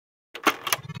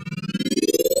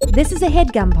This is a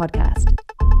Headgum podcast.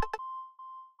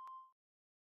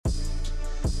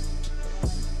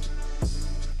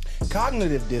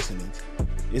 Cognitive dissonance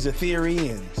is a theory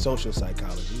in social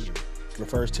psychology. It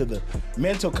refers to the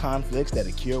mental conflicts that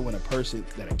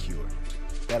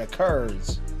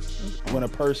occurs when a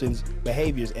person's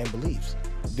behaviors and beliefs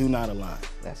do not align.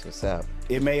 That's what's up.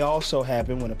 It may also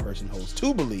happen when a person holds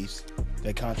two beliefs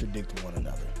that contradict one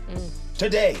another.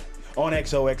 Today on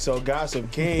XOXO Gossip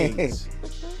Kings,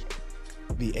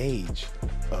 the age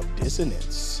of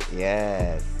dissonance.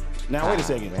 Yes. Now wait a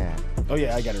second. Man. Oh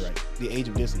yeah, I got it right. The age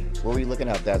of dissonance. What were you looking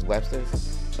up? That's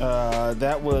Webster's?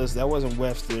 That wasn't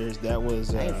Webster's. That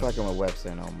was I ain't fucking with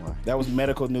Webster no more. that was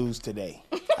Medical News Today.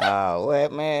 Oh,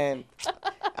 what, man?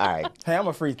 All right. Hey, I'm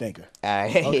a free thinker. All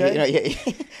right. Okay.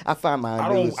 I find my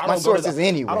I news, don't my go to sources the,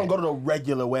 anyway. I don't go to the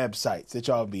regular websites that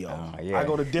y'all be on. Oh, yeah. I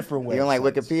go to different websites. You don't like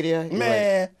Wikipedia? You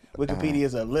Man, Wikipedia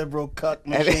is a liberal cuck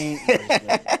machine.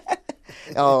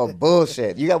 Oh,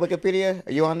 bullshit. You got Wikipedia?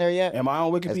 Are you on there yet? Am I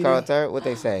on Wikipedia? That's Carl Tart? What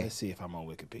they say? Let's see if I'm on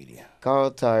Wikipedia.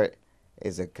 Carl Tart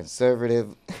is a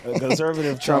conservative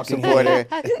Trump talking supporter.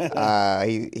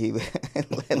 He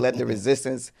led the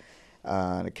resistance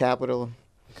on the Capitol.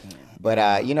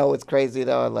 But you know what's crazy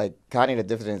though? Like cognitive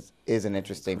dissonance is an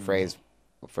interesting phrase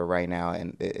for right now,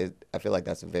 and I feel like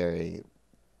that's a very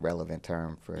relevant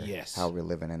term for how we're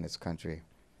living in this country.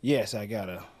 Yes, I got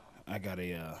a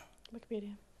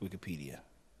Wikipedia.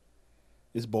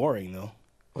 It's boring though.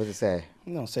 What does it say?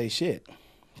 You don't say shit.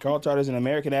 Carl Tart is an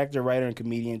American actor, writer, and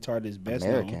comedian. Tart is best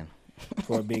known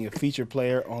for being a feature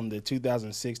player on the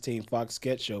 2016 Fox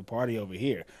sketch show Party Over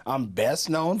Here. I'm best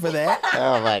known for that.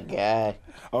 Oh my God.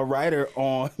 A writer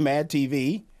on Mad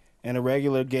TV and a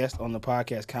regular guest on the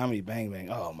podcast Comedy Bang Bang.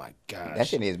 Oh my gosh. That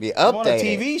shit needs to be I'm updated. on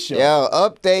a TV show. Yo,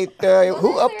 update.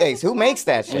 Who updates? Who makes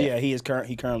that shit? Yeah, he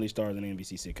currently stars in the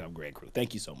NBC sitcom Greg Crew.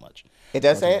 Thank you so much. It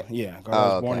does say it? Yeah.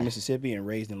 Carl was born in Mississippi and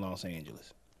raised in Los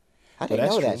Angeles. I didn't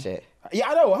know that shit. Yeah,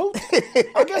 I know.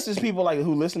 I guess there's people like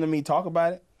who listen to me talk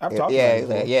about it. I've talked about it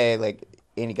before. Like,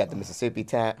 and he got the Mississippi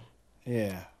tap.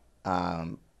 Yeah.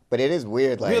 But it is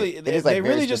weird. Like, really, it is like they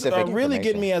very really just specific really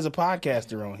get information. me as a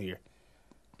podcaster on here.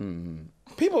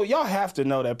 People, y'all have to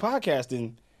know that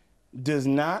podcasting does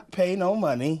not pay no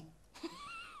money.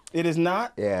 It is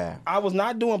not. Yeah. I was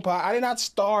not doing I did not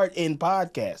start in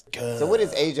podcast. So what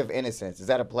is Age of Innocence? Is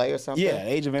that a play or something? Yeah,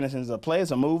 Age of Innocence is a play. It's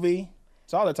a movie.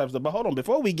 It's all that type of stuff. But hold on,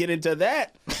 before we get into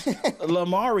that,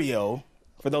 Lamario.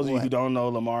 For those of you who don't know,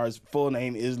 Lamar's full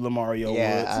name is Lamario Woods.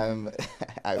 Yeah,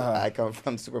 I come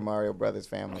from Super Mario Brothers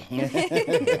family.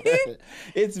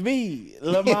 It's me,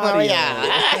 Lamario.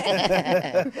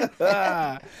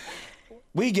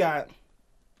 We got,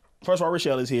 first of all,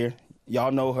 Rochelle is here.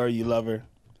 Y'all know her. You love her.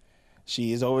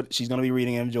 She is over. She's gonna be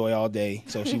reading M Joy all day,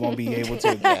 so she won't be able to.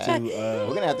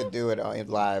 We're gonna have to do it in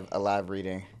a live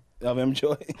reading of M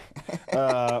Joy.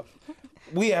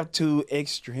 We have two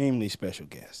extremely special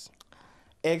guests.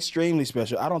 Extremely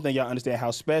special. I don't think y'all understand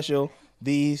how special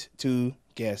these two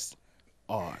guests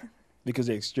are because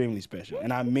they're extremely special.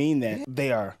 And I mean that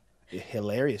they are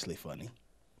hilariously funny.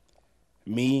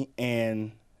 Me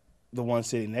and the one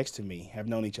sitting next to me have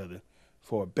known each other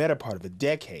for a better part of a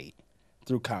decade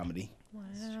through comedy.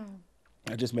 Wow.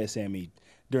 I just met Sammy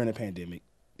during the pandemic.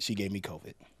 She gave me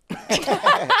COVID.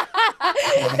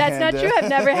 That's not true. I've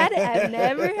never had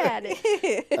it.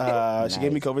 She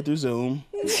gave me COVID through Zoom.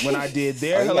 When I did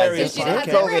their hilarious podcast.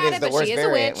 COVID is the worst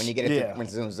variant when you get it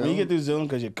through Zoom. When you get through Zoom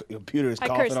because your computer is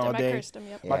coughing all day. I cursed him,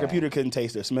 yep. My computer couldn't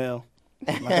taste or smell.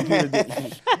 My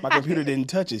computer didn't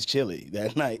touch his chili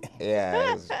that night.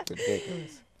 Yeah, it was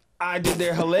ridiculous. I did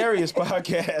their hilarious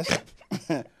podcast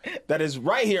that is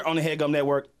right here on the Headgum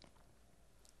Network.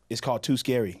 It's called Too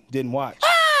Scary. Didn't watch.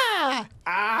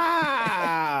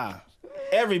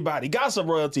 Everybody, Gossip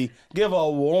Royalty, give a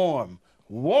warm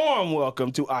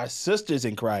welcome to our sisters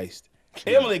in Christ,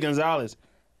 Emily Gonzalez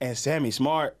and Sammy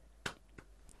Smart.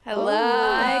 Hello.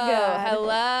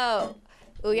 Hello.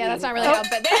 Oh yeah, that's not really how,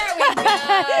 but there we go.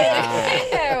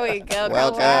 There we go.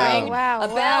 Welcome. Wow. A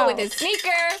bell with his sneaker.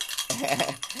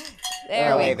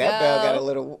 There we go. That bell got a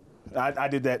little. I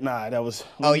did that. Nah, that was.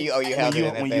 You held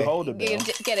it when you hold the bell. You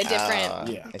get a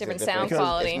different sound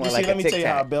quality. You see, let me tell you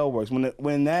how a bell works.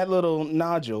 When that little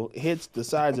nodule hits the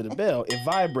sides of the bell, it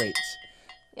vibrates,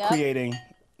 creating.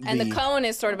 And the cone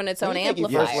is sort of in its own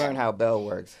amplifier. You first learned how a bell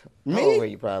works. Me? How old were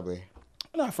you probably?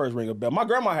 When I first ring a bell, my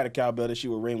grandma had a cowbell that she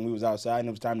would ring when we was outside and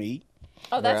it was time to eat.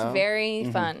 Oh, that's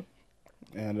very fun.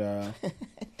 And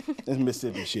it's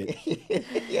Mississippi shit.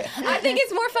 Yeah. I think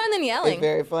it's more fun than yelling. It's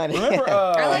very funny. Remember,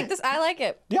 I like this. I like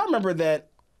it. Do y'all remember that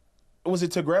Was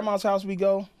it To Grandma's House We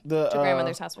Go? To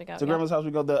Grandmother's House We Go. To yeah. Grandma's House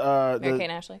We Go. Mary Kate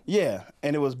and Ashley. Yeah,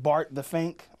 and it was Bart the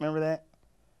Fink. Remember that?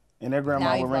 And their Now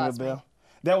grandma you've would ring a lost me. bell.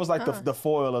 That was like the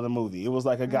foil of the movie. It was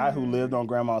like a guy who lived on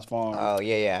Grandma's farm. Oh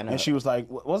yeah, I know. And she was like,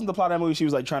 wasn't the plot of that movie? She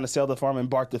was like trying to sell the farm, and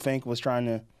Bart the Fink was trying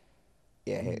to.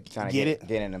 Trying to Get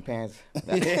get in the pants.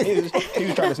 he was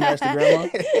trying to smash the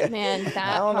grandma. Man, that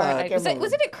I don't know, I part. can't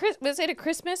Was it a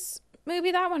Christmas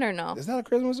movie, that one, or no? Is that a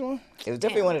Christmas one? It was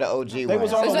definitely one of the OG They ones.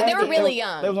 was on. So they were the- really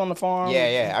young. They was on the farm.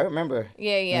 Yeah, I remember.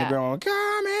 Yeah, And the yeah. grandma went,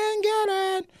 "Come and get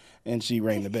it," and she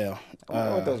rang the bell. I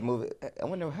wonder what those movies. I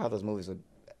wonder how those movies would,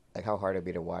 like, how hard it'd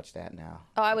be to watch that now.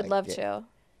 Oh, I would Like, love yeah.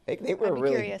 to. They were I'd a be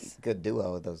really curious. good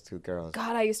duo, those two girls.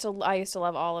 God, I used to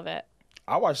love all of it.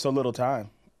 I watched So Little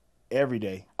Time every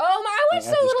day. Oh, I watched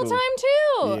after So Little school.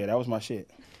 Time too. Yeah, that was my shit.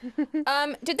 Did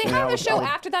they And have I a was- show I was-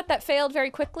 after that failed very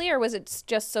quickly, or was it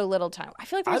just So Little Time? I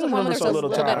feel like there I was just one where remember there was So a Little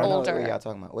little Time. bit I don't know what older. y'all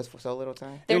talking about. What's for So Little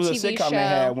Time? Their it was a TV sitcom show. they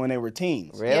had when they were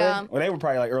teens. Really? Yeah. Well, they were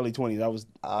probably like early 20s. I was.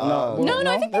 Oh. No,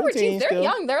 I think they were teens. They're still.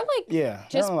 young. They're like Yeah,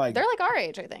 just they're like they're like our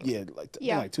age, I think. yeah, like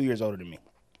Yeah. like 2 years older than me.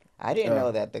 I didn't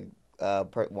know that the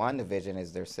WandaVision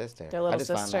is their sister. Their little I just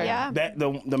found sister. that out. Yeah.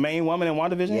 That the main woman in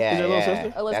WandaVision Yeah, is their little yeah. sister.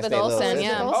 That's Elizabeth their little Olsen, sister.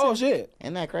 yeah. Oh shit.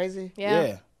 Isn't that crazy?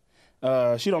 Yeah.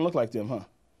 Yeah. She don't look like them, huh?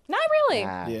 Not really.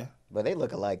 Nah. Yeah. But they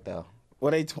look alike though.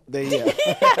 Well, they They yeah.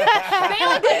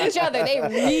 look like each other. They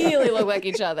really look like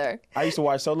each other. I used to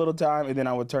watch So Little Time, and then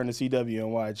I would turn to CW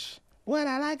and watch What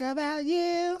I Like About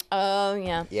You. Oh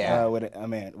yeah. Yeah. With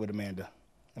Amanda.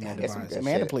 Amanda That's some Bynes. good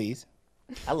Amanda, shit. please.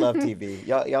 I love TV.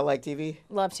 Y'all like TV?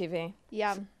 Love TV.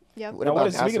 Yeah. Yep. What Now,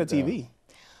 about speaking of Gossip Girl? TV,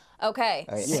 Okay,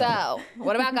 Oh, yeah. so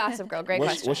what about Gossip Girl? Great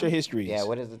question. what's your history? Yeah,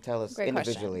 what does it tell us Great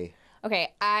question. individually?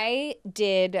 Okay, I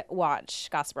did watch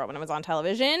Gossip Girl when it was on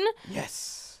television.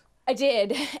 Yes. I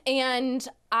did, and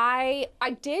I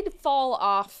did fall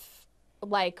off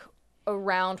like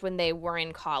around when they were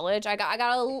in college. I'm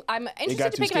interested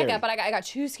got to too pick it back scary. up, but I got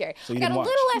too scary. So I you got a didn't watch.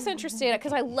 little less interested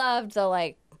because I loved the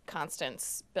like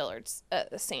Constance Billard's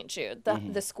St. Jude,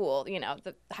 the school,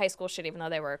 the high school shit, even though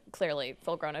they were clearly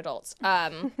full-grown adults.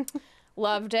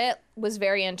 Loved it, was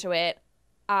very into it.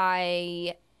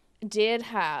 I did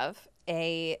have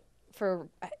for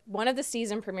one of the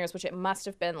season premieres, which it must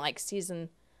have been like season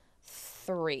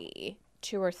 2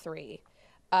 or 3.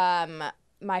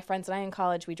 My friends and I in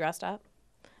college, we dressed up.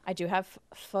 I do have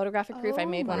photographic proof. I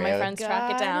made one of my Really? friends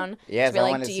track it down. Yes, to be I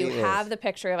like, wanna do you see this." have the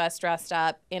picture of us dressed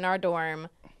up in our dorm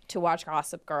to watch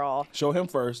Gossip Girl? Show him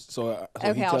first. So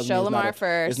Okay, he I'll tells me show it's Lamar not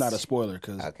first. It's not a spoiler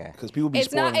because Okay. people be It's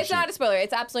spoiling not. It's shit. not a spoiler.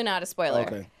 It's absolutely not a spoiler.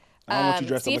 Okay. I don't want you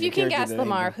dressed See up if like you a can character guess, that ain't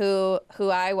Lamar, there. who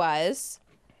I was.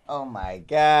 Oh my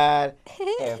God.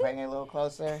 Hey, bring it a little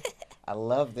closer. I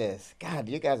love this. God,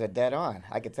 you guys are dead on.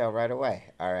 I could tell right away.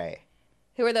 All right.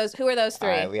 Who are those? Who are those 3?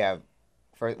 All right, we have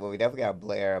we definitely got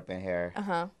Blair up in here.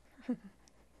 Uh-huh.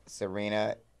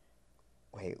 Serena.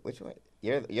 Wait, which one?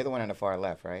 You're the one on the far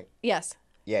left, right? Yes.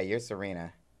 Yeah, you're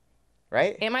Serena.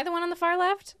 Right? Am I the one on the far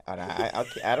left? Oh, no,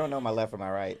 I don't know my left or my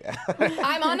right.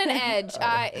 I'm on an edge.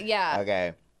 Yeah.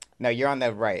 Okay. No, you're on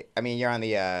the right. I mean, you're on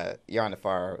the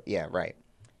far. Yeah, right.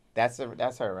 That's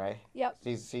her, right? Yep.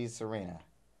 She's Serena,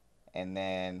 and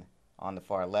then on the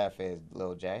far left is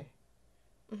Lil J.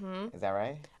 Mm-hmm. Is that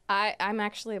right? I'm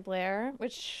actually a Blair,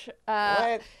 which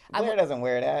What? Blair doesn't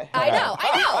wear that. I know. But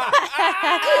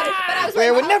I was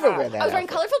Blair wearing, would never wear that. I was wearing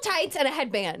outfit. colorful tights and a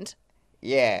headband.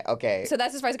 Yeah. Okay. So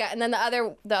that's as far as I got. And then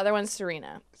the other one's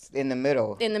Serena. In the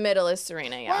middle. In the middle is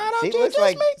Serena. Yeah. She looks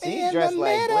like she's dressed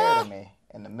like Blair to me.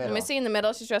 In the middle. Let me see. In the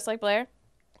middle, she's dressed like Blair.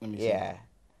 Let me see. Yeah.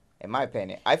 In my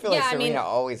opinion, I feel like Yeah, I Serena mean-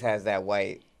 always has that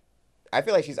white. I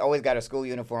feel like she's always got a school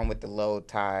uniform with the low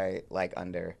tie like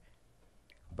under.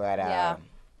 But Yeah.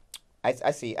 I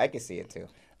can see it too.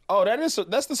 Oh, that's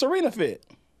the Serena fit.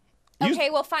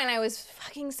 Okay, well, fine. I was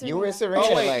fucking Serena. You were Serena.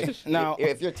 Oh, wait. Like, Now-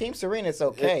 if you're Team Serena, it's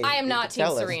okay. I am You not can Team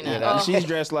tell us, Serena. you know? Oh. She's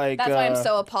dressed like. That's why I'm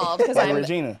so appalled because like I'm.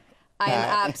 Regina. I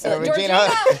am absolutely Regina.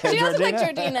 Georgina. She does look like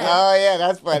Georgina? Georgina. Oh yeah,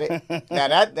 that's funny. Now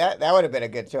that would have been a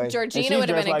good choice. And Georgina she's would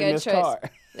have dressed been a like good Miss choice. Carr.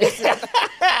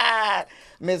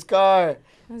 Miss Carr.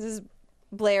 This is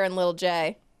Blair and Lil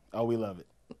J. Oh, we love it.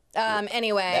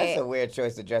 Anyway. That's a weird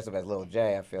choice to dress up as Lil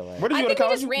J. I feel like. Where did I you go think to we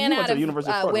college? just You ran went out to the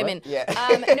University of Florida, women. right? Yeah. No, I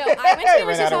went to the Ran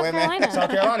University out of of South women. Carolina. South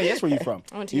Carolina. Yes, where you from?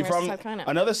 I went to You University from of South Carolina.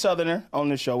 another Southerner on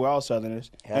this show. We're all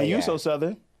Southerners, Hell and you yeah. so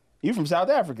Southern. You from South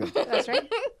Africa. That's right.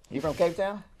 You from Cape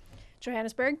Town?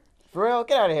 Johannesburg. For real?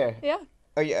 Get out of here. Yeah.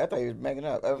 Oh yeah, I thought you was making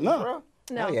up. No. For real?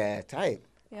 No. Oh yeah, tight.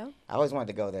 Yeah. I always wanted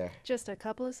to go there. Just a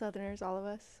couple of Southerners, all of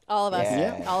us. All of us.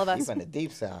 Yeah. All of You us. from the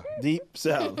deep south. Deep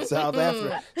South, South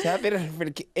Africa, South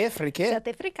Africa. South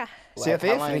Africa. South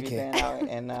How long have you Africa.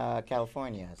 been out in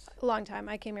California? A long time.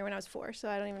 I came here when I was 4, so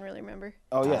I don't even really remember.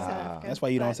 Oh yeah, South Africa. that's why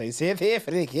you don't But- say South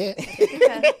Africa.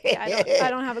 Yeah, I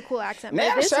don't have a cool accent.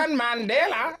 But it is Nelson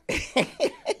Mandela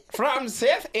from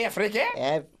South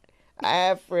Africa.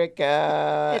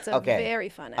 Africa. it's a okay. very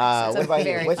fun accent. What about you?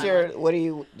 very What's fun your? What do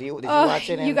you? Did you Oh, watch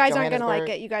it? In you guys aren't gonna like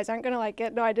Johannesburg? it. You guys aren't gonna like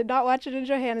it. No, I did not watch it in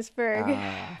Johannesburg.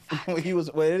 He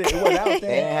was. Well, it went out They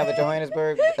there. didn't have a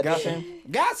Johannesburg edition.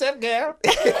 Gossip girl.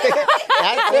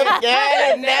 Gossip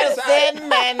Girl, Nelson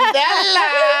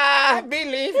Mandela. I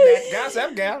believe that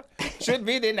Gossip Girl should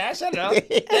be the national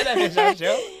television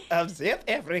show of South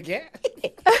Africa.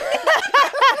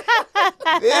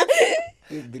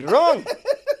 It's wrong.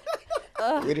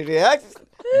 With the accent,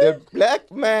 the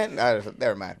black man.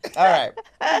 Never mind. All right.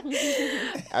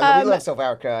 We love South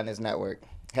Africa on this network.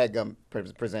 Headgum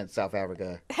presents South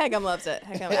Africa. Headgum loves it.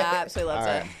 Headgum absolutely loves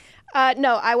All it. right.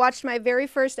 No, I watched my very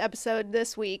first episode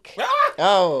this week.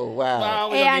 Oh wow. Wow,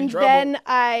 we gonna get in And trouble. then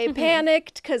I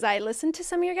panicked because I listened to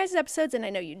some of your guys' episodes, and I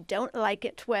know you don't like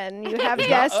it when you have It's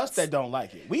guests. not us that don't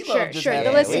like it. We Sure, love just sure.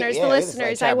 having The it. listeners, we just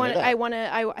like chopping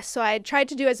it up. So I tried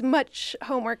to do as much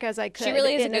homework as I could.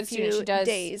 really is a in good few student. She does-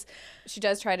 days. She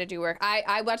does try to do work.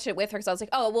 I watched it with her because I was like,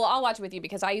 oh, well, I'll watch it with you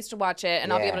because I used to watch it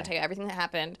and I'll be able to Yeah. tell you everything that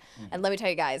happened. And let me tell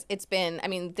you guys, it's been, I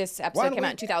mean, this episode One came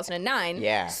out in week. 2009.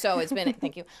 Yeah. So it's been,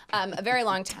 thank you, a very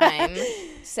long time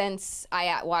since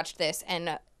I watched this.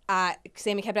 And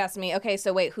Sammy kept asking me, okay,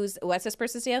 so wait, what's this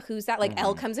person's deal? Who's that? Like,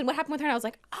 Elle comes in. What happened with her? And I was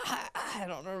like, I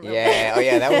don't remember. Yeah. Oh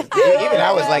yeah. That was even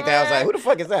I was like that. I was like, who the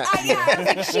fuck is that? I was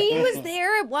like, she was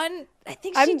there at one, I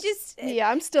think she just... Yeah,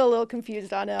 I'm still a little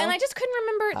confused on it. And I just couldn't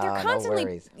remember. They're no constantly,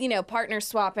 worries. partner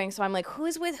swapping. So I'm like,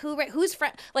 who's with who? Who's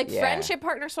friend? Like Yeah. friendship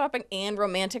partner swapping and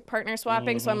romantic partner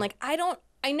swapping. So I'm like, I know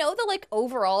the like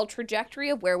overall trajectory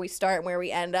of where we start and where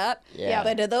we end up. Yeah.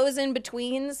 But are those in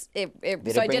betweens? Did So it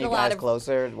I bring did you a lot guys of.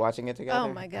 closer watching it together?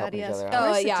 Oh my God, Helping each yes. other Of out?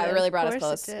 Oh course yeah, did. it really brought Of us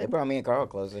course close. it It did. brought me and Carl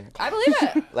closer. I believe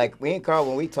it. Like me and Carl,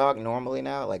 when we talk normally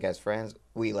now, like as friends,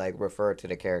 we like refer to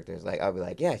the characters. Like I'll be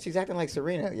like, yeah, she's acting like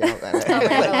Serena. You know? Oh my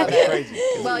God, I love it. Crazy.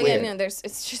 Well, yeah, weird. no,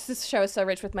 it's just this show is so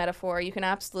rich with metaphor. You can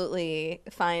absolutely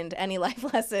find any life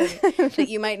lesson that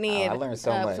you might need I learned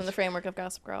so much. from the framework of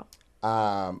Gossip Girl.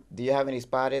 Do you have any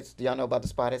spotteds? Do y'all know about the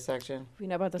spotted section? We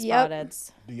know about the Yep.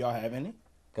 spotheads. Do y'all have any?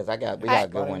 Because we got a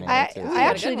good one in I there too.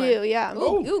 actually Got a good do, yeah.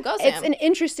 Ooh, go Sam. It's an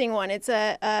interesting one. It's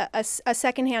a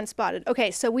secondhand spotted.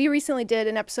 Okay, so we recently did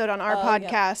an episode on our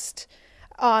podcast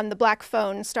on the Black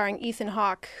Phone starring Ethan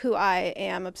Hawke, who I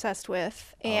am obsessed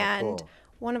with. And cool.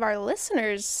 one of our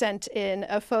listeners sent in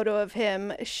a photo of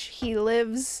him. He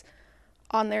lives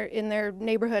in their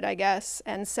neighborhood, I guess,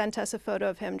 and sent us a photo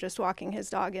of him just walking his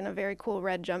dog in a very cool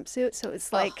red jumpsuit. So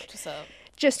it's like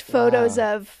just photos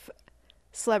of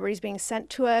celebrities being sent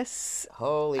to us.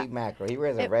 Holy mackerel! He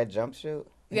wears a red jumpsuit.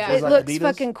 Yeah. It like looks Adidas?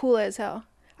 fucking cool as hell.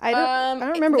 I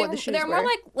don't remember what the shoes They're were. more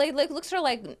like looks sort of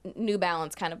like New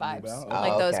Balance kind of vibes, Balance?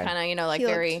 like Oh, those okay. kind of like He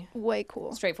very looked way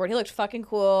cool. straightforward. He looked fucking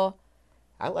cool.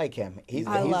 I like him. He's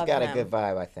love got him. a good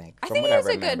vibe. I think. I from think what he has a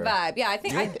remember. good vibe. Yeah, I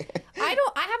think I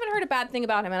haven't heard a bad thing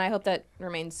about him, and I hope that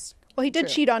remains. Well, he did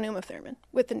cheat on Uma Thurman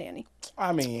with the nanny.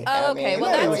 I mean, Oh, okay. mean,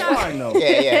 Well, that that's was not. fine though.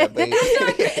 Yeah, but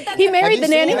He married you the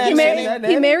seen nanny. that? He Have you married, seen that he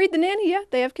nanny? married the nanny. Yeah,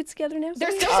 they have kids together now.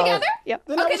 They're still together. Yep.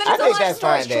 Then Okay, was then I it's a think love that's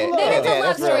story. fine. Then. Then it's Yeah, a love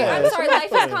that's story. real I'm love. sorry,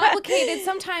 life is complicated.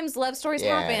 Sometimes love stories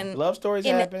Yeah. happen Love stories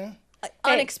happen.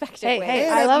 unexpected Hey, ways. hey,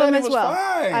 Yeah, I that love him nanny as was well.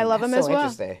 fine. I love him That's as so well.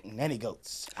 interesting. Nanny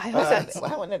goats. I hope that's.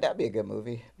 Why wouldn't that be a good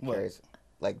movie? What? Curious.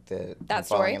 Like the That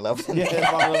falling story? in love. with Yeah, the-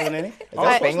 fall in love with Nanny.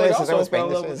 that Spanglish? Is that what fell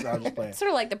in love Spanglish with- is? I'm just playing. It's sort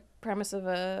of like the premise of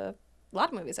a lot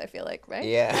of movies. I feel like, right?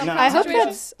 Yeah. No, I hope situation.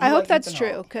 that's. You I hope like that's Ethan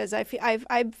true Hawke. because I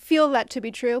feel that to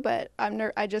be true, but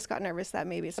I just got nervous that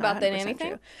maybe it's not About the 100% nanny thing?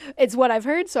 true. It's what I've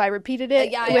heard, so I repeated it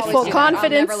Yeah, I with always full do that. I'll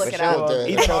confidence. never look it Michelle up. does-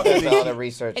 Ethan Michelle Hawke does is- all the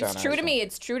research on It's her, true to so. me.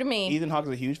 It's true to me. Ethan Hawke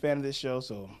is a huge fan of this show,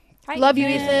 so Hi, Love you,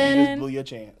 you Ethan. just blew your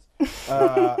chance.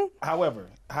 However,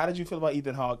 how did you feel about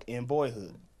Ethan Hawke in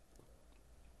Boyhood?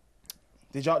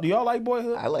 Do y'all like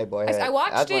Boyhood? I like Boyhood. I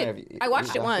watched was it. wondering if I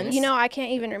watched it once. You know, I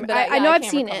can't even remember. But I know yeah, I've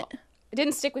can't seen recall. it. It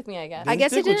didn't stick with me, I guess. I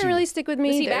guess it stick with didn't you. really stick with me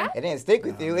Was he either. bad? It didn't stick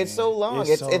with you. It's so long. It's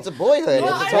It's so- it's a Boyhood.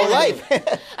 Well, it's I his whole mean- life.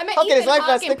 I mean, How can his Ethan life not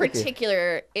Hawke in stick with you?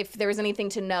 particular, if there was anything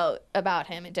to note about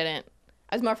him, it didn't.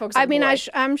 I was more focused on I mean, the boy.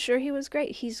 I'm sure he was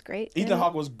great. He's great. Ethan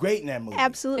Hawke was great in that movie.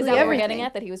 Absolutely Is that what we're everything. getting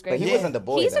at? That he was great. But he Yeah. wasn't the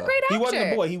boy. He's a though. great actor. He wasn't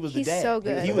the boy. He was the He's dad. so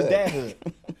good. He was dadhood.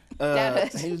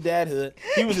 Dadhood. He was dadhood.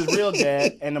 He was his real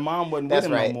dad, and the mom wasn't That's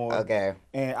with him right. no more. Okay.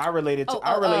 And I related to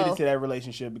Oh. that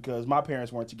relationship because my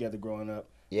parents weren't together growing up.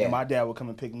 Yeah. And my dad would come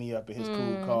and pick me up in his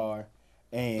cool car,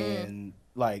 and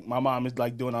like my mom is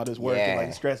like doing all this work and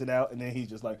like stressing out, and then he's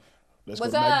just like, let's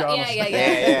What's go to up? McDonald's.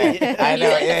 Yeah. I know.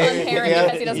 He's like the fun parent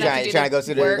because he doesn't have to do trying to the go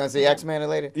see work. gonna see X-Men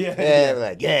later. Yeah.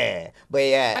 Like but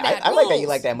yeah, My dad I like that you rules.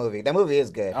 like that movie. That movie is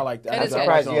good. I like that. It I'm is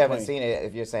surprised good. you haven't seen it.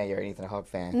 If you're saying you're an Ethan Hawke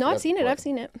fan. No, I've That's seen it. cool. I've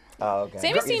seen it. Oh, okay.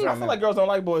 Sammy's seen- I feel like girls don't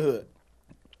like Boyhood.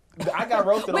 I got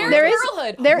roasted on Where's There is-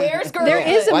 girlhood? there- Where's girlhood? there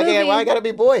is a movie. Why gotta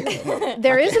be boy?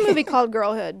 There is a movie called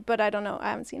Girlhood, but I don't know.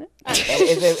 I haven't seen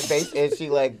it. Is she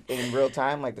like in real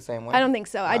time, like the same way? I don't think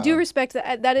so. I do respect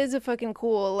that. That is a fucking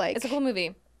cool It's a cool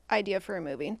movie. idea for a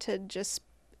movie to just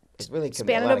It's really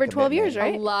span it over 12 years,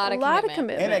 right? A lot of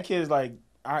commitment. And that kid's like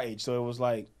our age, so it was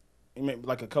like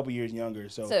a couple years younger.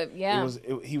 So yeah.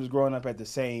 he was growing up at the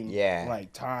same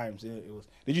like times. It was.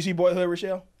 Did you see Boyhood,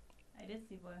 Rochelle? I did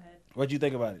see Boyhood. What'd you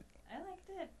think about it? I liked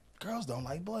it. Girls don't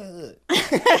like Boyhood.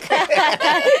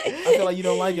 I feel like you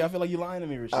don't like it. I feel like you're lying to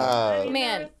me, Rochelle. I mean,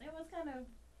 Man. it was kind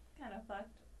of fucked.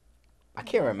 I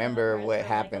can't remember Parts what were,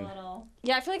 happened. Like a little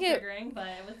Yeah, I feel like it. triggering, but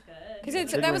it was good.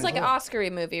 Because that was like an Oscar-y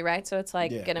movie, right? So it's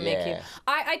like Yeah. gonna make you. Yeah.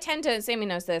 I tend to. Sammy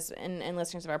knows this, and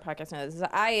listeners of our podcast know this.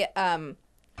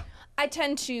 I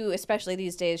tend to, especially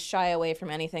these days, shy away from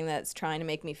anything that's trying to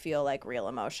make me feel like real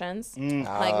emotions.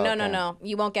 Like Oh, no,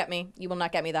 you won't get me. You will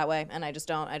not get me that way, and I just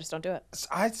don't do it.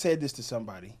 I said this to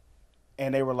somebody,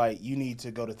 and they were like, "You need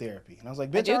to go to therapy." And I was like,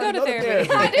 "Bitch, I do already go to therapy.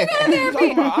 therapy." I do go to What are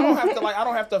you talking therapy. about? I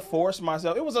don't have to force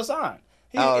myself. It was a sign.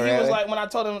 He was really? like, when I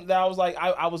told him that, I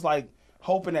was like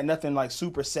hoping that nothing like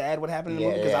super sad would happen in the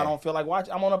movie because I don't feel like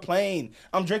watching. I'm on a plane.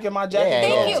 I'm drinking my Jack and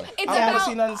Thank Coke. you. It's I don't want to about-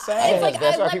 see nothing Yeah, sad. It's like,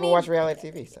 that's why let people me- watch reality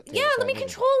TV. Yeah, let me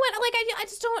control when. Like I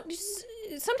just don't.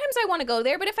 Sometimes I want to go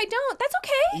there, but if I don't, that's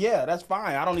okay. Yeah, that's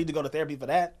fine. I don't need to go to therapy for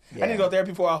that. I need to go to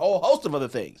therapy for a whole host of other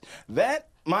things. That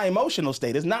my emotional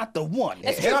state is not the one.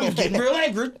 And I'm getting real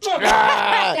angry. Calm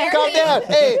down.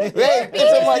 Hey, get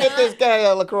this guy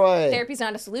a LaCroix. Therapy's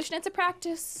not a solution; it's a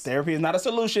practice. Therapy is not a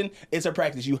solution. It's a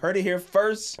practice. You heard it here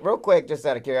first. Real quick, just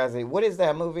out of curiosity, what is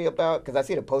that movie about? Because I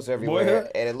see the poster everywhere,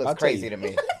 Boyhood? and it looks I'll tell crazy you. to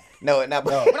me. No, not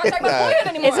No. We're not talking about Boyhood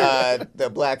anymore. The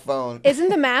black phone. Isn't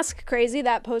the mask crazy?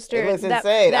 That poster. It looks that,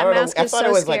 insane. That I don't know. mask I is thought so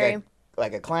it was scary.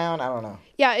 like a clown. I don't know.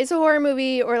 Yeah, it's a horror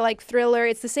movie or like thriller.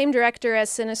 It's the same director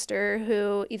as Sinister,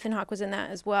 who Ethan Hawke was in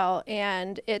that as well.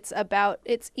 And it's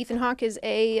Ethan Hawke is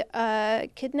a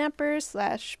kidnapper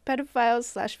slash pedophile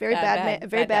slash very bad man.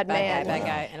 Bad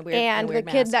guy, and a weird. And a weird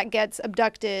the kid mask. that gets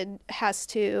abducted has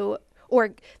to,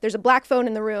 or there's a black phone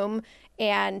in the room,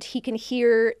 and he can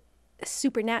hear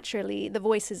supernaturally the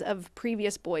voices of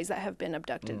previous boys that have been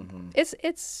abducted. It's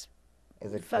Is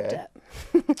it fucked good?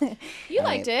 up. You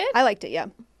liked it. I liked it, yeah.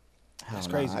 That's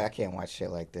crazy. I can't watch shit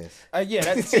like this. Yeah,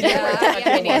 that's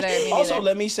Yeah, me neither. Me Also, neither.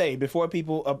 let me say before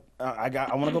people, I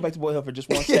want to go back to Boyhood for just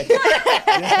 1 second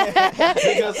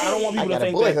because I don't want people to got a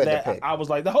think Boyhood that to pick. I was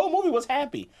like the whole movie was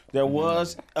happy. There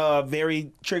was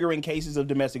very triggering cases of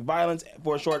domestic violence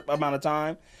for a short amount of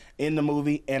time in the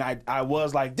movie, and I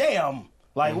was like, damn.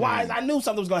 Like, why? I knew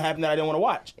something was going to happen that I didn't want to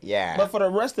watch. Yeah. But for the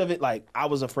rest of it, like, I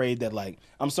was afraid that, like,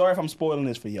 I'm sorry if I'm spoiling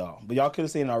this for y'all, but y'all could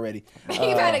have seen it already. You've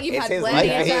had It's his plenty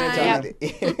life. of He ain't time.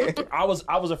 trying to-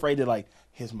 I was afraid that like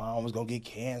his mom was gonna get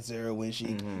cancer when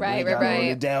she Right.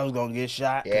 His dad was gonna get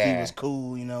shot because he Yeah. was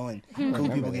cool, and cool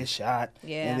people get shot.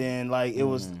 Yeah. And then like it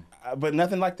was, but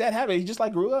nothing like that happened. He just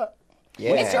like grew up.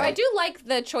 It's true. Yeah. I do like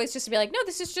the choice just to be like, no,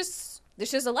 this is just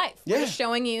a life. We're Yeah. just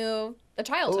showing you a Who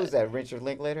childhood. was that? Richard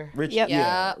Linklater? Richard, Yep.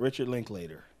 Yeah. Richard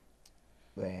Linklater.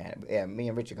 Man, yeah, me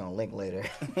and Richard gonna link later.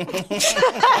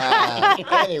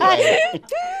 Anyway,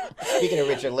 speaking of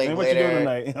Richard Man, what you doing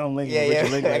Linklater, tonight? I'm linking yeah, Richard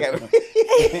yeah. Linklater.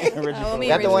 Is Richard Oh, me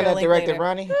that the one that Richard directed Linklater.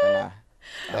 Ronnie? Or nah?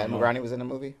 That Ronnie was in the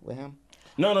movie with him.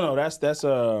 No. That's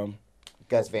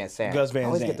Gus Van Sant. Gus Van I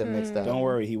always Sant. get them mixed up. Don't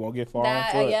worry, he won't get far on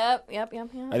That, foot. yep. I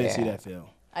didn't see Yeah. that film.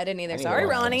 I didn't either. I need Sorry, to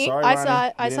watch Ronnie. Sorry, I Ronnie. saw it.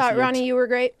 You I didn't saw see it. Ronnie, you were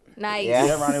great. Nice. Yeah.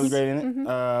 Yeah, Ronnie was great in it.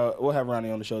 We'll have Ronnie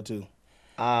on the show too.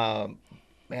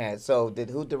 Man, so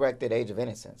who directed Age of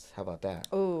Innocence? How about that?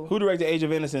 Ooh. Who directed Age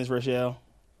of Innocence, Rochelle?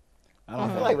 I don't I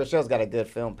know. feel like Rochelle's got a good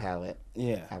film palette.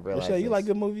 Yeah. I realize Rochelle, you this. like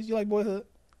good movies? You like Boyhood?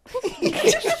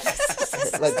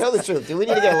 Like, tell the truth. Do we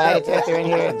need to get a lie detector in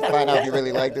here and find out if you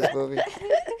really like this movie?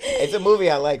 It's a movie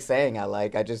I like saying I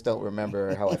like. I just don't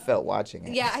remember how I felt watching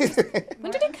it. Yeah.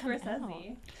 When did it come out?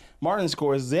 Scorsese. Martin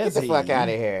Scorsese. Get the fuck out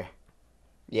of here.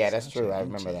 Yeah, that's true. I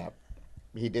remember that.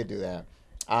 He did do that.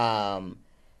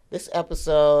 This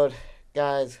episode,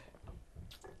 guys.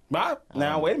 Bob,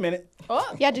 now wait a minute.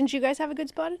 Oh. Yeah, didn't you guys have a good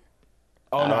spot?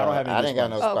 Oh no, I don't have any. I didn't got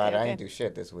no Oh, okay, spot. I okay. ain't do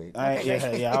shit this week. I've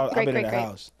Great, been in the great.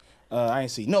 house. I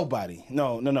ain't see nobody.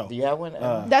 No. Do you have one?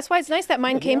 That's why it's nice that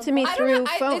mine came to me through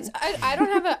phone. I don't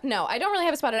have a no. I don't really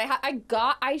have a spotted.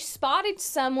 I spotted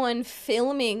someone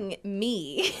filming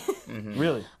me.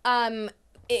 Really?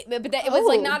 It was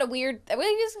like not a weird. Well,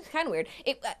 it was kind of weird.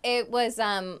 It was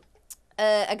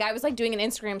a guy was like doing an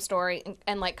Instagram story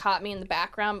and like caught me in the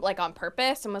background like on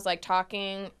purpose and was like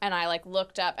talking, and I like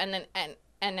looked up and then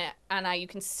you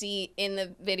can see in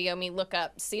the video me look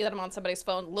up, see that I'm on somebody's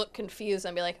phone, look confused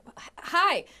and be like,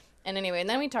 hi. And anyway, and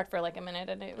then we talked for like a minute,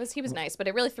 and he was nice, but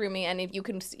it really threw me. And if you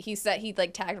can, he said he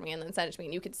like tagged me and then sent it to me,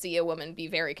 and you could see a woman be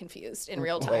very confused in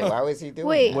real time. Wait, why was he doing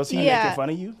Wait, that? Was he making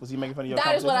fun of you? Was he making fun of your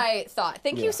That is what conversation? I thought.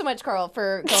 Thank you so much, Carl,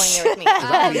 for going there with me.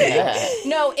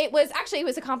 No, it was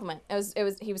a compliment.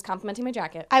 He was complimenting my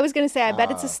jacket. I was gonna say, I bet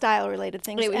it's a style-related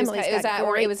thing. 'Cause Emily's got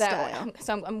great style.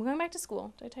 So I'm going back to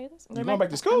school. Did I tell you this? You're going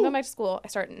back to school? I'm going back to school. I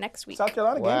start next week. South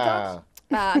Carolina Gamecocks?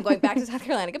 Wow. I'm going back to South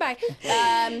Carolina. Goodbye.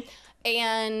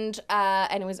 And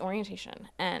it was orientation,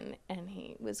 and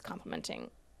he was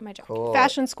complimenting my jacket. Cool.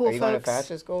 Fashion school, Are you going to folks.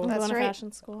 fashion school? I'm That's going to right.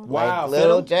 fashion school. Wow. Like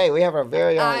Little Fit 'em? J. We have our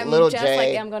very own I'm Little just J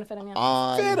like, I'm going to fit him. Yeah.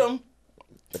 on Fit him.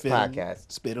 the Fit 'em.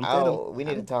 podcast. Spit him, fit Oh, him. we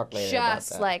need to talk later about Just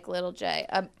that. like Little J,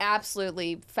 an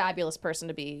absolutely fabulous person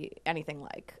to be anything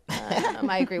like.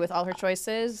 I agree with all her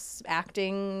choices,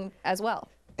 acting as well.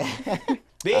 The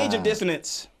Age of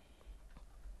Dissonance.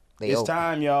 The It's open.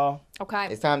 time, y'all. Okay.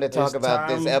 It's time to talk It's about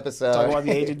time this episode. to Talk about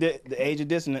the Age of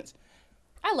Dissonance.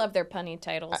 I love their punny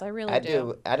titles. I really I do.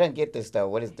 do. I didn't get this though.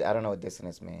 What is? I don't know what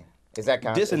dissonance means. Is that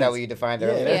is Dissonance. that what you defined Yeah,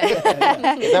 earlier?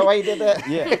 Yeah. Is that why you did that?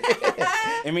 Yeah.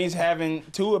 It means having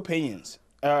two opinions.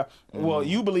 Well,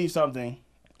 you believe something.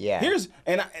 Yeah.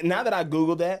 Now that I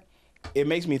Googled that, it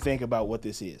makes me think about what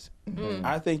this is.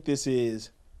 I think this is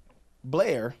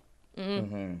Blair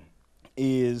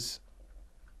is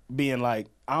being like,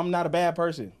 I'm not a bad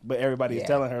person, but everybody is Yeah.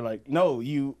 telling her like, no,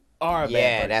 you are a bad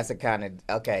Yeah, person. that's a kind of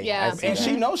okay. Yeah. I see And that.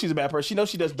 she knows she's a bad person. She knows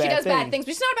she does bad She does things. bad things,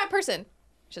 but she's not a bad person.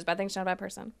 She does bad things, she's not a bad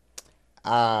person.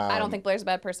 I don't think Blair's a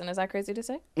bad person. Is that crazy to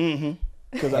say?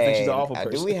 Because I think she's an awful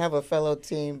person. Do we have a fellow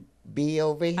team B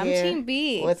over here? I'm Team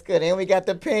B. What's good? And we got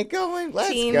the pink going. Let's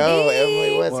Team go, B.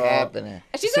 Emily. What's Well, happening?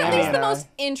 She's Sammy at least and the I- most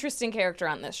interesting character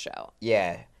on this show.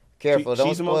 Yeah. Careful. She's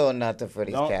Don't the most- spoil nothing for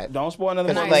these cats. Don't spoil another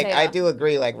All one. right, Like, say I that. do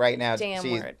agree, like, right now, Damn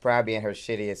she's word. probably in her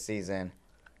shittiest season.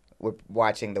 We're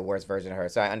watching the worst version of her.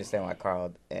 So I understand why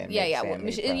Carl and Yeah. Sammy Well,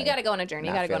 you probably got to go on a journey.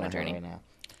 You not got to go on a feeling her journey. right now.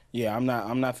 Yeah, I'm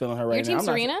not feeling her right You're now. Team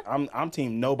I'm Serena? I'm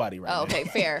team nobody right Oh, now. okay.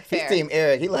 Fair. He's Fair. Team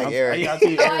Eric. He like Eric. Yeah, I'm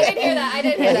team Oh, I Eric. did hear that. I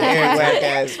did hear Eric that. whack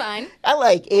It's ass. fine. I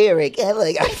like Eric. I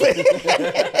like.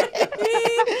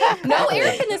 No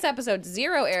Eric in this episode.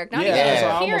 Zero Eric. Not Yeah, even so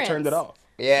an I almost appearance. turned it off.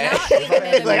 Yeah. Not even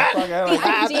an He's like, the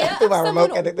idea threw of my remote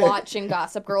someone at the thing. watching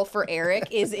Gossip Girl for Eric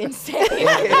is insane. He's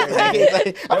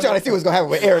like, I'm trying to see what's gonna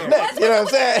happen with Eric next. You know what I'm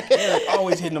saying? Eric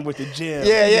always hitting them with the gym.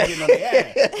 Yeah, He yeah. Getting on the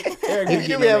ass. Eric be You getting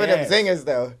be on having the them ass. zingers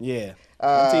though. Yeah.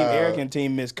 I'm team Eric and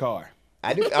team Miss Carr.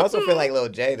 I also feel like Lil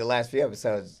J, the last few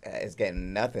episodes, is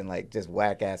getting nothing like just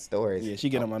whack ass stories. Yeah, she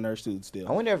getting on my nerves too I still.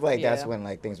 wonder if that's Yeah. when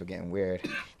like things were getting weird.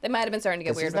 They might have been starting to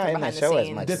get 'Cause weird she's with not her in behind that the show as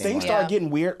scenes. much Did things anymore. start Yeah. getting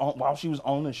weird while she was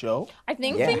on the show? I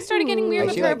think Yeah. things started getting weird Like,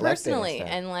 with she, her like, left it and personally, stuff.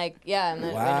 and like and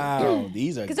then, Wow,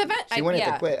 these are. Because She wanted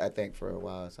yeah. to quit, I think, for a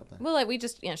while or something. Well, like we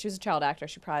just she was a child actor.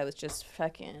 She probably was just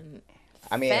fucking.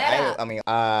 I mean, Fed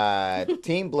up.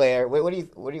 Team Blair. Where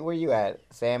are you at,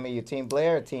 Sammy? You Team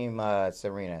Blair or Team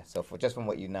Serena? So just from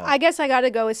what you know. I guess I got to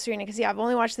go with Serena because I've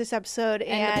only watched this episode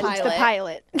and the the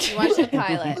pilot. You watched the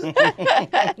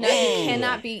pilot.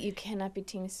 No, you cannot be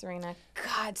Team Serena.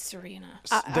 God, Serena.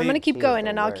 I'm gonna keep She is going the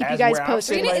and I'll worst. keep you As guys where I'm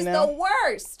posted. sitting Serena right is now? the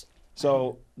worst.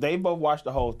 So they both watched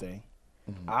the whole thing.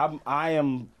 I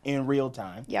am in real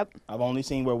time. Yep. I've only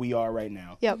seen where we are right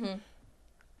now. Yep.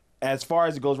 As far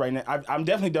as it goes right now, I'm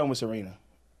definitely done with Serena.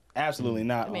 Absolutely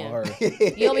not mean, on her.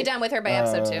 You'll be done with her by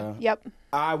episode 2. Yep.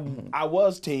 I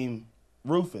was team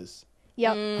Rufus.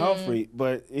 Yep. Humphrey,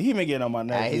 but he been getting on my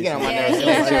nerves. He's getting on my Yeah, nerves he's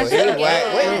today, on too. nerves He's too.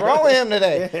 like, what's wrong with him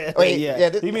today? Wait, yeah,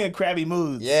 this- he be in crabby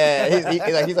moods. yeah, he's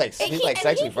like and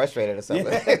sexually he- frustrated or something.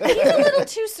 He's a little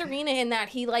too Serena in that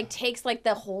he like takes like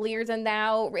the holier than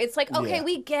thou. It's like, okay, Yeah.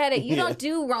 we get it. You don't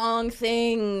do wrong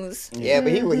things. Yeah,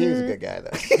 but he was a good guy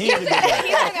though. He's a good guy.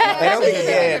 Like, don't be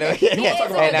scared, though. He is a Hey,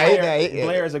 good now, guy.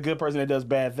 Blair is a good person that does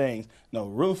bad things. No,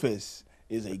 Rufus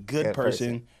is a good Good person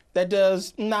person. that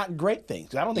does not great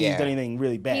things. I don't think Yeah. he's done anything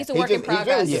really bad. He's a He's work in just, he's really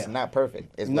progress. just not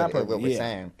perfect. Is He's not what, perfect. what we're yeah.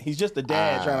 saying. He's just a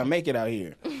dad trying to make it out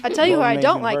here. I tell you who I Golden Age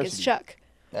don't like is University. Chuck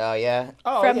Oh yeah.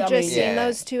 Oh, from yeah, I just mean, seeing yeah.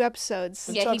 those 2 episodes.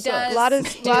 Yeah, he Chuck sucks. does A lot of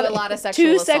do a lot of sexual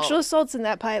two assault. sexual assaults in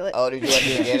that pilot. Oh, did you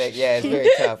actually get it? Yeah, it's very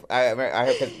tough. I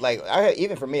heard, 'cause, like, I heard,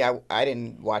 even for me, I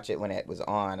didn't watch it when it was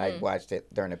on. I watched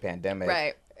it during the pandemic.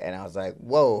 Right. and I was like,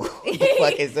 whoa, what the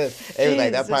fuck is this? It was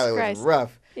like, that Jesus probably Christ. was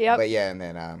rough. Yep. But yeah, and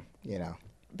then, you know.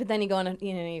 But then you go on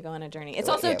a journey. It's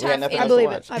Well, also yeah, we tough had nothing I else to believe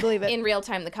watch. it. I believe it. in real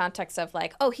time, the context of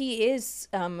like, oh, he is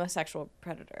a sexual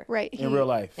predator. Right. In real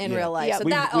life. In yeah. real life. Yeah. So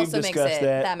We've that also makes discussed it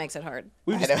that. makes it hard.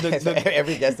 We I just, know,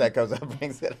 every guest that comes up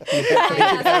brings it up.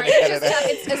 Yeah, sorry. It's just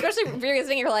tough. It's, especially if you're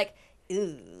visiting, you're like,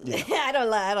 ooh, I don't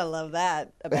love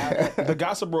that about it. the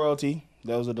gossip royalty,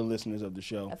 those are the listeners of the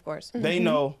show. Of course. They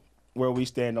know where we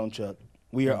stand on Chuck.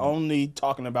 We are only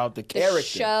talking about the The character.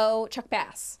 show Chuck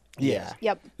Bass. Yes.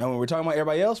 Yep. Now, when we're talking about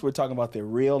everybody else, we're talking about their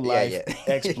real life yeah.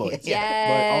 exploits.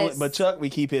 Yes. But Chuck, we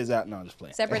keep his out. No, I'm just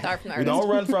playing. Separate the art from the We artist. don't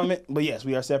run from it, but yes,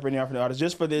 we are separating the art from the artist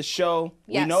just for this show.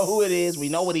 Yes. We know who it is. We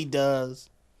know what he does.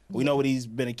 We know what he's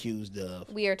been accused of.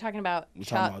 We are talking about We're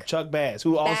Chuck. talking about Chuck Bass,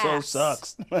 who also Bass.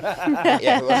 sucks.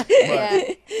 Yeah,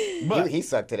 Yeah. he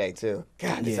sucked today, too.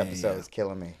 God, this Yeah, episode yeah. is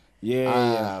killing me.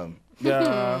 Yeah. Well,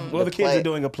 The the kids play- are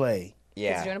doing a play,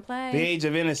 Yeah. Kids doing a The play. Age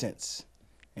of Innocence,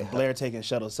 and Blair taking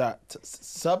subtle shots.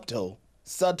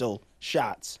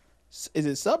 Is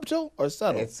it subtle or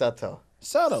subtle? It's subtle.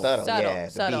 Subtle. Subtle, Subtle, yeah.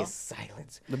 The subtle. B is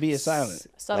silent. The B is silent.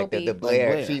 Subtle Like the beat.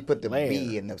 Blair. Blair. She put the Blair.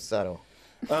 B in the subtle.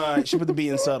 She put the B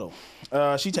in subtle.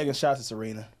 She taking shots at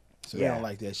Serena. Serena Yeah. don't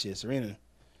like that shit. Serena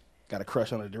got a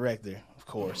crush on the director, of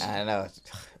course. I don't know.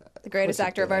 The greatest What's it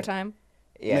actor of our doing? time.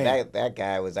 Yeah, Man. that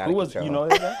guy was out Who of was control. you know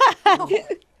that guy?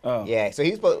 Oh. Yeah, so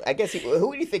he's supposed. I guess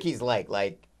who do you think he's like?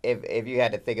 Like if you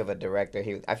had to think of a director,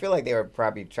 I feel like they were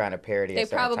probably trying to parody. They a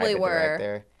certain probably type of were.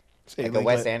 Director. Say Like a link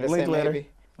Wes la- Anderson, link later. maybe.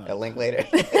 A link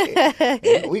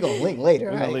later. We gonna link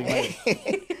later. We right? gonna link later.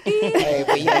 Hey,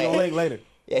 but We gonna yeah, link later.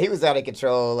 yeah, he was out of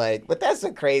control. Like, but that's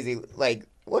a crazy. Like,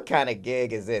 what kind of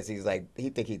gig is this? He's like,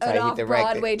 he think he An tight. He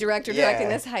off-Broadway directed. director Yeah. directing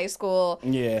this high school.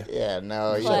 Yeah. Yeah,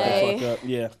 no, you Shut Play. the fuck up.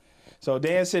 Yeah. So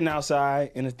Dan's sitting outside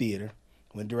in the theater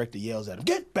when the director yells at him,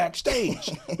 "Get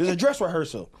backstage! There's a dress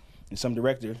rehearsal." And some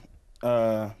director,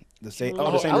 the same I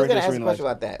was director gonna ask a Serena question likes.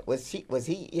 about that. Was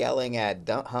he yelling at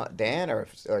Dan or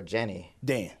Jenny?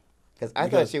 Dan. Because I thought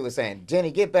Because- she was saying, Jenny,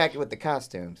 get back with the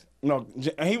costumes. No,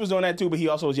 he was doing that too, but he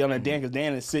also was yelling at Dan because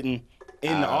Dan is sitting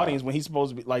in the audience when he's supposed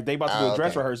to be like they about to do a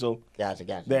dress okay. rehearsal Gotcha.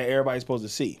 that everybody's supposed to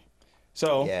see.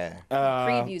 So Yeah.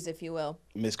 Previews, if you will.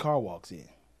 Miss Carr walks in.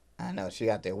 I know. She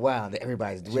got there. Wow.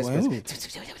 Everybody's whispering.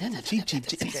 Cheap, cheap,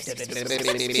 cheap.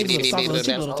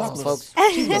 Folks.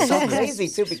 It's so crazy,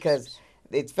 too, because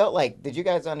it felt like, did you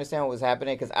guys understand what was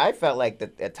happening? Because I felt like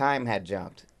the time had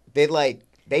jumped.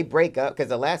 They break up, because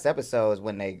the last episode is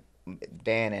when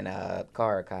Dan and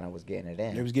Carr kind of was getting it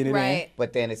in. It was getting Right.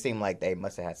 But then it seemed like they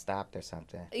must have had stopped or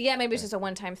something. Yeah, maybe it's just a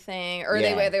one-time thing, or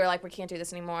Yeah. they were like, we can't do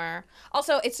this anymore.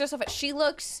 Also, it's just so fun. She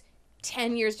looks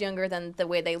 10 years younger than the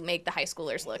way they make the high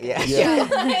schoolers look. Yeah. Yeah.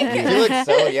 She looks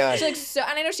so young. She looks so,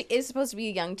 and I know she is supposed to be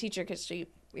a young teacher because she,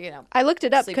 I looked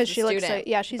it up Sleeps because with she the looks student, like,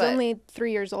 yeah, she's but- only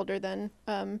 3 years older than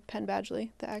Penn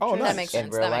Badgley, the actress. Oh, nice. that makes In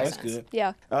sense. real That life? makes That's sense.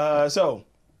 good. Yeah. So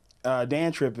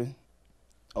Dan tripping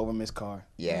over Miss Carr.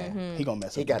 Yeah. Mm-hmm. He gonna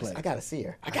mess He up the got. play. I gotta see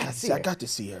her. I I gotta see her. got to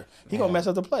see her. He gonna mess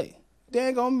up the play.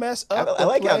 Dan gonna mess up I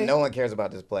like the how play. no one cares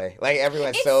about this play. Like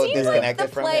everyone's It so seems like disconnected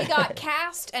the from play it. got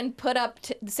cast and put up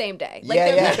the same day. Like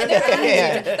Yeah, they're,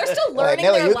 yeah. they're still Like, learning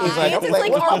Nelly their Yuki's lines. like, I'm It's like,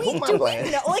 like, who are am we I doing?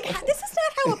 playing? No, like this is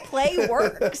not how a play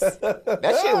works.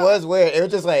 That shit was weird. It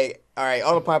was just like, all right,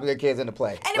 all the popular kids in the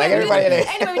play. Anyway, Like everybody in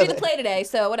it. we do the play today,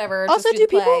 so whatever. Also, just do the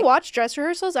play. people watch dress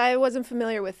rehearsals? I wasn't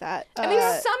familiar with that. I mean,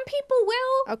 some people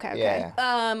will. Okay. Yeah.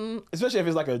 Especially if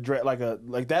it's like a dress,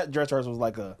 like that dress rehearsal was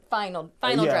like a Final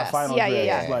yeah, dress. final Yeah, dress.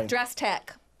 yeah, It's yeah. like Dress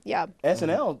tech. Yeah.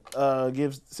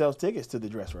 SNL sells tickets to the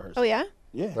dress rehearsal. Oh, yeah?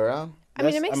 Yeah. Bro. I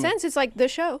mean, it makes sense. It's like the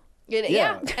show. Yeah,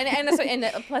 Yeah.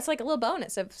 and plus like a little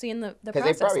bonus of seeing the Because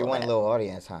process. they probably a want a bit. little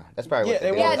audience, huh? That's probably Yeah, what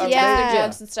they they Yeah, want- just Yeah. their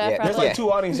jokes and stuff. Yeah, There's probably. like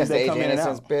two audiences Just that the come in and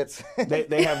Innocence out. bits.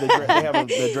 They have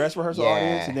the dress rehearsal Yeah.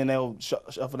 audience, and then they'll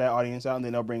shuffle that audience out, and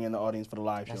then they'll bring in the audience for the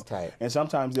live show. That's tight. And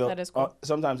sometimes they'll That is cool.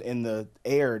 sometimes in the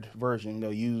aired version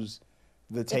they'll use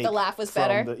the take. the laugh was from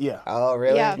better? Yeah. Oh,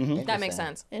 really? Yeah. That makes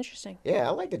sense. Interesting. Yeah,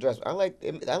 I like the dress. I like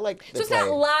the So it's not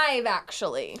play. live,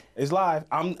 actually. It's live.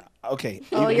 I'm okay.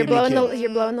 Oh, you you're get me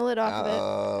killed. blowing the lid off of it.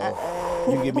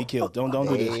 Oh, You get me killed. Don't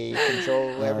do this. they control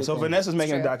everything. So Vanessa's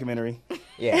making a True. documentary.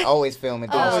 Yeah, always filming,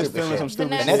 doing Always stupid filming shit. some stupid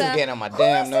Vanessa, shit. Vanessa's getting on my Who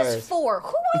damn is this nerves. for?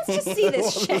 Who wants to see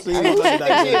this shit? See, I mean, look at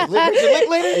that Lick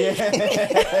later?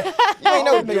 You ain't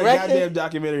no Make a director. goddamn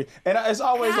documentary, and it's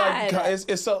always like God.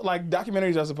 it's so like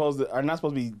documentaries are not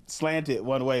supposed to be slanted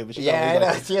one way, but she's Yeah, always I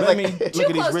like, know. She's let like- me Too look Too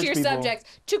at these close rich to your people. subject.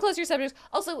 Too close to your subject.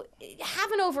 Also,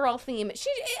 have an overall theme. She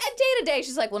day to day,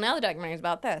 she's like, well, now the documentary is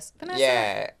about this. Vanessa,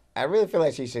 Yeah, I really feel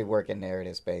like she should work in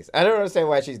narrative space. I don't understand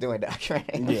why she's doing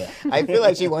documentaries. Yeah. I feel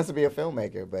like she wants to be a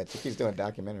filmmaker, but she keeps doing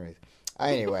documentaries.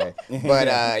 Anyway,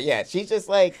 but yeah, she's just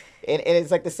like, and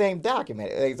it's like the same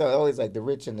document. Like, it's always like the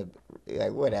rich and the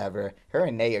like whatever. Her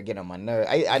and Nate are getting on my nerves.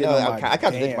 I know I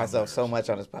contradict myself so much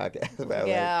on this podcast. But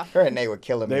Yeah. like, her and Nate were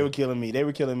killing me. They were killing me. They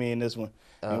were killing me in this one.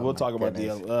 And Oh, we'll my talk about the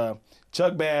goodness. other.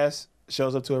 Chuck Bass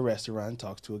shows up to a restaurant and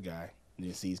talks to a guy. And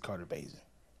then sees Carter Bazin.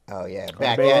 Oh yeah, Carter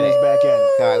back Bazin at is it. back at it.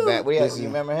 Carl, back. What else? You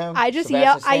remember him? I just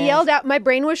Sebastian I Stan? yelled out. My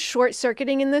brain was short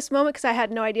circuiting in this moment because I had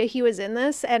no idea he was in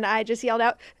this, and I just yelled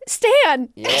out, "Stan!"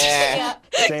 Yeah.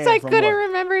 Stan So I from couldn't what?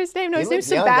 remember his name. No, He his name's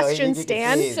looks young, though. Sebastian You can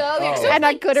Stan. see it. So yeah, Oh. so And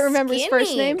I couldn't remember his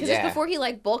first name. because Yeah. it's before he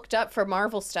like bulked up for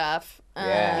Marvel stuff.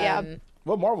 Yeah. Yeah.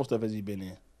 What Marvel stuff has he been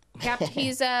in?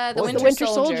 He's the What's Winter, the Winter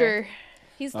Soldier. Soldier.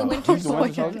 He's the Oh, Winter he's the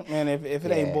Winter Soldier. Soldier? Man, if it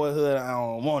Yeah. ain't Boyhood, I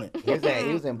don't want it.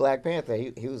 He was in Black Panther.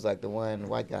 He was like the one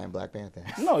white guy in Black Panther.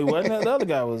 No, he wasn't. The other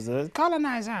guy was the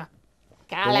colonizer.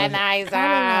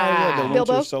 Colonizer. The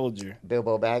Bilbo? Winter Soldier.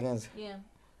 Bilbo Baggins. Yeah.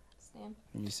 Stan.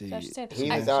 Let me see. That's it. He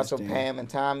I- was also Stan. Pam and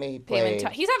Tommy. He Pam and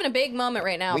played. He's having a big moment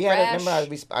right now. We Fresh. had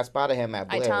remember I spotted him at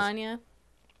I, Blair's. Tanya.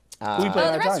 Who he Uh, played? Oh, the I,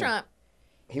 Tanya. restaurant.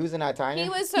 he was in I, Tanya? He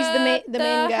was He's the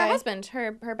main guy. Her husband,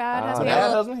 her bad Oh, husband. bad Had a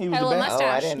little- husband? He was had a the little bad- Oh, I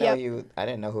mustache. didn't know Yep. I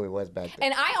didn't know who he was back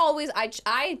then. And I always,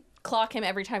 I clock him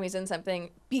every time he's in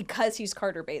something because he's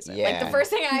Carter Bazin. Like Yeah. the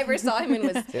first thing I ever saw him in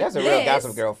was See, that's a real this.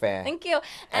 Gossip Girl fan. Thank you.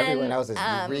 Everyone And, else is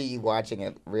re-watching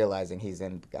it, realizing he's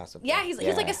in Gossip Girl. Yeah, he's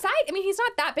like a side. I mean, he's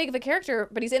not that big of a character,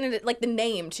 but he's in it. Like the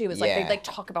name too is like Yeah. they like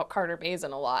talk about Carter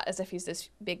Bazin a lot as if he's this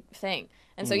big thing.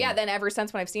 And so Mm. yeah, then ever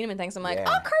since when I've seen him in things, I'm like, Yeah.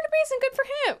 oh, Carter Bazin, good for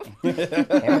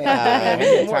him. Him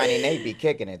and Tiny Nate be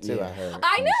kicking it too, Yeah. I heard.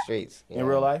 I in know. the streets. In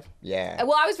real life? Yeah.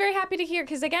 Well, I was very happy to hear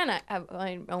because again,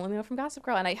 I only know from Gossip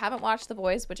Girl, and I haven't watched The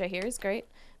Boys, which I hear is great.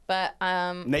 But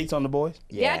Nate's on the boys?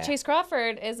 yeah, Chase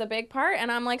Crawford is a big part,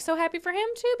 and I'm like so happy for him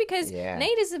too because Yeah.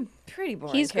 Nate is a pretty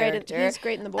boring He's great. character. He's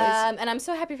great in the boys. And I'm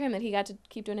so happy for him that he got to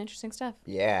keep doing interesting stuff.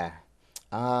 Yeah.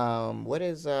 What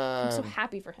is I'm so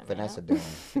happy for him. Vanessa you doing?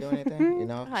 She doing anything? You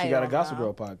know? I She got a don't Gossip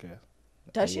know. Girl podcast.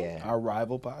 Does she? Yeah. Our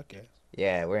rival podcast.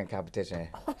 Yeah, we're in competition.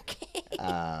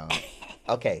 Okay.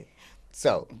 Okay.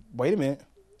 So, Wait a minute.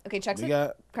 Okay, checks We it.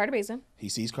 got, Carter Bazin. he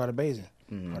sees Carter Bazin.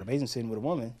 Mm. Carter Bazin sitting with a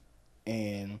woman.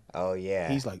 And oh yeah.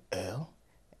 he's like, Elle?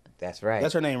 That's right.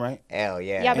 That's her name, right? L,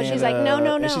 yeah. Yeah, but she's like, no,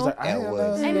 no, and no. she's like, Elle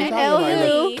Woods. I met Elle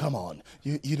Elle. Come on.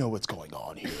 You know what's going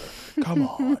on here. Come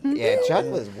on. Yeah, Chuck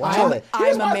was wild.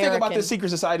 Here's I'm my thing about American. this secret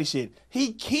society shit.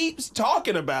 He keeps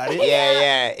talking about it.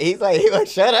 Yeah. He's like,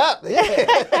 shut up.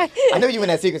 I know you in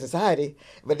that secret society,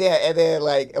 but yeah, and then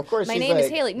like, of course, My she's name like,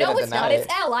 is Haley. gonna No, it's deny not. it.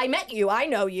 It's Elle. I met you. I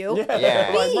know you.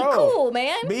 Yeah. Like, Be bro, cool,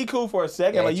 man. Be cool for a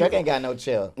second. Yeah, like Chuck you ain't got no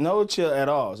chill. no chill at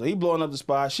all. So he blowing up the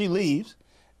spot. She leaves.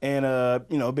 And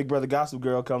Big Brother Gossip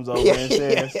Girl comes over and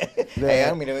says, Hey, I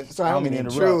don't mean to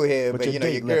intrude here, but you know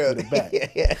your date girl. left to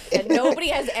the back. And nobody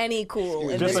has any cool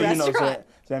in Just this so you know, restaurant.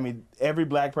 Sammy, every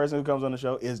black person who comes on the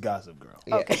show is Gossip Girl.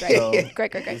 Okay, great. So,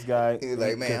 Great. This guy, He was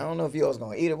like, man, I don't know if you was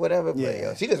gonna eat or whatever, but Yeah.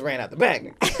 yo, she just ran out the back.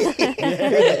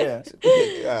 yeah.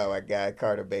 Oh my God,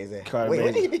 Carter Bazin. Carter Wait,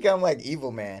 when did he Bazin. become like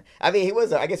evil man? I mean,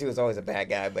 I guess he was always a bad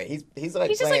guy, but he's like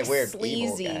He's just, playing like, weird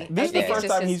sleazy. evil guy. This is the think it's first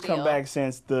just time his he's come deal. back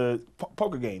since the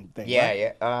poker game thing.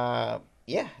 Yeah, right?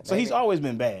 yeah. So he's maybe. always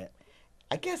been bad.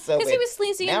 I guess so. Because he but was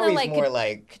sleazy in now the he's like more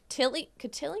like. cotillion?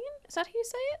 Is that how you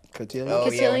say it? Cotillion. Oh yeah,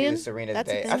 when he Cotillion? was Serena's That's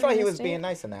a date. thing I thought he in was this being state?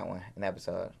 nice in that one, in the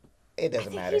episode. It I doesn't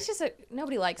think matter. he's just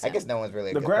nobody likes I him. guess no one's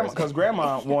really a The good grandma, person. because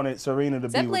grandma wanted Serena to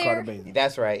be that with Blair? Carter Bazin.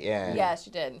 That's right. Yeah. Yeah, she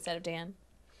did instead of Dan.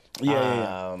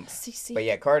 Yeah. CC. But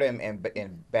yeah, Carter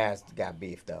and Bass got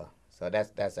beef though, so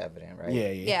that's evident, right? Yeah.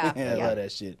 Yeah. I Yeah. love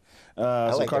that shit. So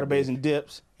like Carter that beef. Bazin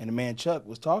dips, and the man Chuck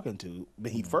was talking to,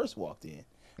 when he first walked in,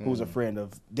 who was a friend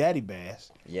of Daddy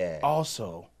Bass, Yeah.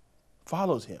 also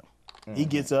follows him. He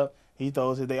gets up, he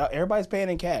throws it. Everybody's paying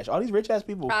in cash. All these rich ass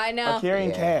people I know. are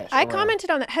carrying Yeah. cash. I around. commented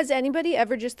on that. Has anybody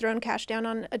ever just thrown cash down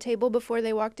on a table before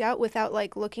they walked out without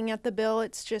like looking at the bill?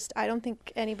 It's just I don't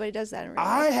think anybody does that in real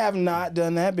I life. have not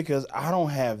done that because I don't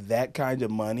have that kind of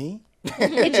money.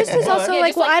 It just is also Yeah, like,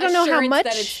 just, well, I don't know how assurance much.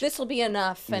 that this will be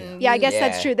enough. And Yeah, I guess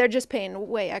that's Yeah. true. They're just paying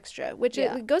way extra, which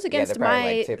Yeah. it goes they're against probably,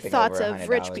 my like, tipping thoughts over of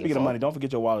rich $100. people. Speaking of money, don't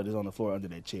forget your wallet is on the floor under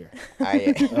that chair.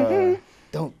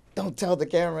 Don't tell the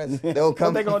cameras. They'll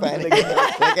come they gonna find do? it.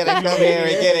 They're gonna come here and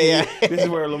get it. Yeah. This is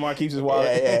where Lamar keeps his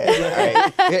wallet.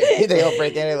 Yeah. All right. They'll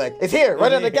break in. They're like, it's here,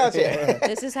 right on the couch here.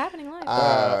 this is happening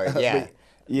live. Yeah.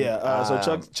 Yeah,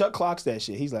 so Chuck clocks that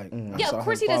shit. He's like, I yeah, saw of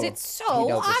course him he does. follow. It's so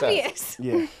knows what's up. obvious.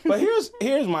 Yeah, but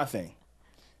here's my thing.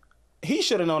 He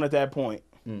should have known at that point.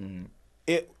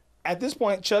 At this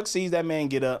point, Chuck sees that man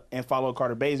get up and follow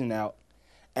Carter Bazin out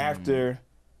after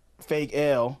fake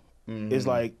L is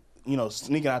like,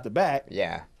 sneaking out the back.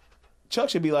 Yeah. Chuck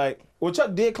should be like, well,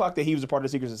 Chuck did clock that he was a part of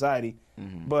the secret society,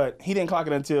 but he didn't clock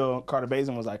it until Carter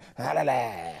Bazin was like, la la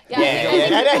la.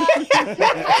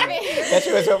 That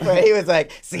shit was so funny. He was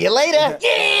like, see you later.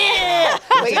 Yeah.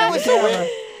 Like, it was so weird.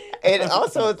 And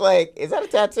also, it's like, is that a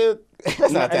tattoo?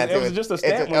 That's not a tattoo. It was just a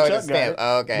stamp it's when it's Chuck a stamp. got it.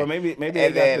 Oh, okay. But maybe And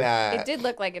they then, got It did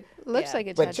look like it. Looks like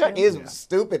a but tattoo. Chuck is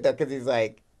stupid though, because he's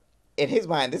like, in his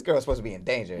mind, this girl's supposed to be in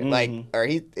danger. Like, or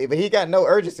but he got no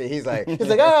urgency. He's like,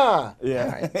 ah. Yeah,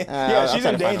 All right. yeah, I'll she's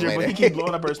try in to find him danger, but later. he keeps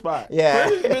blowing up her spot. Yeah.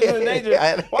 Why are you in danger?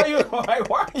 I- Why are you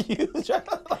trying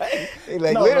to like?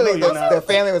 Like, No, literally, no, you're not. the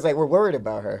family was like, we're worried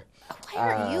about her.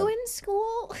 Why are you in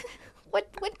school?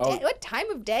 What time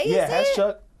of day Yeah, is has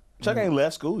it? Chuck ain't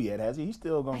left school yet, has he? He's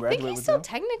still gonna I graduate think he's with still them.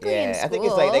 technically in Yeah, school. I think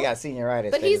it's like they got senioritis.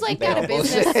 But They he's just- like they got a don't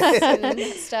bullshit. business and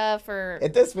stuff, or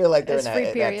It does feel like they're in It's free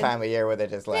that period. time of year where they're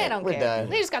just like, they don't we're care. done.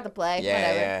 They just got the play. Yeah,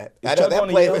 Whatever. yeah. Is I know Chuck that going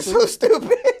to play Yale was too? so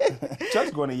stupid.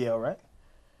 Chuck's going to Yale, right?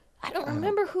 I don't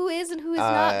remember who is and who is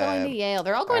not going to Yale.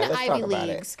 They're all going to let's Ivy talk about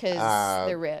it. Leagues because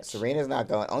they're rich. Serena's not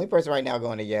going. Only person right now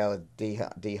going to Yale is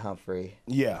D. Humphrey.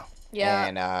 Yeah. Yeah.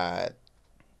 And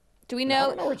Do we I know?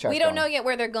 don't know where Chuck's We don't know going. yet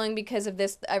where they're going because of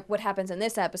this. What happens in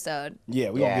this episode? Yeah,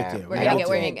 we gonna get there. We're I gonna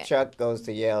don't get- think Chuck goes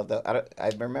to Yale. Though. I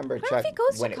remember know Chuck if he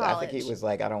goes to when I think he college. was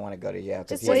like, I don't want to go to Yale.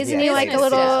 Just Well, Yeah, isn't he like a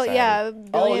business little, stuff.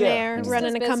 billionaire Just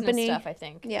running does a business company? stuff, I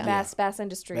think. Yeah. Bass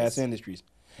Industries. Bass Industries.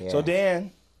 Yeah. So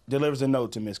Dan delivers a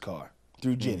note to Miss Carr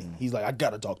through Jenny. He's like, I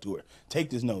gotta talk to her. Take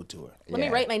this note to her. Let me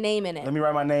write my name in it. Let me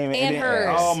write my name And then,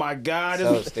 hers. Oh my God,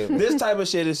 So stupid. this type of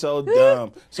shit is so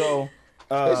dumb. So.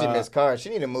 Especially Miss Carr, she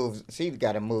need to move. She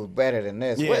got to move better than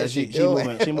this. Yeah, what is she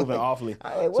doing? She moving awfully.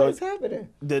 Like, what So is happening?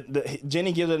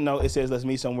 Jenny gives her a note. It says, "Let's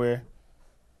meet somewhere."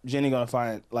 Jenny gonna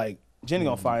find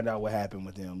out what happened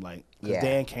with him. Like, 'cause Yeah.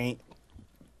 Dan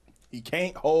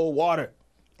can't hold water.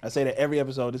 I say that every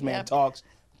episode. This man Yep. talks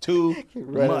too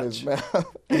Running much. his mouth.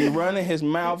 He running his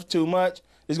mouth too much.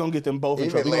 It's gonna get them both in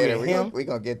Even trouble. later, We gonna get him. we're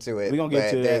gonna get to it. We gonna get but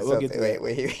to that. there's We'll get to something- that.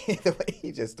 Wait, the way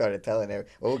he just started telling her.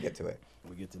 Well, we'll get to it.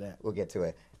 We get to that. We'll get to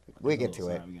it. We'll get to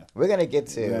it. Sorry, we got- We're gonna get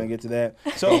to. We're gonna get to that.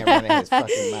 Dan So running his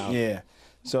fucking mouth. yeah.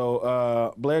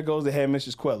 So Blair goes to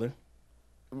Headmistress Queller.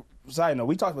 Side note,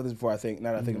 we talked about this before. I think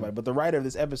now that I think about it, but the writer of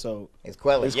this episode. It's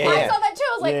Queller. It's Yeah, Queller. I yeah. saw that too.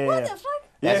 I was like, Yeah, what yeah. the fuck?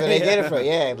 That's Yeah, what they yeah. did it for.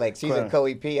 Yeah, like she's Queller. a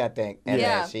co-EP, I think, and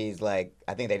Yeah. then she's like,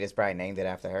 I think they just probably named it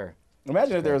after her.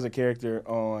 Imagine if there was a character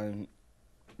on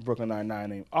Brooklyn Nine-Nine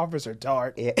named Officer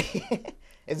Tart. Yeah,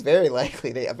 it's very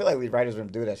likely. I feel like we writers room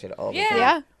do that shit all the Yeah.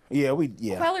 time. Yeah.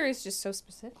 Yeah. Queller is just so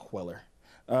specific. Queller.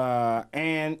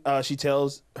 And she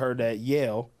tells her that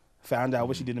Yale found out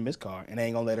what she did to Miss Carr and they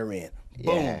ain't gonna let her in.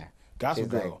 Boom. Yeah. Gospel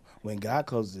She's girl. like- When God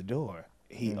closes the door,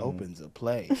 he opens a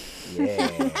play. Yeah.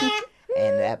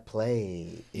 And that play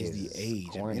Is the age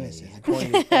corny. of innocence.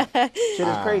 Corny as fuck. Shit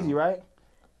is crazy, right?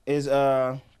 Is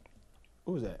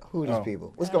who was that? Who are these Oh.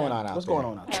 people? What's going on out What's there? going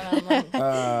on out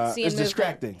there? Seeing It's movement.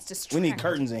 distracting. It's distracting. We need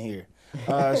curtains in here.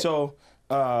 So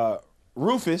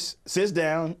Rufus sits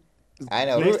down. I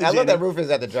know. Next to I love Jenny. that Rufus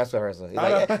at the dress rehearsal. He's I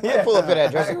know, like, yeah. yeah. Pull up to that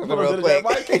dress rehearsal real quick.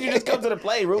 Why can't you just come to the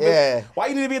play, Rufus? Yeah. Why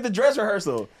you need to be at the dress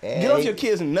rehearsal? Yeah, Get off he- your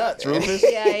kids' nuts, Rufus.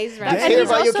 Yeah, he's right. Don't And care he's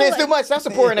about your also kids like- too much. Stop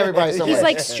supporting everybody so much. He's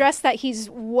like stressed that he's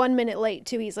 1 minute late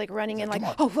too. He's like running in like,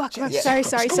 oh fuck, Yeah. sorry.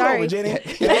 Scoot over, Jenny.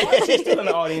 She's still in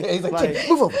the audience. He's like, Like, Jay,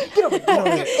 move over. Get over. Get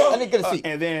over. I didn't get a seat.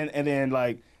 and then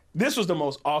like this was the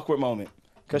most awkward moment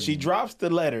because she drops the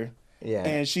letter Yeah.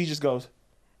 and she just goes,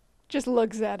 Just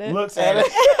looks at it. looks at it,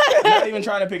 not even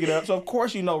trying to pick it up. So of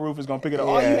course you know Rufus gonna pick it up.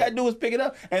 All you Yeah. gotta do is pick it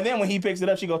up, and then when he picks it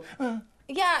up, she goes,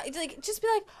 Yeah, it's like just be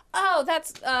like, oh,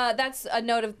 that's a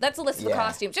note of that's a list of Yeah.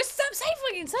 costumes. Just say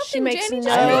fucking something, She makes Jenny. no-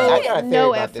 Just I do got it. a theory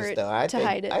no about this, effort though. I to think,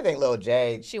 hide it. I think Lil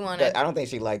J. She wanted- I don't think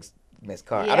she likes Miss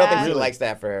Carr. I Yeah. don't think she Really? likes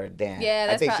that for Dan. Yeah, I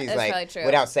that's think prob- she's that's like, probably true.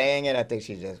 without saying it, I think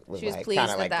she just was She was like pleased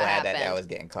kind of that like that glad that happened. was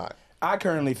getting caught. I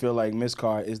currently feel like Miss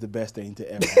Carr is the best thing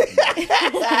to ever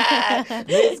happen.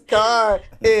 Miss Carr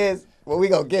is. Well, we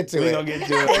gonna get to We it. gonna get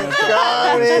to it. Miss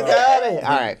Carr is out of here.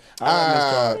 All right. I like Miss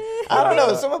Carr. I don't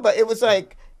know. Some about it was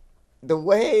like the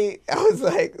way I was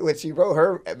like when she wrote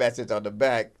her message on the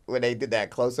back when they did that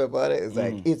close up on it. It's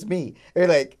like it's me. They're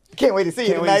like can't wait to see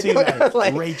you Can't wait to tonight. see you tonight.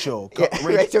 Like, Rachel. Yeah,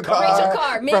 Rachel Carr. Rachel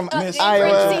Carr, from Miss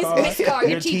Iowa. Miss Carr,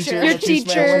 your teacher. Your teacher.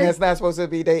 Someone that's not supposed to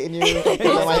be dating you.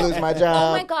 I might lose my Oh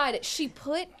job. my God, she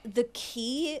put the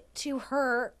key to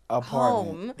her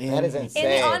Apartment. home. That is insane.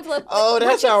 envelope, Oh, that's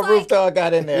which is how like- Roof Dog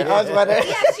got in there. I was about to.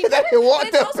 Yeah, she put that it, walked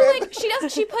but it's up also in- like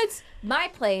she puts my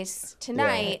place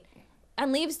tonight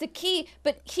and leaves the key,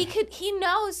 but he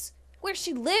knows where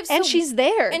she lives. And so- she's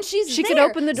there. And she's She there. could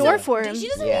open the door So for him. She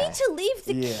doesn't Yeah. need to leave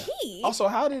the Yeah. key. Also,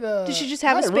 how did Did she just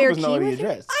have how a did spare Rufus know key the with her?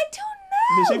 address? I don't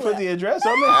Did she put the address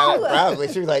on there? Probably.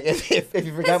 She was like, if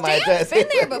you forgot my address. Been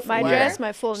there before. My address,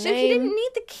 my full So name. he didn't need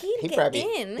the key to He get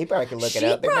probably in. he probably could look it She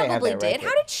up. They may have probably that did. record.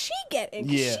 How did she get in?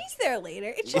 'Cause Yeah. she's there later.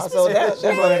 It just Also, was that's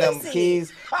one of them crazy.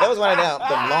 keys. That was one of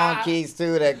them long keys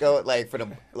too that go like for the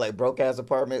like broke ass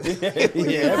apartments.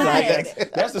 Yeah,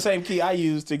 that's the same key I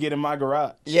used to get in my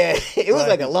garage. Yeah, it was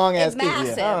like a long ass It's key.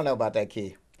 massive. I don't know about that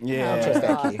key. Yeah, I don't trust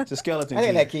that key. It's a skeleton I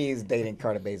think key. that key is dating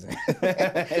Carter Bazin.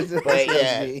 It's a But skeleton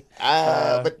yeah, key.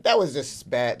 but that was just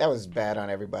bad. That was bad on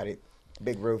everybody.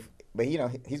 Big roof. But you know,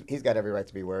 he's got every right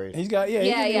to be worried. He's got Yeah, he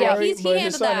yeah, worried, he but his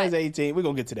handled son that. is 18. We're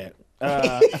gonna get to that.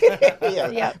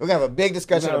 Yeah, we're gonna have a big We're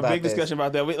discussion gonna have about a big discussion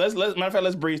about that. Let's matter of fact,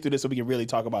 let's breeze through this so we can really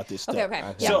talk about this stuff. Okay,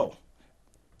 okay. So,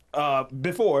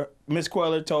 before Miss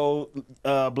Queller told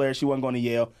Blair she wasn't going to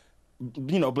Yale,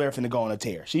 you know, Blair finna go on a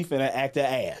tear. She finna act her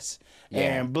ass.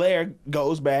 Yeah. And Blair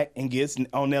goes back and gets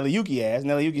on Nelly Yuki ass.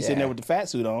 Nelly Yuki sitting Yeah. there with the fat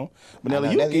suit on. But I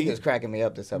Nelly know, Yuki, was cracking me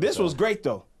up this episode. this was great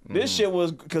though. This shit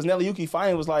was, because Nelly Yuki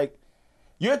finally was like,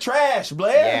 "You're trash,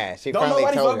 Blair. Yeah, she Don't finally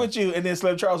nobody told fuck her. with you." And then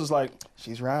Slim Charles was like,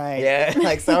 "She's right. Yeah,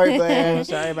 like sorry, Blair.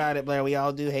 Sorry about it, Blair. We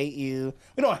all do hate you.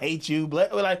 We don't hate you, Blair.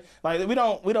 We're like we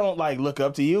don't like look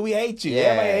up to you. We hate you.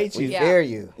 Everybody hates we you. fear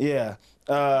you. Yeah.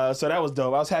 So that was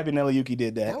dope. I was happy Nelly Yuki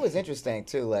did that. That was interesting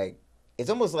too. Like, it's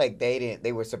almost like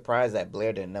they were surprised that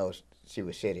Blair didn't know she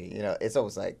was shitty. You know, it's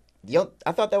almost like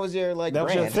I thought that was your like That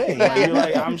was your brand. thing. Like, you're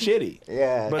like, I'm shitty.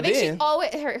 Yeah. But I think then she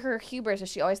always her hubris is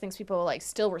she always thinks people like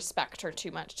still respect her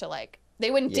too much to like they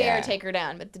wouldn't dare Yeah. take her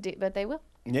down, but they will.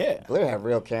 yeah. Blair had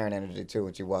real Karen energy too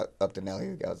when she walked up to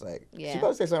Nelly. I was like, Yeah. she about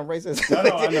to say something racist. No,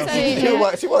 I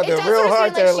know. She walked It in does real sort of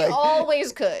hard seem there, like she like,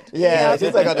 always could. yeah,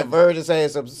 she's like on the verge of saying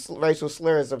some racial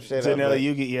slur or some shit. To I'm Nelly like,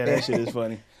 Yuki, yeah, that shit is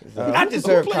funny. I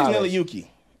deserve who plays college. Nelly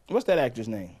Yuki? What's that actor's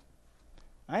name?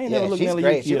 I ain't Yeah, never looked she's Nelly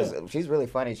great. Yuki She up. was, she's really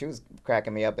funny. She was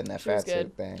cracking me up in that She was fat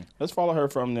suit good. thing. Let's follow her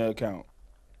from the account.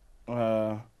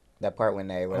 That part when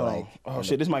they were like, Oh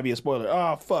shit, this might be a spoiler.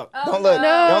 Oh fuck. don't look,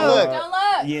 don't look. Don't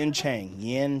look. Yin Chang.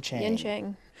 Yin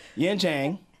Chang. Yin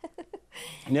Chang.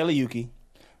 Nelly Yuki.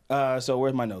 So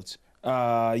where's my notes?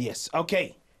 Yes.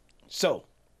 Okay. So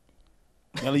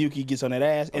Nelly Yuki gets on that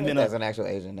ass, and then That's an actual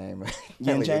Asian name, right?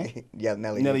 Yin Nelly Chang? Yuki. Yeah,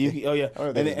 Nelly Nelly Yuki. Oh yeah. I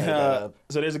wonder And if they then, just made that up.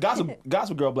 so there's a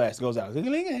gospel girl blast that goes out.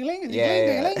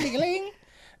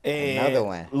 And Another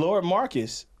one. Lord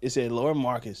Marcus. It said Lord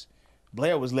Marcus.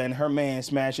 Blair was letting her man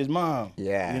smash his mom.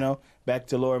 Yeah. You know, back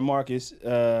to Lord Marcus.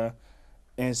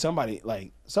 And somebody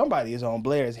is on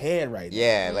Blair's head right now.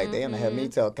 Yeah, like they had me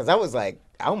tell, because I was like,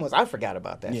 I forgot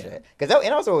about that Yeah. shit. Because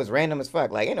and also it was random as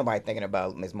fuck. Like ain't nobody thinking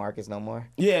about Miss Marcus no more.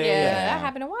 Yeah, Yeah, that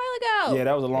happened a while ago. Yeah,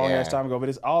 that was a long ass Yeah. time ago, but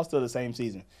it's all still the same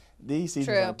season. These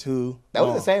seasons True. are too That was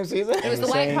long. the same season. It was the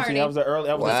white same party. season. That was the early.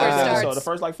 That was Wow. the first First episode. starts. The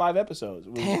first like 5 episodes.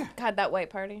 God, that white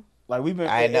party. Like we've been.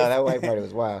 I know that white party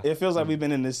was wild. It feels like we've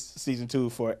been in this season 2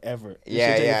 forever. This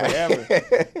Yeah, shit taking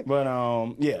yeah. forever.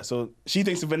 But yeah, so she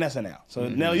thinks of Vanessa now. So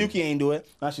Mm-hmm. Nelly Yuki ain't do it.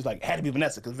 Now she's like, it had to be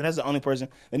Vanessa because Vanessa's the only person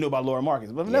that knew about Laura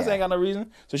Marcus. But Vanessa Yeah. ain't got no reason.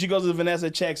 So she goes to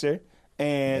Vanessa, checks her,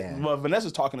 and Yeah. well,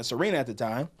 Vanessa's talking to Serena at the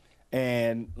time.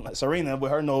 And Serena, with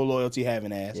her no loyalty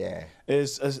having ass, Yeah.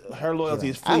 is her loyalty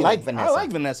is I fleeting. like Vanessa. I like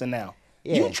Vanessa now.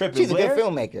 Yeah. You tripping, She's a Blair. good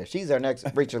filmmaker. She's our next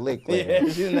Richard Leak player. Yeah,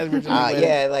 she's the next Richard Linklater.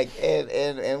 Yeah, like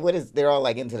and what is they're all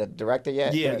like into the director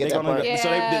yet? Yeah, Did we they get that gonna. part? Yeah, So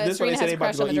this way they Serena say has they a about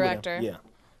crush to go on the eat with director. him. Yeah,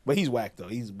 but he's whack though.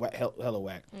 He's hella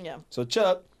whack. Yeah. So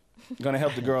Chuck gonna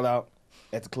help the girl out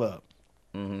at the club.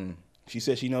 Mm-hmm. She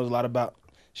says she knows a lot about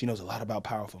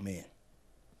powerful men.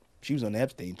 She was on the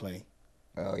Epstein plane.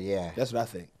 Oh yeah. That's what I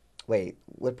think. Wait,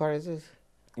 what part is this?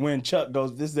 When Chuck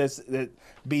goes, that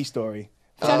B story.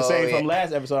 From Oh, the same yeah. from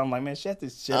last episode. I'm like, man, shut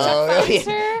this shit up. Oh, finds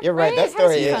her, you're right. right? That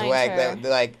story How's he is find whack. her? That,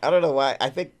 like I don't know why. I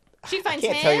think She finds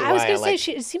can't him. tell you I was why gonna say like-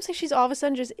 it seems like she's all of a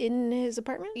sudden just in his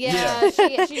apartment. Yeah,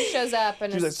 she shows up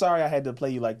and She was like, is, sorry I had to play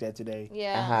you like that today.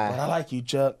 yeah. But I like you,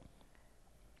 Chuck.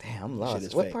 Damn, I'm Shit lost.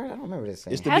 is What fake. part? I don't remember this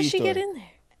thing. It's the How'd B she story. get in there?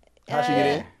 How'd she get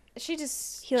in? She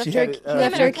just He left She her. had, He left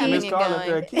Women her are coming Miss key. and Carl left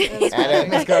her a key.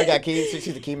 Miss Carter got keys.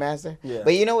 She's the key master. Yeah.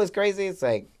 But you know what's crazy? It's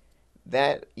like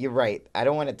that. You're right. I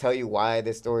don't want to tell you why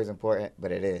this story is important,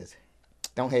 but it is.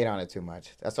 Don't hate on it too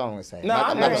much. That's all I'm gonna say. No,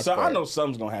 I'm not gonna I spoil it. know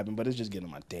something's gonna happen, but it's just getting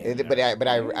on my damn. But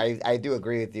I do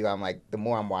agree with you. I'm like, the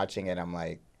more I'm watching it, I'm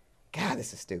like, God,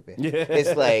 this is stupid. Yeah.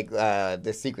 It's like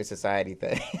the secret society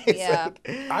thing. It's Yeah.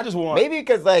 like- I just want maybe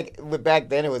because like back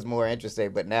then it was more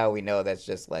interesting, but now we know that's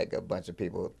just like a bunch of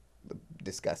people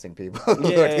discussing people.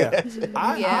 Yeah.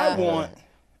 Yeah.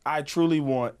 I truly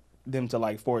want them to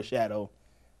like foreshadow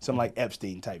some like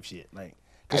Epstein type shit. Like,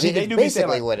 I 'cause mean, they it's do be saying,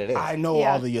 basically like, what it is. I know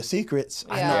Yeah. all of your secrets.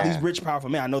 I know Yeah. these rich, powerful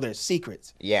men. I know their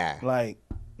secrets. Yeah. Like,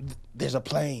 there's a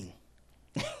plane.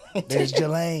 There's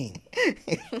Jelaine.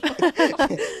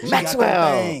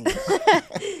 Maxwell.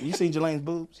 You seen Jelane's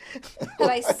boobs? Have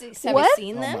you What?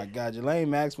 seen Oh them? my God, Jelaine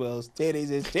Maxwell's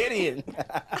titties is tittying.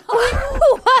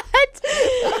 What?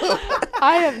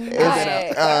 I have not.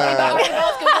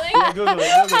 Google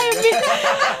it.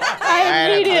 I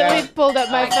immediately pulled up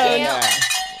my phone.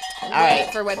 Wait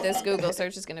for what this Google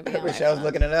search is going to be on. Rochelle's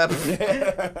looking it up.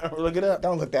 Look it up.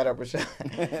 Don't look that up, Rochelle.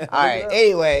 All right.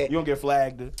 Anyway, You don't get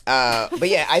flagged. but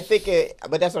yeah, I think it.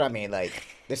 But that's what I mean. Like,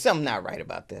 there's something not right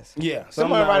about this. Yeah. Someone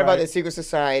something right not about the secret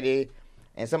society,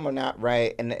 and someone not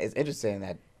right. And it's interesting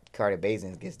that Carter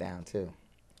Bazins gets down too.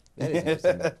 That is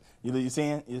interesting. You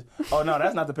seeing? Oh no,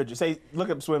 that's not the picture. Look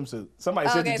up swimsuit. Somebody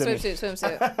sent Okay, it to me.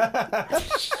 swimsuit.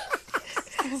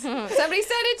 Somebody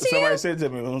sent it to Somebody you? sent it to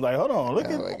me. I was like, hold on, look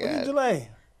Oh at my Jelaine.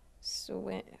 God.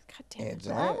 God damn Yeah, it.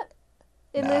 Gillette?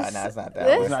 In Nah, this, it's not that this?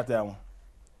 one. It's not that one.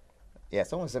 Yeah,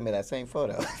 someone sent me that same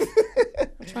photo.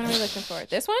 Which one are we looking for?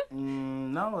 This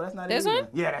one? No, that's not This it. one?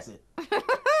 Yeah, that's it.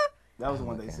 That was the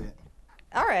one they sent.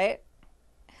 All right.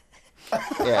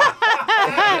 Yeah.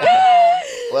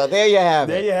 Well, there you have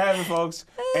There it. you have it, folks.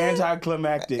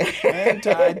 Anticlimactic.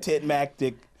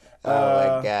 Anti-titmactic.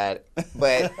 Oh my God!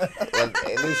 But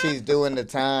at least she's doing the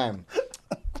time.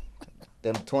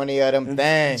 Them 20 of them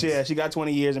things. Yeah, she got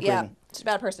 20 years in Yeah. prison. She's a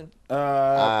bad person.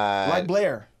 Like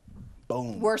Blair.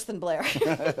 Boom. Worse than Blair.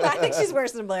 I think she's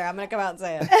worse than Blair. I'm going to come out and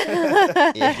say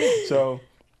it. Yeah. So,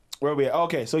 where are we at?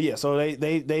 Okay, so yeah, so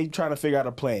they trying to figure out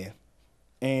a plan.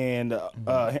 And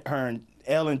her and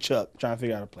Elle and Chuck trying to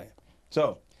figure out a plan.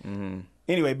 So,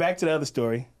 anyway, back to the other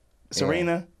story.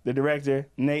 Serena, the director,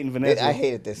 Nate and Vanessa. I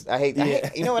hated this. I hate.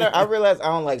 You know what? I realized I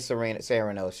don't like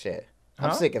Cyrano shit. I'm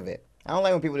Huh? sick of it. I don't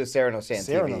like when people do Cyrano shit on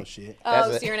Cyrano TV. shit. Oh,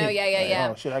 That's a- Cyrano. Yeah.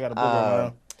 Oh shit, I got a book right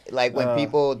now. Like when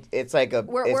people, it's like a.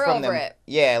 We're it's from over them, it.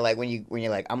 Yeah, like when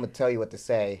you're like, I'm gonna tell you what to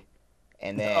say,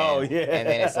 and then Oh, yeah. and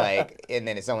then it's like, and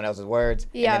then it's someone else's words,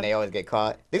 and Yeah. then they always get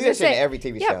caught. They do that shit in every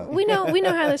TV yeah, show. we know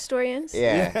how the story ends.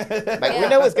 Yeah, like we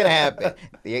know what's gonna happen.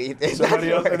 It's not Somebody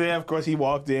gonna else, work. and then of course he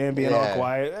walked in being all Yeah.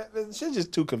 quiet. Shit's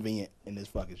just too convenient in this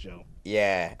fucking show.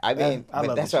 Yeah, I mean, I but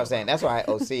love that's the what I'm show. saying. That's why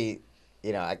OC,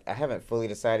 you know, I haven't fully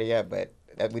decided yet, but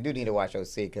we do need to watch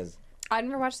OC because. I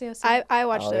never watched the OC. I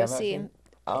watched Oh, you the haven't OC. seen?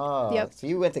 Oh, Yep. so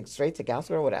you went straight to Gossip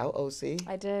Girl without OC?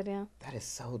 I did, yeah. That is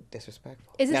so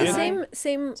disrespectful. Is it Now, the Yeah.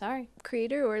 same Sorry.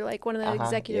 creator or like one of the Uh-huh.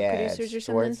 executive Yeah, producers or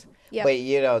Schwartz. something? Yeah. But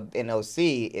you know, in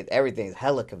OC, everything's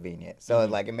hella convenient. So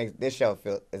like it makes this show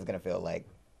is gonna feel like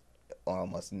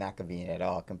almost not convenient at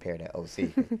all compared to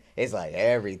OC. It's like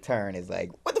every turn is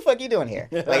like, what the fuck you doing here?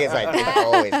 Like it's like it's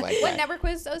always like What that. network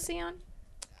was OC on?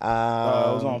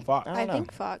 It was on Fox. I I don't know.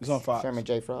 think Fox. It was on Fox. Sherman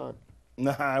J. Frog.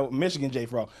 Nah, Michigan J.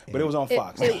 Frog, but it was on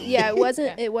Fox. Yeah, it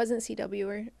wasn't. It wasn't CW,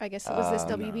 or I guess it was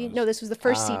this WB. No, this was the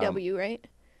first CW, right?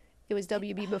 It was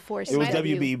WB before CW. It was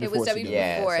WB It before was WB CW.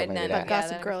 Yeah, before, something and then like But that.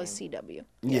 Gossip then Girl it is came- CW.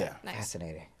 Yeah. Nice.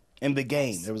 Fascinating. And The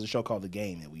Game. There was a show called The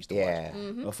Game that we used to Yeah. watch. A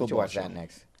We should football watch show. that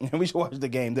next. We should watch The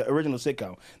Game, the original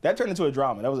sitcom. That turned into a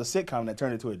drama. That was a sitcom that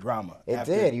turned into a drama. It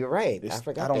after did. You're right. this- I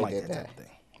forgot I don't they like did that that. type of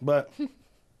thing. But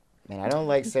Man, I don't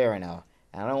like Cyrano.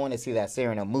 I don't want to see that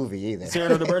Cyrano movie either.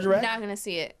 Cyrano the Bergerac? Not going to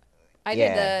see it. I Yeah.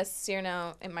 did the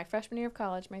Cyrano in my freshman year of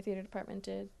college. My theater department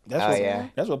did. That's Oh, what, yeah.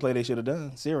 That's what play they should have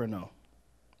done. Cyrano.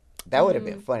 That would have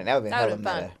been funny. That would have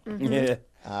That been would've hella been meta.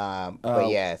 Yeah. But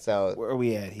yeah, so Where are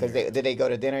we at here? because did they go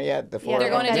to dinner yet? The four they're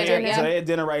of going them? to dinner, Yeah, yeah. So they're at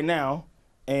dinner right now,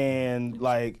 and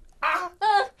like,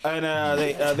 and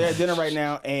they're at dinner right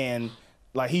now, and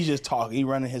like he's just talking, he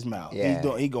running his mouth,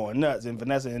 Yeah. he going nuts, and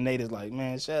Vanessa and Nate is like,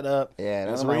 man, shut up. Yeah,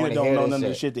 and nobody Serena wanna don't hear know this none of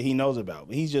the shit. shit that he knows about,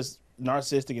 but he's just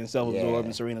narcissistic and self-absorbed, Yeah.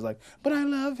 and Serena's like, but I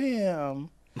love him,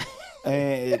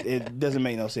 and it doesn't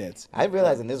make no sense. I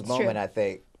realized in this moment, I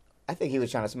think he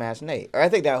was trying to smash Nate, or I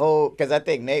think that whole because I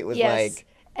think Nate was Yes. like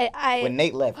I when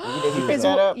Nate left. Did he His-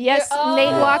 set up? yes,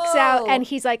 Nate walks out Oh. and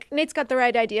he's like, Nate's got the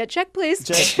right idea. Check, please.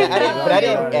 Check. But I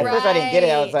didn't. At first, I didn't get it.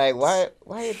 I was Right. like,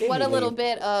 why did What he a little leave?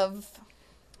 bit of.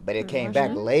 But it came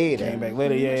back later. Came back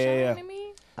later, yeah.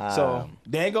 Maybe? So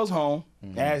Dan goes home,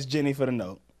 asks Jenny for the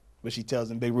note, but she tells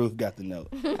him Big Ruth got the note.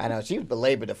 I know she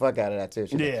belabored the fuck out of that too.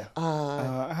 She was Yeah.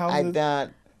 like, How's I the thought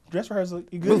dress rehearsal?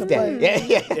 You good? Roof to Day. play?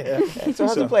 Yeah. So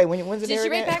how's So- it play? When's it Did air she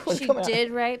write again? back? When's it She coming out?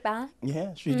 did write back.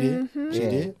 Yeah, she did. She Yeah.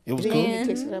 did. It was Did cool. you get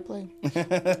tickets to that play?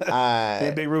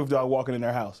 And Big Roof Dog walking in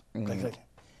their house. Like,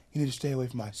 you need to stay away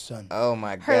from my son. Oh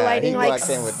my god. Her lighting He like walked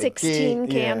in with the 16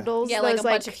 key. candles. Yeah, like those, a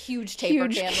bunch of huge taper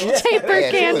huge candles. taper Yeah,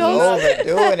 she was candles.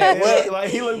 overdoing it. What? Like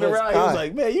he looked What's around, he was on?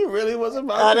 like, "Man, you really was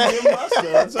about to give my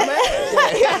son some ass."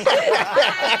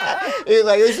 He was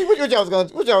like, what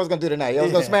y'all was gonna do tonight? Y'all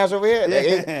was gonna Yeah. smash over here?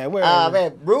 Like, Yeah, where-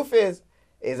 man, Roof is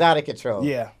out of control.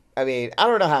 Yeah. I mean, I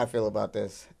don't know how I feel about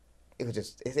this. it was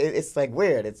just it's like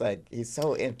weird. It's like he's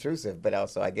so intrusive, but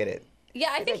also I get it. Yeah,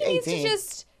 I He's think like he needs 18. to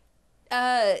just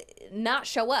not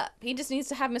show up. He just needs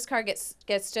to have Miss Carr get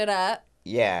stood up.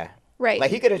 Yeah. Right.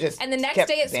 Like he could have just And the next kept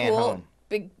day at Dan school,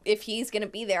 home. if he's going to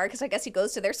be there, because I guess he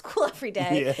goes to their school every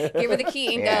day, Yeah. give her the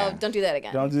key and Yeah. go, don't do that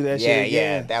again. Don't do that Yeah, shit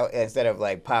yeah. again. That instead of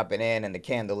like popping in and the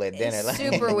candlelit dinner. It's Like,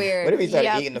 super weird. What if he started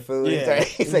Yep. eating the food? Yeah.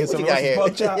 He's like, what you got here?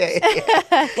 Pork chops. Yeah.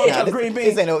 Pork Nah, chop, this- green This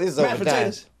beans, ain't no. This is mashed overtime.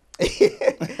 potatoes.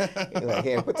 He's like,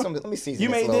 here, put some. Let me season You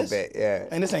this made a little this? bit. Yeah.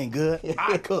 And this ain't good.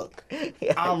 I cook.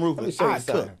 I'm Let me Rufus. show you I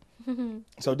cook. something.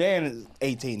 So Dan is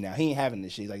 18 now. He ain't having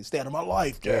this shit. He's like, stay out of my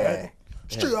life, Dad.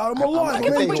 Yeah. Stay out of my I'm life. not I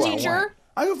can gonna fuck tell my you who I teacher. want.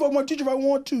 I can fuck my teacher if I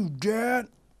want to, Dad.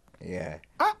 Yeah.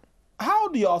 How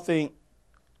do y'all think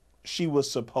she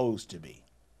was supposed to be?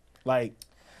 Like,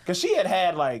 because she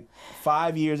had like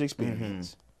 5 years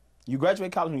experience. You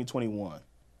graduate college when you're 21.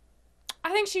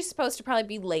 I think she's supposed to probably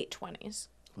be late 20s.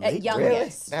 Late? At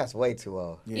youngest. Really? That's way too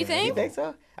old. Yeah. You think? You think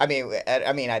so? I mean,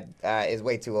 it's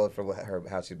way too old for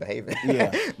how she's behaving.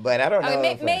 Yeah. But I don't know.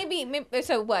 Okay, if, maybe,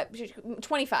 so what?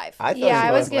 25. I thought Yeah, she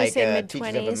I was was gonna like say a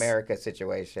mid-20s. Teachers of America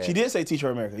situation. She did say Teach for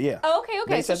America, yeah. Oh, okay.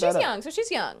 They So set she's that up. young. So she's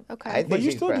young. Okay. I think But you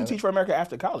she's still do probably- Teach for America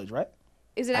after college, right?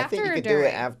 Is it I after think you or could during? do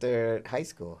it after high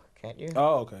school, can't you?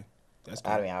 Oh, okay. That's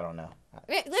I good. mean, I don't know.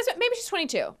 Maybe she's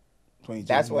 22. 22.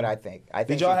 That's what I think. I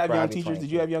think Did y'all she's have young probably teachers? 22.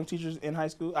 Did you have young teachers in high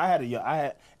school? I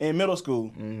had in middle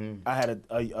school. I had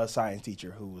a science teacher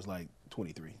who was like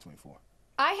 23, 24.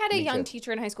 I had a Me young too.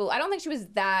 teacher in high school. I don't think she was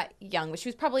that young, but she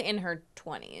was probably in her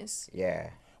 20s.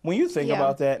 Yeah. When you think Yeah.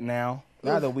 about that now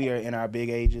that we are in our big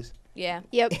ages, Yeah.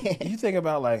 Yep. you think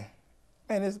about like,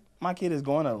 man, my kid is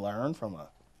going to learn from a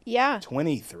Yeah.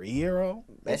 23-year-old.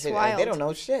 That It's shit, like, they wild. don't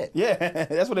know shit. Yeah,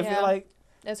 that's what it Yeah. feel like.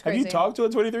 That's Have crazy. you talked to a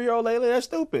 23-year-old lately? That's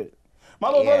stupid. My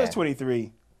little Yeah. brother's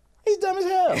 23. He's dumb as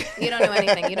hell. You don't know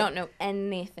anything. You don't know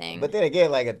anything. But then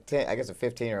again, like I guess a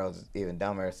 15-year-old is even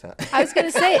dumber. So. I was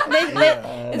gonna say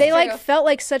they like true. felt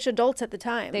like such adults at the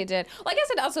time. They did. Well, I guess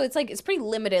it also it's pretty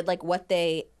limited, like what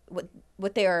they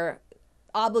are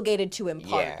obligated to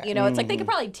impart. Yeah. You know, it's like they could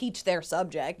probably teach their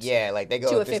subject. Yeah, like they To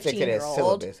go a just stick to their 15-year-old.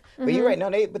 syllabus. But you're right. No,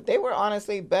 they were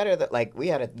honestly better. Like we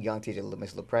had a young teacher,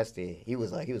 Mr. Lepresti. He was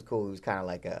cool. He was kind of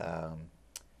like a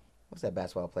what's that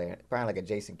basketball player? Probably like a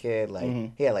Jason Kidd.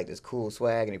 Like he had like this cool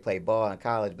swag and he played ball in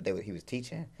college. But he was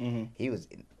teaching. He was.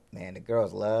 Man, the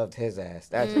girls loved his ass.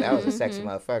 That was a sexy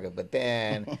motherfucker. But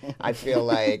then I feel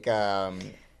like, I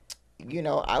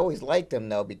always liked him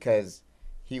though because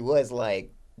he was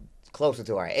like closer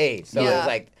to our age. So it Yeah. was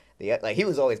like he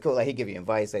was always cool. Like he'd give you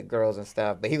advice at girls and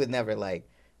stuff. But he was never like,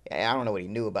 I don't know what he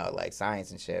knew about like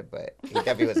science and shit. But he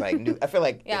definitely was like new. I feel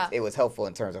like Yeah. it was helpful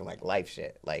in terms of like life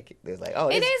shit. Like it was like, oh,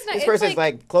 It this, is nice. this It's person's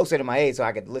like- like closer to my age, so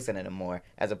I could listen to them more,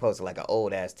 as opposed to like an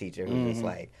old ass teacher who was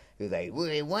like,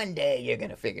 well, one day you're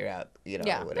gonna figure out, Yeah.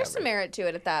 whatever. There's some merit to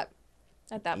it at that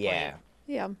Yeah. point.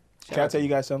 Yeah. Can I tell you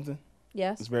guys something?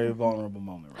 Yes. It's a very vulnerable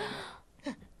moment right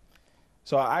now.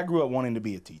 So I grew up wanting to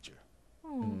be a teacher.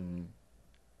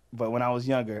 But when I was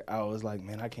younger, I was like,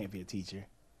 man, I can't be a teacher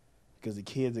because the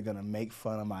kids are going to make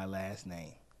fun of my last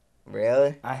name.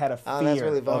 Really? I had a fear Oh, that's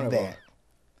really of vulnerable. that.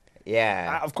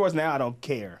 Yeah. Of course, now I don't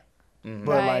care. But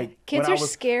Right. like Kids when I are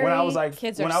was, scary. When I was like,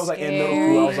 Kids when are I was like in middle scary.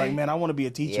 school, I was like, man, I want to be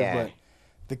a teacher, Yeah. but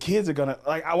the kids are gonna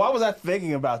like. Why was I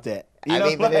thinking about that? You I know,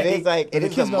 mean, but it is like it the is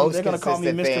the kids most they're gonna call me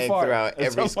consistent Mr. thing Fart throughout at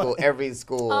every some school. point. Every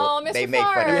school, Oh, they Mr. make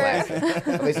fun of Fart.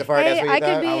 classes. Mr. Fart, Hey, that's what I you could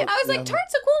thought? be- I was like,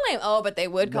 Tart's a cool name. Oh, but they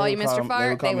would call They you would call Mr. him-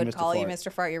 Fart. they They would would call call me you Mr.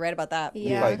 Mr. Fart. You're right about that. You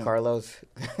Yeah. like Carlos,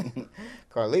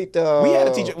 Carlito. We had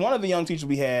a teacher. One of the young teachers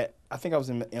we had, I think I was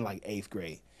in like 8th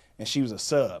grade, and she was a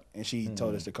sub, and she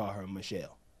told us to call her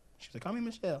Michelle. She was like, "Call me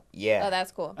Michelle." Yeah. Oh,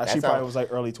 that's cool. She That's probably how- was like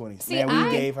early 20s. See, Man, we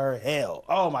I- gave her hell.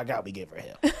 Oh my God, we gave her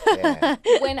hell. Yeah.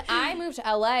 When I moved to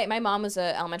LA, my mom was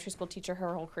an elementary school teacher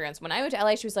her whole career. And so when I moved to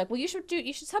LA, she was like, "Well, you should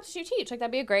substitute teach. Like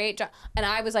that'd be a great job." And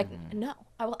I was like, "No,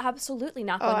 I will absolutely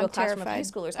not go Oh, into a I'm classroom of high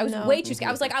terrified. schoolers." I was No. way too scared.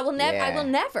 I was like, "I will never. I Yeah. will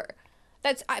never."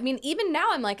 I mean, even now,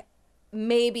 I'm like,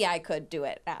 maybe I could do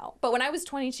it now. But when I was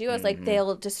 22, I was like,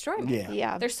 they'll destroy me. Yeah.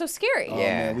 Yeah. They're so scary. Oh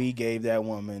Yeah. man, we gave that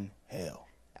woman hell.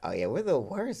 Oh yeah, we're the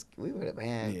worst. We were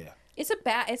man. Yeah. It's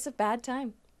a bad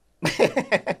time.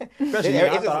 Especially me,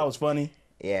 I thought I was funny.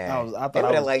 Yeah, I thought they I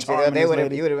would have was liked you. charming They as would have.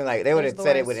 lady. You would have been like. They would have the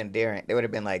said it worst. with endearing. They would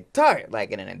have been like Tart, like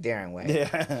in an endearing way.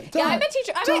 Yeah. Yeah, I bet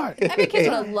teacher. I bet kids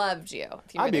would have loved you.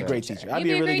 If you I'd were be the a great teacher. I'd You'd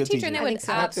be a really great good teacher, and they teacher. would think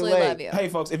so. absolutely Not too love you. Hey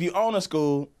folks, if you own a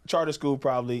school, charter school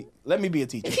probably, let me be a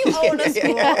teacher. Own a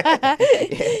school.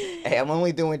 Hey, I'm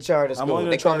only doing charter school. I'm only They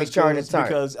doing call me Charter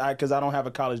schools Tart. because I don't have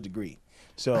a college degree.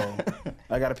 So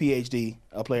I got a PhD,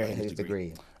 a player His degree.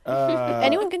 degree.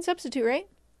 Anyone can substitute, right?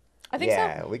 I think so.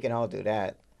 Yeah, we can all do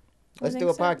that. Let's do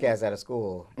a podcast out of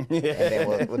school, and then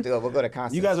we'll go to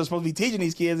concerts. You guys are supposed to be teaching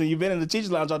these kids, and you've been in the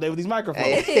teacher's lounge all day with these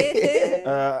microphones.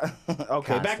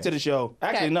 Okay, back to the show.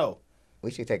 Actually, no.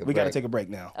 We should take a break. We got to take a break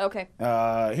now. Okay.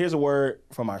 Here's a word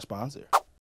from our sponsor.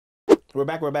 We're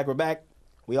back.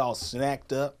 We all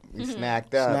snacked up. We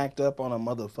snacked up. Snacked up on a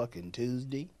motherfucking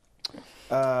Tuesday.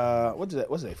 What's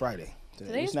today? Friday.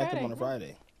 Today is snacked Friday. up on a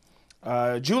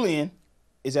Friday. Julian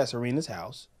is at Serena's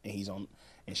house, and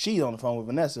she's on the phone with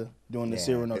Vanessa doing the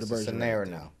Cyrano the Virgin.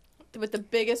 Scenario. With the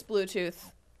biggest Bluetooth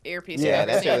earpiece. Yeah,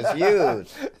 that shit was huge.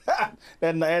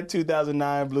 that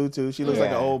 2009 Bluetooth. She looks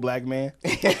like an old black man.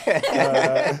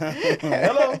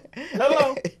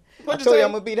 Hello. I told you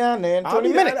I'm gonna be down there in 20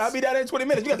 minutes. I'll be down there in 20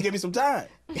 minutes. You got to give me some time.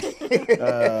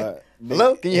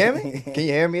 Hello? Can you hear me? Can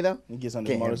you hear me though? He gets on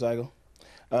the motorcycle.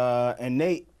 And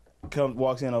Nate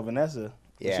walks in on Vanessa.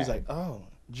 Yeah. She's like, "Oh,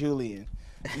 Julian,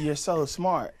 you're so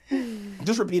smart.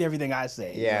 Just repeat everything I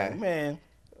say." Yeah. Like, man.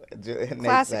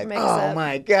 Classic like, mix-up. oh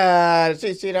my God,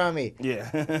 she cheated on me. Yeah.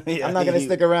 I'm not gonna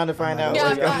stick around to find out. Yeah,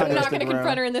 what's going on. I'm not going to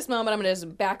confront her in this moment. I'm going to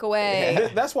just back away.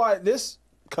 That's why this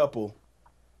couple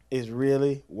is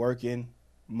really working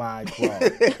my claw.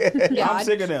 Yeah, I'm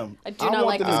sick of them. I do not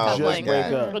like this want them to coupling. just break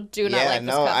up. I do not like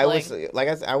this coupling.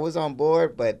 I was like I was on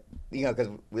board, but because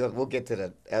we'll get to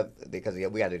the because we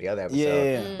got to do the other episode.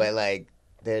 Yeah. But like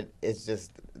it's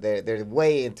just they're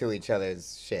way into each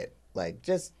other's shit. Like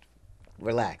just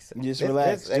relax. Just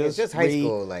relax. It's just high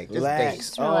school. Like just relax.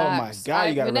 date. Oh my God,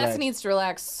 you gotta Vanessa relax. needs to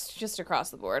relax just across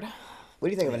the board. What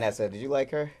do you think of Vanessa? Did you like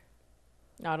her?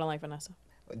 No, I don't like Vanessa.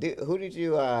 Who did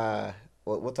you?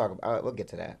 We'll talk about. We'll get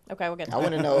to that. Okay, we'll get to I that.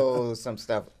 want to know some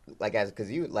stuff, like because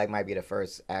you might be the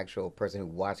first actual person who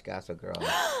watched Gossip Girl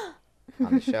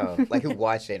on the show, like who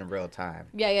watched it in real time.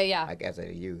 Yeah. Like as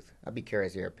a youth, I'd be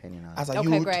curious your opinion on I was it.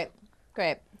 like, Okay,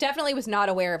 great. Definitely was not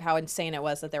aware of how insane it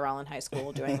was that they were all in high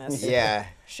school doing this. Yeah.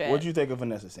 Shit. What'd you think of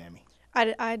Vanessa, Sammy?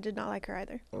 I did not like her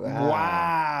either.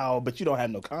 Wow, but you don't have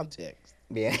no context.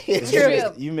 Yeah. It's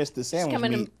true. You missed the She's sandwich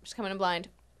meat. coming in blind.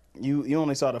 You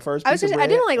only saw the first I piece of didn't bread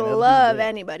like and the other piece of love bread.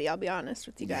 anybody. I'll be honest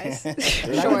with you guys.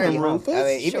 Sure.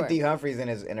 Even Sure. D. Humphrey's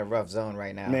in a rough zone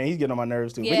right now. Man, he's getting on my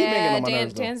nerves too. But he been getting Yeah, on my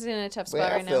nerves though. Dan's in a tough But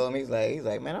spot I right feel now. him. He's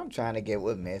like, man, I'm trying to get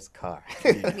with Miss Carr.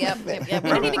 Yep. We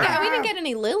didn't get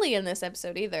any Lily in this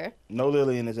episode either. No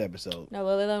Lily in this episode. No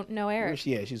Lily, no Where Eric.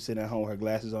 she at? She's sitting at home with her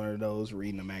glasses on her nose,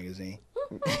 reading a magazine.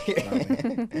 You know what I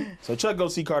mean? So Chuck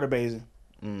goes see Carter Bazin.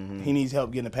 Mm-hmm. He needs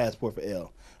help getting a passport for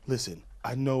Elle. Listen,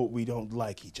 I know we don't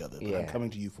like each other, but I'm Yeah. coming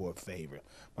to you for a favor.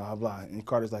 Blah, blah. And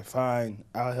Carter's like, fine,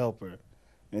 I'll help her.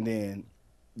 And then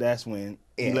that's when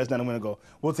he lets down the window and go,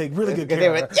 we'll take really good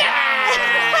care of her.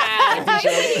 He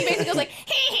basically goes like,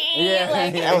 Yeah.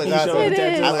 That was He awesome. showed the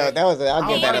tattoo, I'll like,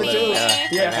 give that a wanna little.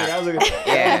 be- yeah, that was a good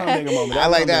humdinger moment. I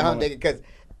like that humdinger humdinger because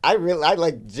I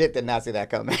legit did not see that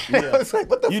coming. I was like,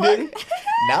 what the You fuck? didn't?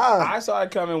 No, I saw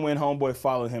it coming when Homeboy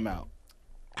followed him out.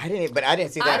 I didn't. But I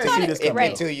didn't see I that thought see this it-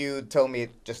 right. until you told me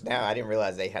just now. I didn't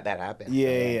realize that happened.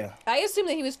 Yeah. I assumed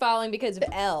that he was following because of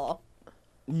Elle.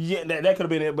 Yeah, that could have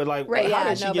been it, but like, Right, how yeah,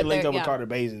 did she no, get but linked there- up with yeah. Carter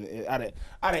Bazin?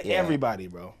 Out of Yeah. everybody,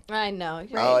 bro. I know.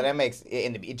 Oh, that makes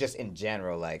just in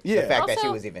general, like Yeah. the fact that she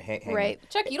Also- was even hanging. Right.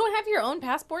 Chuck, you don't have your own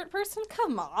passport person?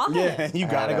 Come on. Yeah, you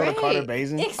gotta go to Right. Carter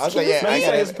Bazin. Also, yeah, Man, I he said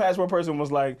gotta- his passport person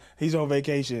was like, he's on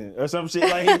vacation or some shit.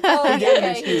 Like, he gave an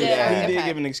okay, excuse. he did. Yeah, he Okay. did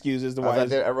give an excuse as to why.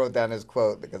 I wrote down this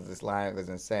quote because this line was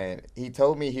insane. He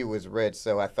told me he was rich,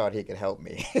 so I thought he could help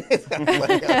me.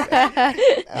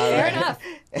 Fair enough.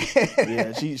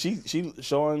 Yeah, she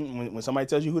showing when somebody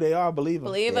tells you who they are, believe them.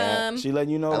 Believe Yeah. him. She letting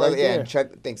you know I right love, yeah, there. and Chuck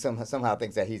somehow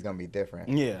thinks that he's gonna be different.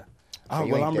 Yeah. Oh,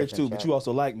 you well, ain't I'm rich too, different, but Chuck. you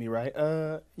also like me, right?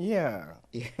 Yeah.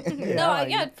 No,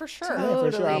 yeah, for sure. Yeah,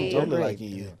 for sure. I'm Totally. totally Great.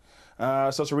 liking you.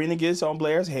 So Serena gets on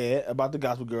Blair's head about the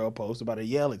Gospel Girl post about a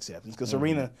Yale acceptance. Because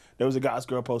Serena, there was a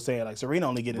Gospel Girl post saying, like, Serena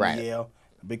only getting Right. to Yale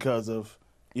because of,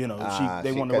 they want to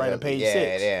Because write a of- page yeah,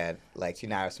 6. Yeah, like she's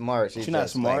not smart. She's She not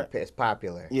just, smart. Like, it's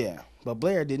popular. Yeah. But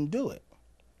Blair didn't do it.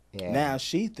 Yeah. Now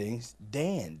she thinks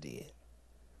Dan did.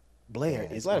 Blair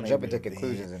Yeah, is a lot of on jumping to revenge.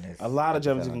 conclusions in this A lot of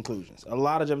jumping to episode. conclusions. A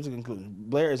lot of jumping to conclusions.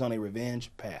 Blair is on a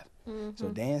revenge path. Mm-hmm. So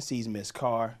Dan sees Miss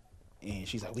Carr, and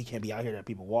she's like, we can't be out here. There are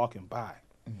people walking by.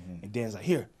 Mm-hmm. And Dan's like,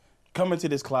 here, come into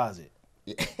this closet.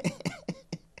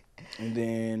 And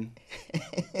then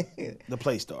the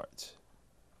play starts.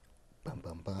 Bum,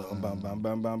 bum, Bum, bum. bum, bum,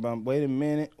 bum, bum, bum. Wait a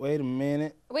minute. Wait,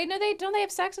 no, don't they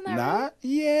have sex in that room? Not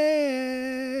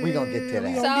yet. We gonna get to that.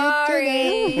 We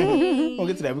Sorry. We'll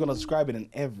get to that. We're gonna describe it in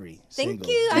every Thank single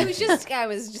you. I detail.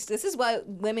 was just. This is what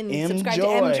women subscribe to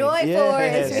Enjoy. Enjoy for.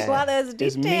 Yes. It's all those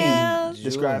It's me. details.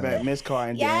 Describe at Miss Carr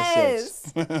and Yes.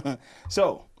 Dan sex.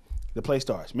 So, the play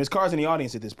starts. Miss Carr's in the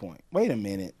audience at this point. Wait a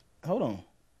minute. Hold on.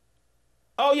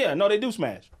 Oh yeah, no, they do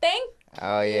smash. Thank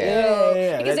Oh yeah.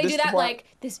 Yeah. because they This do is that the part- like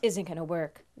this isn't gonna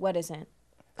work. What isn't?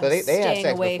 So they have Staying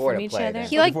sex away before from the each play. other. then.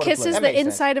 He like Before the play. kisses That the makes sense.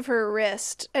 inside of her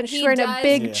wrist, and she's He wearing a does.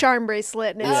 big Yeah. charm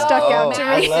bracelet, and it Oh, stuck out to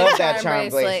I me. love that Charm charm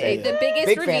bracelet. bracelet. The biggest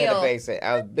big fan of reveal. the bracelet.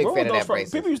 I was a big What fan were of those that from?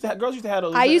 bracelet. People used to have, girls used to have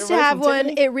those. I used to Were they have from one.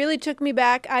 Tiffany? It really took me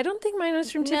back. I don't think mine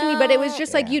was from Tiffany, but it was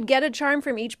just like Yeah. you'd get a charm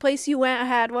from each place you went. I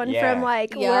had one Yeah. from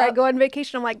like Yeah. where I go on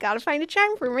vacation. I'm like, gotta find a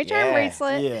charm for my charm Yeah.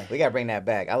 bracelet. Yeah. We gotta bring that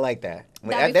back. I like that.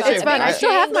 That'd be That fun. shit- It's fun. I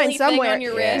still have mine Jingly thing somewhere. on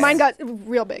your Yeah. wrist. Mine got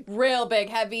real big, real big,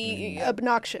 heavy.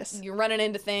 obnoxious. You're running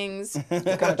into things.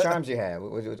 What kind of charms you had?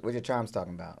 What your charms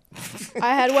talking about?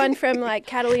 I had one from like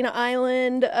Catalina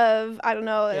Island of I don't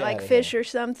know, Get like outta fish or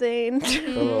something. Cool.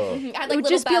 I had It like would little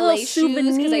just be a little ballet shoes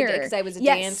souvenir. because I was a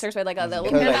Yes. dancer, so I had like a little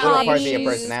Those are like little ballet parts of your shoes.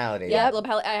 personality. Yeah, Yep.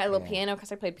 I had a little piano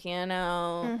because I played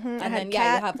piano. And had then, yeah,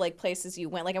 cat. you have like places you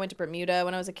went. Like I went to Bermuda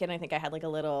when I was a kid. And I think I had like a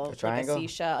little like, triangle?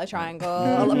 seashell, a triangle,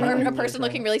 a person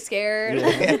looking really scared. A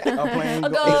plane A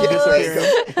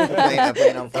disappearing. I'm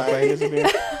playing on A plane fire. disappearing.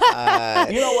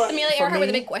 You know what? Amelia For Earhart with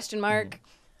a me, big question mark.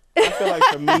 I feel like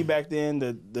for me back then,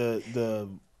 the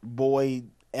boy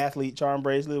athlete charm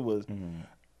bracelet was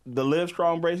the Live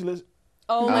Strong bracelets.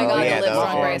 Oh my Oh, god, yeah, the those Livestrong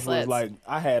are- Was bracelets. like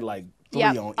I had like 3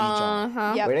 Yep. on each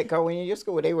arm. Yep. Where they go when you in your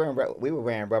school? We were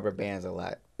wearing rubber bands a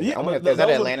lot. Yeah, I wonder if but is that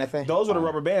those an were- Atlanta thing? Those were the Oh.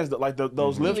 rubber bands, that, like those You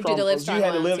Live would do Strong. the Live Strong you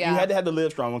had ones, you yeah. had to have the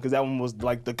Live Strong one because that one was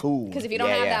like the cool. Because if you don't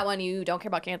Yeah, have yeah. that one, you don't care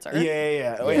about cancer.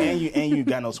 yeah. And you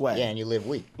got no swag. Yeah, and you live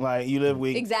weak. Like you live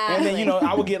weak. Exactly. And then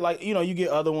I would get like you get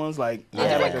other ones like I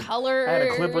had like different a colors. I had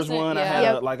a Clippers and- one. yeah. I had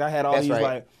Yep. I had all That's these right.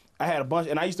 like I had a bunch,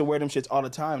 and I used to wear them shits all the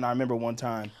time. And I remember one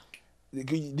time.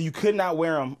 You could not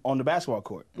wear them on the basketball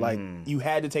court. Like you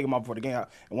had to take them off before the game.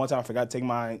 And one time I forgot to take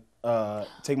mine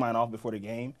off before the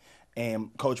game, and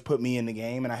coach put me in the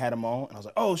game, and I had them on, and I was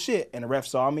like, "Oh shit!" And the ref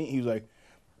saw me. He was like,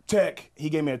 "Tech." He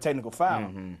gave me a technical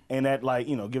foul, and that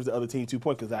gives the other team 2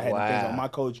 points because I had the things on. Wow. My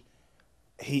coach,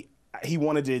 he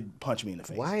wanted to punch me in the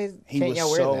face. Can't was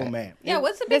y'all wear so that? mad? Yeah,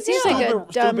 what's the big That seems deal? like a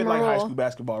Stupid, dumb like high rule. school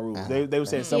basketball rules. They would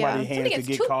say somebody's Yeah. hands Somebody could gets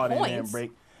get 2 caught in there and points.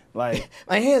 break. Like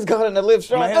My hands got in the live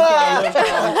strong. my hands got Live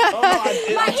Strong. Oh,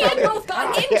 no, My I- hand both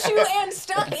got into and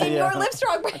stuck in Yeah. your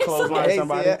Livestrong bracelet. clothesline Crazy,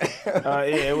 somebody. yeah.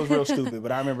 It was real stupid.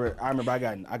 But I remember I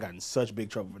got in such big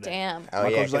trouble for that. Damn. Oh My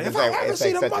yeah, coach was like, 'cause if I ever it's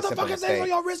see like them such a simple motherfuckers things mistake. on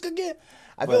your wrist again.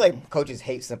 I But- feel like coaches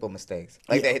hate simple mistakes.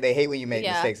 Like Yeah. they hate when you make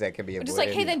Yeah. mistakes that can be avoided. Just like,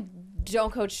 hey, then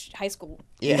don't coach high school.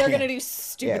 Yeah. They're gonna do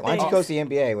stupid yeah, why don't you things. coach the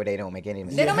NBA where they don't make any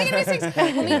mistakes? They don't make any mistakes.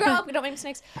 When we grow up, we don't make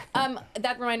mistakes.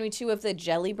 That reminded me too of the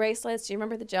jelly bracelets. Do you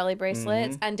remember the jelly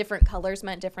bracelets? And different colors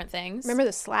meant different things. Remember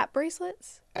the slap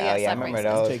bracelets? Oh Yeah, yeah, I slap remember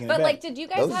bracelets. those. Taking it But back. like, did you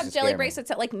guys Those have used to jelly scare me. bracelets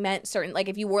that like meant certain? Like,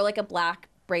 if you wore like a black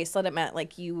bracelet, it meant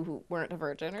like you weren't a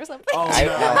virgin or something. Oh, I,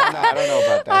 no. I don't know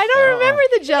about that. I don't stuff. remember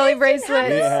the jelly We bracelets.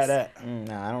 didn't have that.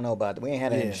 No, I don't know about that. We ain't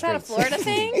had that in the Is that a States. Florida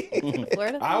thing?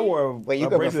 Florida thing? I wore Wait, you a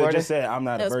grew up in bracelet that Florida? just said I'm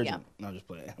not That a was- virgin. yeah. No, I'm just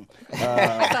playing.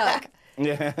 Fuck.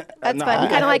 Yeah. That's No, fun. I-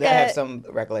 Kinda like I have a- some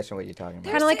recollection of what you're talking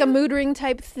about. Kind of like a mood ring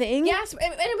type thing. Yes,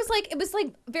 and it was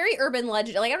like very urban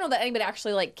legend. Like I don't know that anybody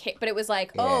actually like, but it was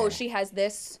like, oh, Yeah. she has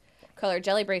this colored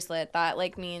jelly bracelet that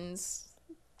like means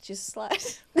she's a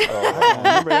slut. I don't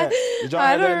remember that. Did y'all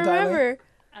I have that don't in Thailand? remember.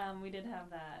 We did have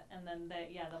that, and then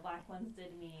the black ones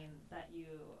did mean that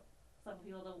some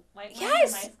people, the white ones Yes!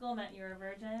 in high school meant you were a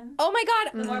virgin. Oh my The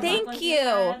god, more black thank ones you.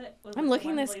 had was I'm the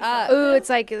looking ones this where you up. slept Ooh, with. it's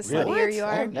like the sluttier you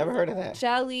are. I've never heard of that.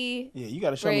 Jelly Yeah, you got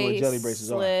to show me what jelly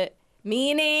braces are. bracelet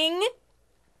meaning.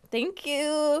 Thank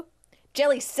you.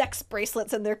 Jelly sex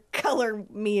bracelets and their color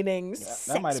meanings.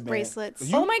 That might Sex have been bracelets.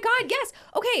 You- Oh my god, yes.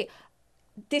 Okay.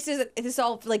 This is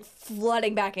all like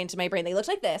flooding back into my brain. They looked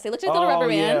like this. They looked like little rubber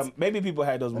bands. Yeah, maybe people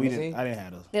had those. Let We me didn't. see. I didn't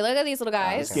have those. They look like these little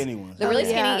guys. Skinny ones. They're really Yeah.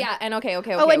 skinny. Yeah. And okay.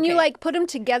 Oh, and you like put them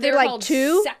together They're like called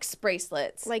two? sex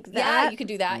bracelets. Like Yeah, that? you could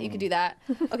do that. You could do that.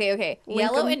 Okay. Link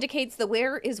Yellow 'em. indicates the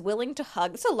wearer is willing to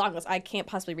hug. It's a long list. I can't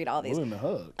possibly read all of these. Willing to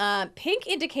hug. Pink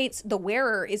indicates the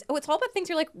wearer is. Oh, it's all about things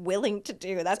you're like willing to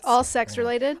do. That's All sex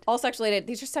related? all sex related.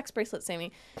 These are sex bracelets,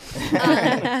 Sammy.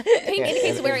 Pink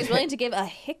indicates the wearer is willing to give a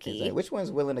It's hickey. like, which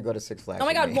one's willing to go to Six Flags? Oh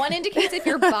my with god, me? one indicates if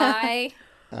you're bi.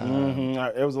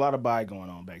 There was a lot of bi going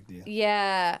on back then.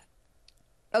 Yeah.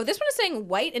 Oh, this one is saying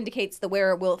white indicates the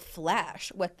wearer will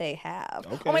flash what they have.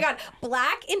 Okay. Oh my god,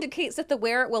 black indicates that the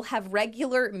wearer will have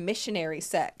regular missionary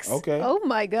sex. Okay. Oh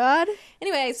my god.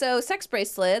 Anyway, so sex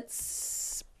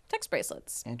bracelets. Sex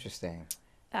bracelets. Interesting.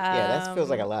 Yeah, that feels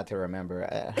like a lot to remember.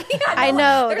 I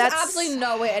know. There's That's absolutely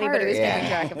no way anybody was hard. keeping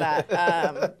Yeah. track of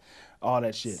that. All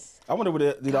that shit. I wonder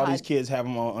did all these God. kids have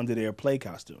them on under their play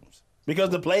costumes? because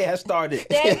the play has started.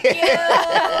 Thank you.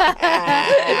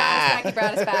 You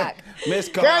brought us back. Miss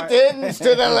Carr. Curtains to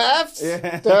the left.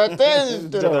 Curtains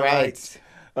to the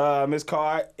right. Miss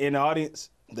Carr in the audience.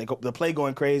 The play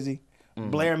going crazy.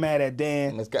 Blair mad at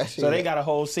Dan. Miss Carr, So they got a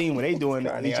whole scene where they doing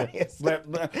Carr in each the other. audience.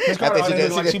 Miss Carr in the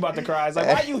audience like she about to cry. It's like,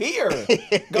 why you here?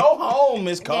 Go home,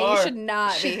 Miss Yeah, Carr. you should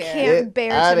not be here. Can't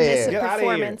bear outta to miss here. a Get outta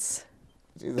here. performance.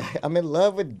 She's like, I'm in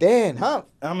love with Dan Hump.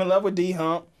 I'm in love with D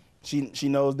Hump. She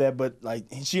knows that, but like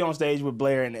she on stage with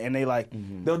Blair and they like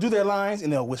they'll do their lines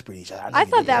and they'll whisper to each other. I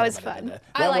thought that was fun.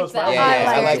 I like was that. fun. Yeah,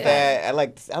 I liked like it. that. I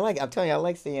like. I'm telling you, I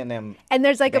like seeing them. And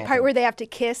there's like a part Dancing. where they have to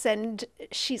kiss, and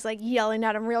she's like yelling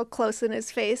at him real close in his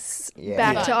face, Yeah.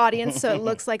 back Yeah. to audience, so it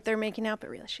looks like they're making out,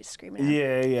 but really she's screaming. At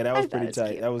him. Yeah, that I was thought pretty it was tight.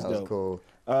 cute. That was That was dope. cool.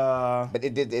 Uh, But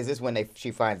is this when she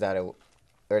finds out,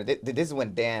 or this is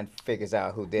when Dan figures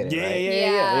out who did it? yeah,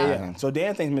 right? Yeah. So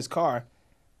Dan thinks Miss Carr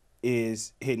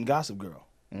is hitting Gossip Girl,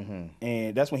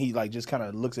 and that's when he like just kind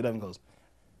of looks it up and goes,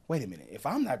 "Wait a minute, if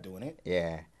I'm not doing it,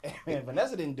 Yeah. and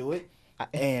Vanessa didn't do it,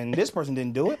 and this person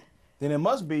didn't do it, then it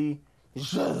must be."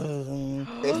 It's Miss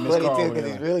funny Carr too over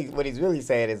because there. what he's really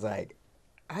saying is like,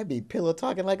 I be pillow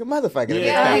talking like a motherfucker.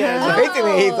 Yeah, yeah, So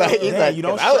basically he's Yeah, like, you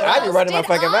don't I be shut running my up.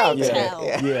 fucking Did I mouth. tell?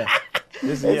 Yeah.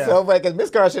 This, It's yeah. so funny because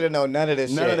Miss Carr should have known none of this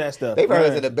shit. None of that stuff. They probably was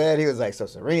Right. in the bed. He was like, so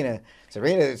Serena,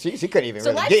 she couldn't even So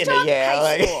really let's get in talk it. Yeah,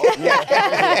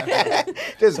 high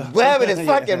like, just blabbing his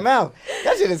fucking mouth.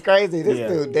 That shit is crazy. This Yeah.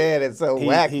 dude dead is so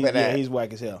whack for Yeah, that. he's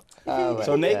whack as hell. Oh, my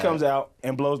So Nate God. comes out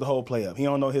and blows the whole play up. He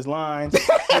don't know his lines.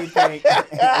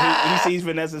 he sees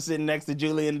Vanessa sitting next to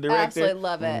Julian, the director. Absolutely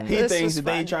love it. He This thinks was that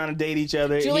they fun. trying to date each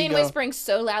other. Julian He go- whispering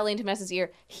so loudly into Vanessa's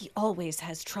ear, he always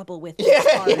has trouble with his Yeah,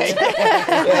 cards.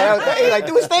 he's like,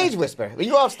 do a stage whisper.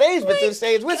 You off stage, but do a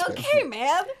stage whisper. Okay,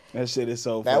 man. That shit is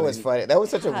so funny. That was funny. That was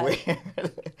such a weird.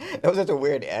 That was such a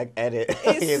weird edit.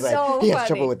 It's He's like, so he has funny.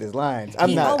 trouble with his lines. I'm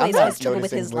He not. always I'm not has trouble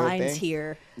with noticing his weird lines things.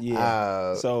 here.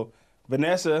 Yeah. So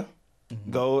Vanessa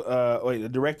the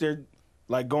director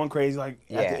like going crazy like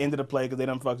at Yeah. the end of the play because they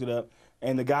done fucked it up.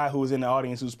 And the guy who was in the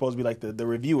audience who's supposed to be like the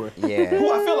reviewer, Yeah.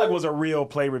 who I feel like was a real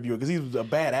play reviewer because he was a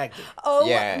bad actor. Oh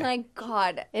Yeah. my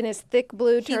God. In his thick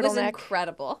blue He was turtleneck.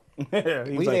 incredible. He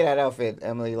We was say like, that outfit,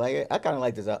 Emily. You like it? I kind of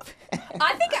like this outfit.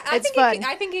 I think It's fun.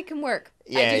 I think it can work.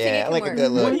 Yeah, I do think yeah, it I can like a work.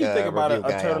 good look. what do you think about a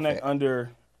review guy turtleneck outfit.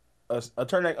 under a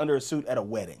turtleneck under a suit at a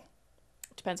wedding?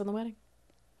 Depends on the wedding.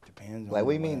 Depends. Like, on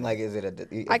what do you the mean? wedding. Like, is it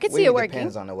a? I could what see do you it working.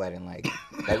 Depends on the wedding. Like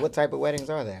what type of weddings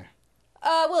are there?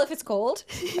 Well, if it's cold.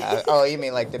 Oh, you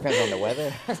mean like depends on the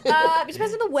weather? It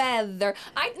depends on the weather.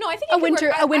 I think it A could winter-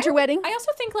 work. a winter wedding? I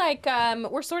also think like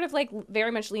we're sort of like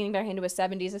very much leaning back into a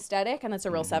 70s aesthetic, and it's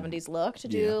a real 70s look to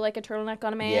do like a turtleneck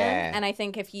on a man. Yeah. And I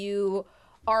think if you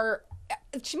are,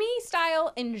 to me,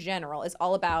 style in general is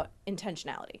all about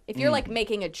intentionality. If you're like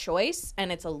making a choice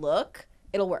and it's a look,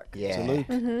 it'll work. Yeah, Salute.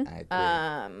 I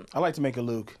agree. I like to make a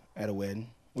Luke at a wedding.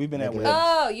 We've been at weddings.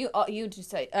 Oh, you just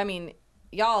say. I mean,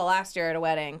 y'all last year at a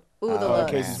wedding. Ooh, the Oh,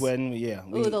 looks. Casey's wedding, yeah.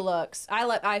 Ooh, the looks.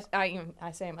 I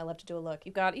say I love to do a look.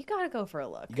 You gotta go for a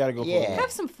look. You gotta go for Yeah. it.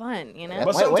 Have some fun, you know.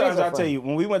 But Weddings sometimes are I'll tell fun. you,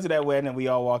 when we went to that wedding and we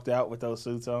all walked out with those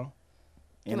suits on,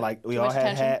 and like we too all much had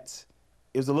attention? hats,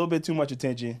 it was a little bit too much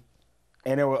attention.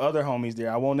 And there were other homies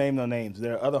there. I won't name no names.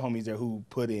 There are other homies there who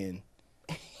put in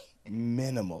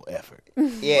minimal effort. Yeah,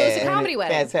 it's a comedy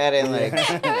wedding. Cats had in like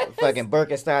fucking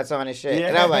Birkenstocks on and shit. Yeah.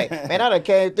 And I'm like, man, I done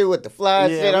came through with the fly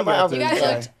Yeah, shit. we I'm got out to- You guys Yeah.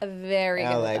 looked very good.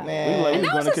 I was with like, that. man. We were like, And we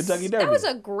that was was going to Kentucky that Derby. was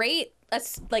a great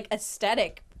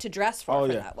aesthetic to dress for Oh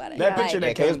for yeah, that wedding. that Like, picture Yeah,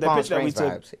 that 'cause it was came, that Palm picture that we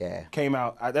Springs took vibes. Yeah. came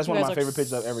out. That's you one of guys my favorite looked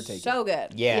pictures I've ever taken. So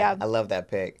good. Yeah, Yeah. I love that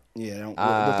pic. Yeah,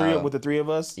 Uh, with the three of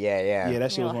us. Yeah, yeah. Yeah,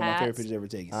 that shit was Little one of my favorite hats. pictures ever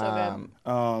taken. So good.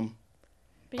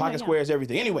 But Pocket yeah. squares,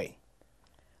 everything. Anyway,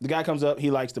 the guy comes up.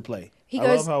 He likes to play. He I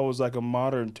goes- love how it was like a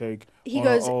modern take He on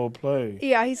goes- an old play.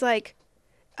 Yeah, he's like,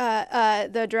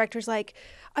 the director's like,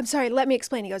 I'm sorry, let me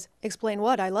explain. He goes, explain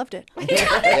what? I loved it. I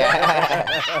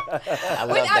love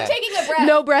Without that. taking a breath.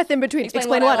 No breath in between. Explain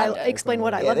Explain what what? I I loved it. explain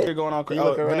what I Yeah, loved they- They're it. going on. You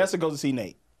look around. Vanessa goes to see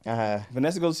Nate.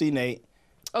 Vanessa goes to see Nate.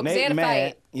 Oh, 'cause Nate they had a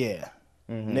mad. fight. Yeah.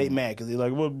 Nate mad because he's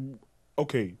like, well,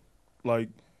 okay, like,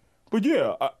 but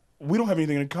yeah, we don't have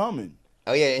anything in common.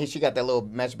 Oh yeah, and she got that little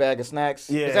mesh bag of snacks.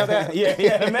 Yeah, Is that that?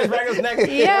 yeah, the mesh bag of snacks.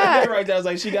 Yeah. right there. I was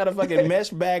like, she got a fucking mesh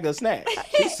bag of snacks.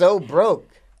 She's so broke.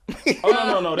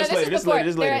 Oh no, this is lady, this before. lady,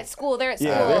 this They're lady. at school. They're at school,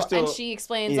 Yeah, they're still- and she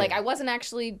explains yeah. like, I wasn't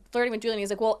actually flirting with Julian. He's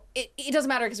like, well, it doesn't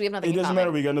matter because we have nothing It in doesn't common.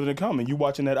 matter. We got nothing in common. You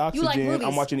watching that You like Oxygen? I'm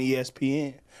movies. watching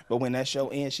ESPN. But when that show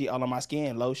ends, she all on my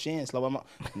skin, lotion, slow my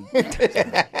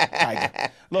tiger,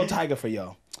 little tiger for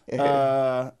y'all.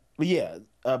 But yeah,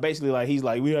 basically like he's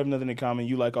like, we have nothing in common.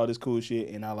 You like all this cool shit,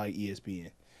 and I like ESPN.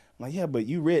 I'm like, yeah, but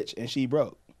you rich and she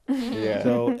broke. Yeah.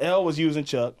 So Elle was using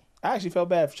Chuck. I actually felt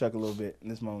bad for Chuck a little bit in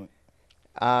this moment.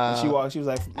 And she walked. She was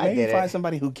like, I maybe get find it.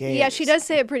 somebody who cares. Yeah, she does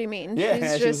say it pretty mean. Yeah, She's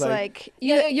she was just like- She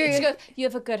goes, you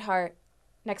have a good heart.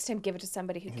 Next time, give it to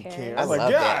somebody who cares. cares. I was like,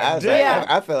 love that. I was God like, damn.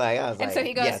 I feel like I was And like, so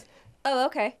he goes, yes. oh,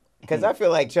 okay. Because I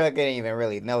feel like Chuck didn't even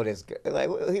really know this girl. Like,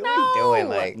 what are you No. doing?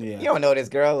 Like, Yeah. you don't know this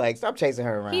girl. Like, stop chasing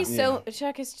her around.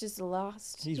 Chuck is just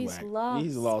lost. He's whack. lost.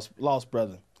 He's a lost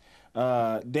brother.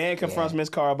 Dan confronts Miss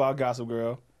Carr about Gossip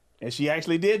Girl, and she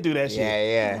actually did do that shit.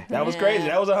 Yeah. That was crazy.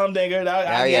 That was a humdinger. Oh,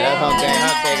 yeah,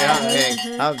 that's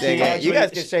humdinger. You guys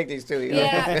can shake these too. You know?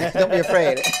 Yeah. Don't be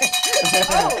afraid.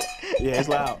 Yeah, it's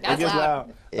loud. That's it gets loud.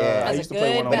 loud. Yeah. I That's used a to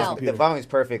play one good on my bell. The computer. volume's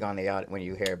perfect on the when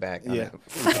you hear it back. Yeah.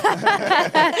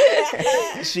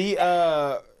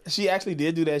 She actually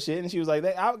did do that shit, and she was like,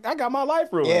 I got my life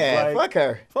ruined. Yeah, Like, fuck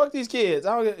her. Fuck these kids.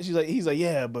 He's like,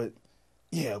 yeah, but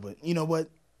you know what?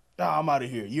 No, I'm out of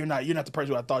here. You're not the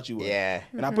person who I thought you were. Yeah.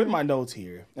 And I put my notes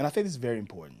here, and I think this is very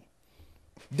important.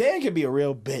 Dan can be a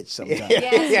real bitch sometimes.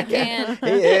 Yes, he can. He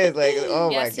is like, oh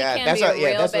Yes, my god, he can that's be what, a yeah,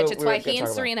 real that's bitch. what It's we were why gonna he and talk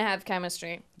about. Serena have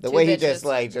chemistry. The Two way he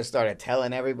bitches. just started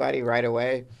telling everybody right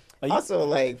away. Like, Also,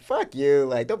 like, fuck you,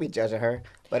 like, don't be judging her.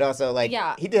 But also, like,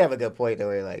 Yeah. he did have a good point though.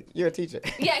 Where you're like, you're a teacher.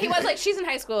 Yeah, he was like, she's in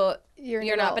high school, You're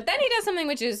you're an not. adult. But then he does something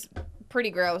which is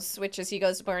pretty gross, which is he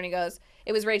goes to Blair and he goes,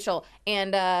 it was Rachel,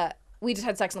 and we just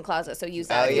had sex in the closet, so use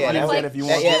that. Oh if you yeah, want." that It's was, like, if you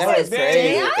want yeah, that was to.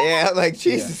 crazy. Damn. Yeah, I'm like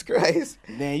Jesus Christ.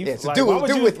 Dan, you Yeah, so like, do why it, would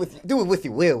do you- it with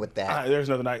your will with that. There's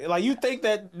nothing like you think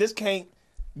that this can't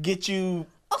get you.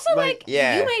 Also, like,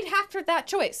 Yeah. you made half for that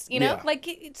choice, you know? Yeah. Like,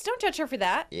 don't judge her for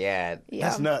that. Yeah, Yeah.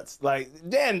 That's nuts. Like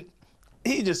Dan,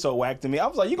 he's just so whack to me. I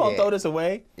was like, you gonna Yeah. throw this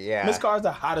away? Yeah. Miss Carr's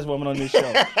the hottest woman on this show.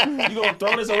 You gonna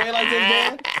throw this away like this,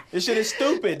 Dan? This shit is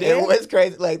stupid, Dan. It was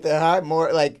crazy. Like the high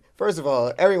more like. First of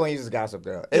all, everyone uses Gossip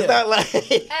Girl. It's Yeah. not like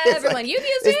Everyone, you've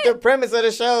used it's it. the premise of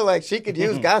the show. Like she could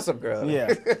use Gossip Girl. Yeah,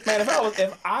 man.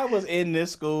 If I was in this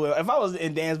school, if I was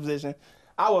in Dan's position,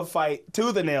 I would fight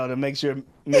tooth and nail to make sure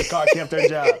Miss Carr kept her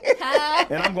job.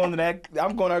 And I'm going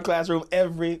to her classroom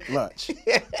every lunch,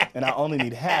 and I only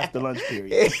need half the lunch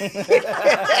period.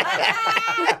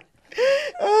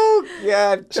 Oh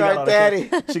God, Chart Daddy.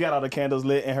 She got all the candles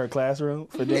lit in her classroom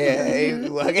for Yeah, Dan.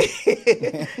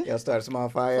 y'all start a small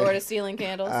fire. Floor to ceiling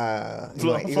candles.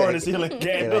 Floor to ceiling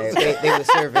candles. They were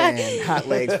serving hot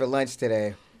legs for lunch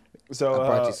today. So I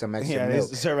brought you some extra milk.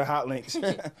 It's serving hot links.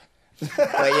 But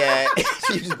yeah,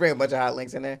 you just bring a bunch of hot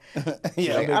links in there.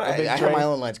 Yeah, Like, I have my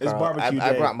own lunch, It's Carl. barbecue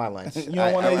I day. brought my lunch. You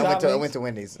don't want these hot I links? went to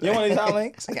Wendy's. You want these hot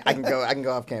links? I can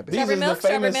go off campus. These Strawberry are the milk,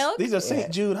 strawberry famous. milk? These are St.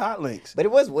 Jude hot links. But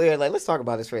it was weird. Like, let's talk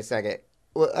about this for a second.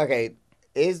 Well, okay,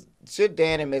 should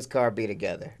Dan and Miss Carr be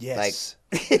together? Yes.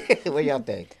 Like, what do y'all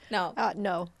think? No.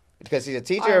 No. Because she's a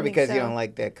teacher, I don't or think because so. you don't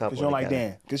like that couple? Because you don't like together?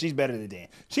 Dan. Because she's better than Dan.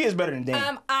 She is better than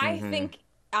Dan.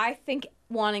 I think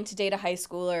wanting to date a high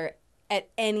schooler at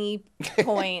any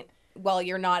point while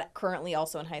you're not currently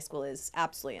also in high school is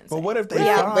absolutely insane. But what if they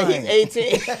Yeah, but he's 18.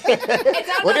 It's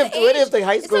not What about if age. the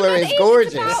high It's not schooler about is age, it's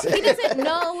gorgeous? about he doesn't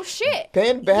know shit.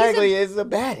 Penn Bagley is the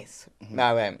baddest.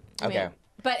 No, man. I mean, Okay.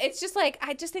 but it's just like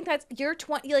I just think that's you're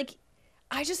 20. Like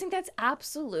I just think that's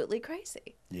absolutely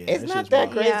crazy. Yeah, It's that not shit's that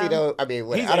wild. crazy Yeah. though. I mean,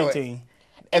 He's I don't. 18.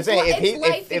 I'm saying it's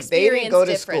life if they didn't go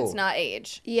to difference, school, not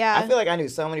age. Yeah. I feel like I knew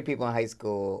so many people in high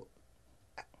school.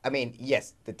 I mean,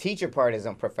 yes, the teacher part is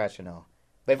unprofessional,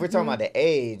 but if we're talking about the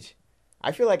age,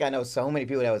 I feel like I know so many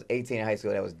people that was 18 in high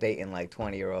school that was dating like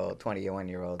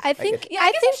 21-year-olds. I think. Yeah,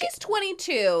 I guess if she's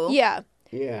 22. Yeah.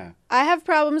 Yeah. I have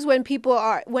problems when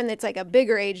when it's like a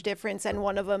bigger age difference and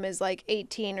one of them is like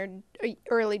 18 or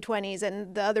early 20s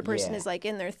and the other person Yeah. is like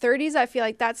in their 30s. I feel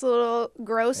like that's a little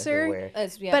grosser. Weird.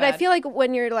 But I feel like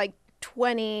when you're like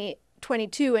 20,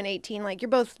 22 and 18, like you're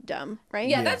both dumb, right?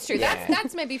 Yeah, that's true. Yeah.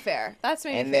 That's maybe fair. That's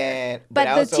maybe And fair. then, But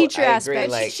I the also, teacher I agree,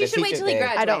 aspect- like, she the should wait teacher till he thing-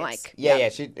 graduates. I don't like. Yeah,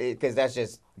 she because that's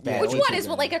just bad. Which teaching one is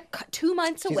to like me. 2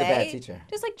 months She's a away? bad teacher.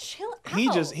 Just like chill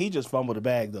out. He just fumbled the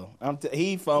bag though.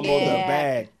 He fumbled the Yeah.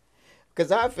 bag.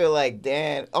 Because I feel like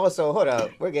Dan. Also, hold up,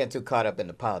 we're getting too caught up in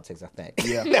the politics. I think.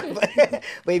 Yeah.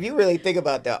 but if you really think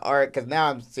about the art, because now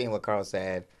I'm seeing what Carl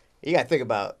said. You got to think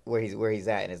about where he's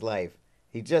at in his life.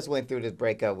 He just went through this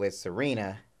breakup with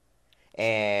Serena,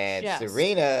 and Yes.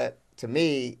 Serena, to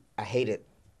me, I hated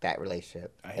that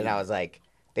relationship, and I was like,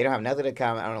 they don't have nothing in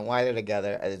common. I don't know why they're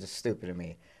together. It's just stupid to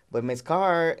me. But Miss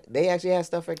Carr, they actually have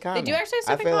stuff in common. do actually have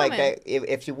stuff I in feel like common.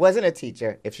 that if she wasn't a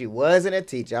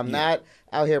teacher, I'm not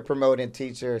out here promoting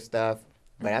teacher stuff,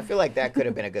 but I feel like that could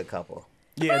have been a good couple.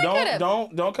 Yeah,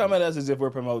 don't come at us as if we're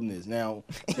promoting this. Now,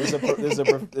 this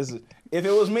is if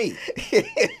it was me,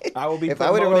 I would be If I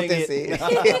would have wrote promoting this, it.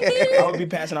 I would be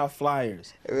passing out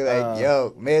flyers. It'd be like,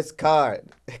 yo, Miss Miss Carl.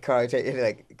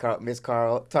 Miss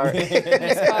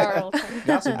Carl.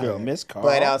 That's a girl, Miss Carl.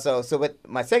 But also, but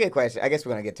my second question, I guess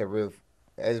we're gonna get to Roof.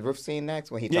 Is Roof seen next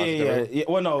when he talks to Roof? Yeah.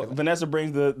 Well, no, Vanessa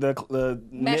brings the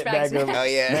Mesh knit bag of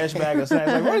snacks. mesh bag of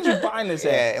snacks. Like, where did you find this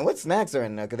at? Yeah, and what snacks are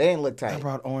in there? Because they didn't look I tight.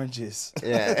 brought oranges.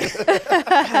 Yeah.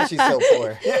 She's so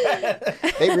poor.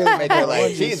 They really make her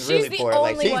like, she's really the poor.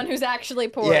 only Like, one who's actually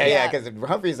poor. Yeah, because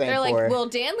Humphreys ain't They're like, poor. well,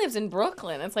 Dan lives in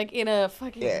Brooklyn. It's like in a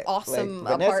fucking awesome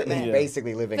like, Vanessa apartment. is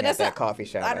basically living Vanessa- at that coffee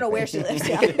shop. I don't know where she lives.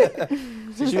 Yeah. She lived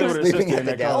with her Sleeping sister at in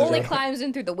the that gas college. Only station. climbs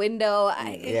in through the window.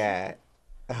 Yeah.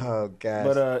 Oh gosh.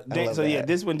 But I love so yeah, that.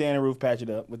 this is when Dan and Ruth patch it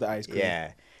up with the ice cream.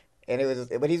 Yeah, and it was,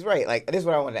 but he's right. Like, this is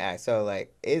what I wanted to ask. So,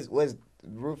 like, was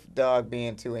Roof Dog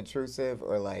being too intrusive,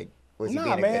 or like, was he Nah,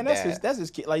 being a man, good dad? that's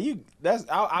his kid. Like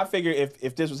I figure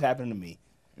if this was happening to me,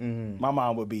 Mm-hmm. my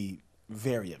mom would be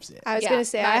very upset. I was Yeah, gonna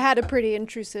say my- I had a pretty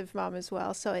intrusive mom as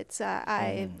well, so it's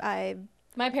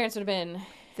My parents would have been.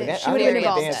 That- she I would have hear been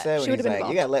what Dan involved. said when She would he's have been like,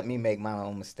 involved. you gotta let me make my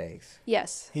own mistakes.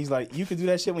 Yes. He's like, you could do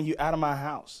that shit when you out of my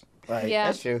house. Like, Yeah.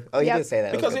 That's true. Oh, you Yep. did say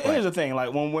that. Because That was a good here's the point. thing,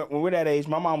 like when we're that age,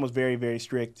 my mom was very, very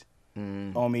strict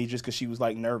Mm-hmm. on me just because she was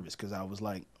like nervous because I was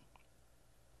like,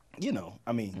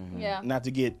 I mean, Mm-hmm. Yeah. not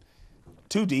to get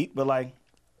too deep, but like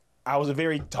I was a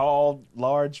very tall,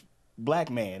 large black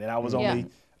man, and I was only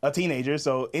a teenager,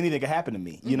 so anything could happen to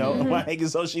me, you know. Like, and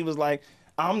so she was like,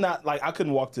 I'm not like I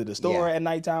couldn't walk to the store Yeah. at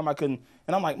nighttime. I couldn't,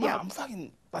 and I'm like, Mom, Yeah. I'm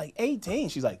fucking like 18.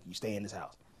 She's like, you stay in this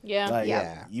house. Yeah. Like,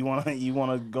 Yeah. you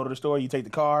wanna go to the store, you take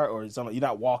the car, or something. You're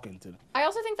not walking to. I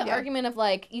also think the Yeah. argument of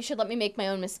like, you should let me make my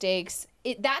own mistakes.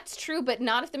 That's true, but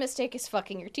not if the mistake is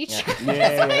fucking your teacher.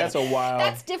 Yeah, that's a wild.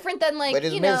 That's different than like, But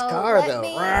it's you Miss know, Carr, let though.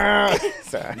 me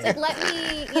Sorry.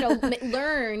 let me,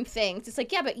 learn things. It's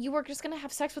like, yeah, but you were just gonna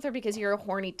have sex with her because you're a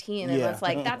horny teen, and Yeah. it's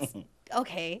like that's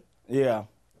okay. Yeah.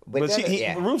 But But then-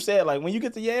 yeah. Ruth said, like, when you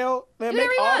get to Yale, man, Do make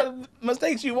whatever all the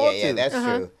mistakes you Yeah, want yeah, to. that's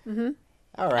true. Mm-hmm.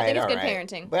 All right, think it's all good right.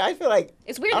 parenting. But I feel like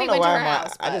It's weird I that don't he know went to why her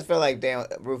house, I but- just feel like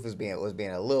Roof was being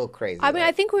a little crazy. I mean, like,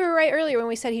 I think we were right earlier when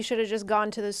we said he should have just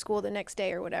gone to the school the next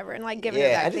day or whatever and like given her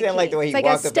Yeah, back I just the didn't like key. the way he It's like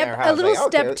walked a up in her step, a house, little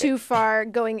like, step okay. too far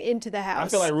going into the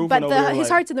house. feel like Ruth but went over there, his like-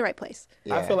 heart's in the right place.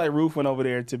 yeah. I feel like Ruth went over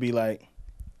there to be like,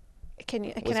 Can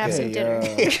I What's have good? some dinner? I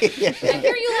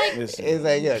hear you like listen, It's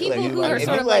like, yeah, People like, who are if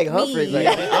sort you of like like Humphreys, me.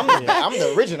 like, I'm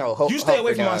the original you stay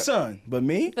away Humphrey from my dog. son, but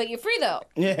me? but you're free though.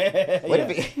 Yeah. What yeah.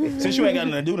 if he- Since you ain't got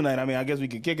nothing to do tonight, I mean, I guess we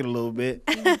could kick it a little bit.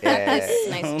 Yeah.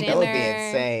 Nice dinner. That would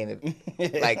be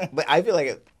insane. Like, but I feel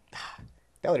like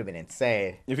that would have been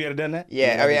insane. If you had done that?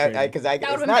 Yeah, I that'd be mean, crazy. because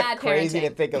would've it's been not bad crazy to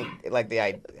parenting. think of like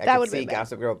I That could would've see been bad.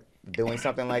 Gossip Girl doing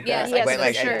something like Yes, that. yes, but for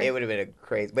like sure. it would have been a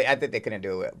crazy. But I think they couldn't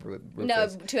do it with No,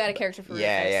 Rufus. too out of character for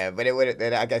Yeah, Rufus. yeah, but it would.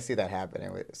 I can see that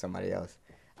happening with somebody else.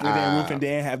 And then Ruth and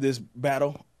Dan have this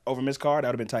battle over Miss Carr. That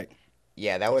would have been tight.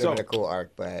 Yeah, that would have So- been a cool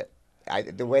arc, but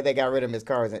the way they got rid of Miss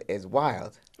Carr is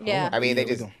wild. Yeah. I mean, Yeah, they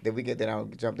just did I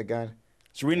jump the gun?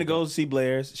 Serena goes to see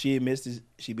Blair's. She admits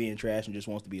she being trash and just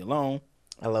wants to be alone.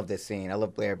 I love this scene. I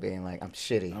love Blair being like, "I'm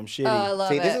shitty." I'm shitty. Oh, I love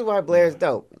See, it. this is why Blair's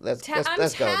dope. Let's I'm go.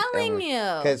 telling you.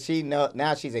 Because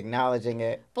now she's acknowledging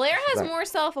it. Blair has Like- more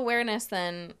self-awareness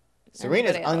than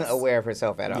Serena's everybody else. unaware of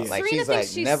herself at all. Yeah. Like Serena she's like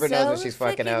thinks she's never knows so when she's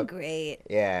fucking freaking up. Great.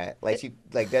 Yeah, like she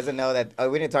like doesn't know that. Oh,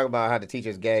 we didn't talk about how the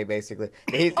teacher's gay. Basically,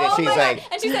 Oh she's my like, God.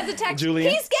 And she said the text,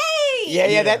 Julian? he's gay!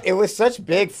 yeah. That it was such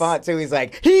big font too. He's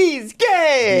like, he's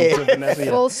gay. Vanessa,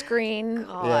 yeah. Full screen.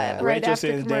 Yeah. Right Rachel after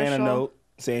sends Dan a commercial. note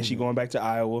saying she going back to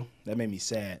Iowa. That made me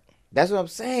sad. That's what I'm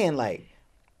saying. Like,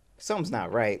 something's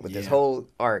not right with this Yeah. whole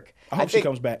arc. I hope she think-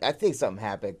 comes back. I think something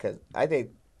happened because I think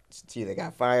she either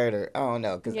got fired or I don't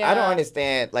know. Because I Yeah. don't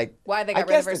understand like Why they I got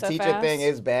rid guess of her the so teacher fast. thing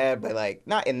is bad, but like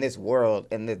not in this world.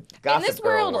 In the Gossip this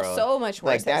Girl world, so much worse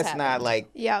Like has that's not happened. like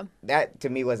Yeah. that to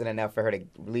me wasn't enough for her to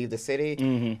leave the city.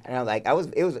 Mm-hmm. And I'm like,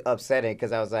 it was upsetting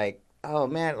because I was like, oh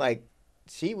man, like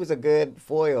she was a good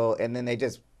foil, and then they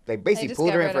basically just pulled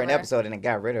got her in rid for of an her. episode and then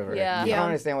got rid of her. Yeah. I Yeah. don't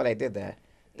understand why they did that.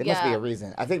 There must be Yeah. a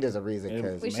reason. I think there's a reason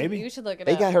because Maybe. You should look it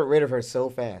they up. got her rid of her so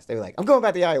fast. They were like, I'm going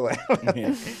back to Iowa.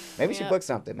 Yeah. Maybe she Yeah. booked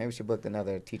something. Maybe she booked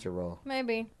another teacher role.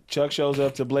 Maybe. Chuck shows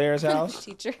up to Blair's house.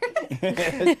 Teacher.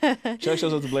 Chuck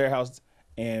shows up to Blair's house,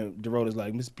 and Derota's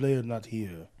like, Miss Blair's not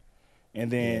here.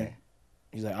 And then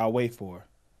he's like, I'll wait for her.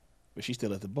 But she's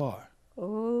still at the bar.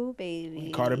 Oh,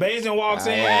 baby. Carter Bazin walks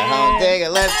in. Yeah, home digger,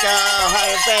 let's go.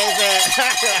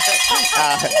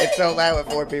 It's so loud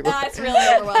with 4 people. That's really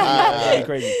overwhelming. That's pretty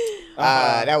crazy.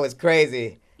 That was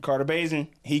crazy. Carter Bazin,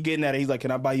 he getting at it. He's like,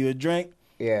 can I buy you a drink?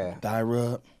 Yeah. Thigh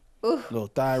rub. Little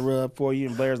thigh rub for you,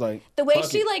 and Blair's like The way fuck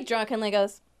she it. like drunkenly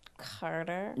goes,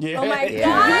 Carter. Yeah. Oh my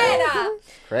Yeah. god.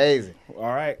 Crazy. All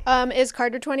right. Is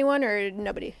Carter 21 or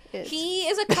nobody? Is. He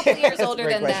is a couple years older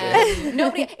great than them.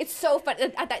 Nobody. It's so fun.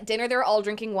 At that dinner, they're all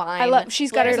drinking wine. I love-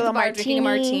 she's got her Blair's at the little bar drinking a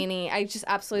martini. martini. I just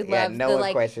absolutely Yeah, love no the one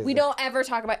like. questions We it. don't ever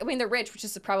talk about. I mean, they're rich, which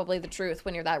is probably the truth.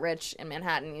 When you're that rich in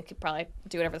Manhattan, you could probably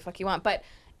do whatever the fuck you want. But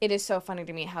it is so funny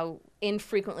to me how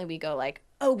infrequently we go like,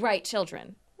 "Oh, right,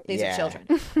 children." These Yeah. are children.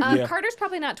 Yeah. Carter's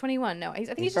probably not 21. No, I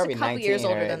think he's just a probably couple 19 years or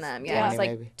older than them. 20 Yeah, he's like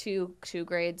maybe. two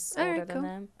grades All right, older than cool.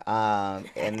 them.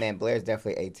 And then Blair's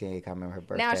definitely 18. I can't remember her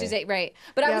birthday. Now she's 8, right?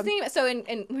 But I Yeah. was thinking, so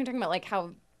in we were talking about like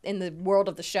how in the world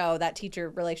of the show that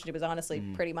teacher relationship is honestly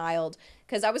Mm. pretty mild.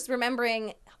 Because I was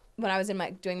remembering when I was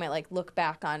doing my like look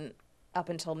back on up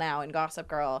until now in Gossip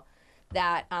Girl,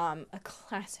 that a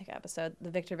classic episode, the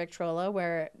Victor Victrola,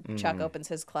 where Chuck opens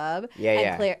his club, Mm. Yeah, and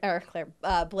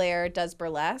yeah. Blair does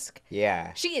burlesque.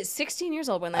 Yeah. She is 16 years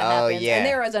old when that Oh, happens, yeah. and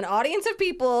there is an audience of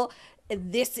people.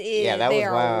 This is Yeah, that they was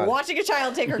are wild. watching a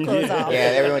child take her clothes off. Yeah,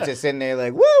 everyone's just sitting there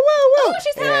like, woo, woo, woo. Oh,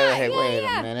 she's hot. Like, Yeah, wait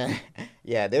yeah. a minute.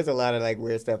 Yeah, there's a lot of like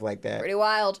weird stuff like that. Pretty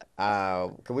wild.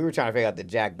 Cause we were trying to figure out the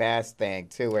Jack Bass thing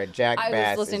too, where Jack I was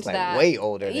Bass listening is to like that. way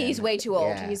older. He's than, way too old.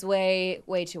 Yeah. He's way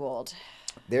too old.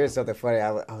 There is something funny.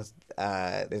 I was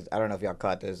I don't know if y'all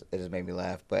caught this. It just made me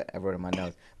laugh, but I wrote it in my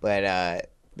notes. But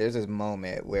there's this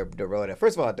moment where Dorota.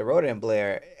 First of all, Dorota and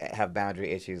Blair have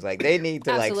boundary issues. Like they need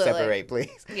to Absolutely. like separate,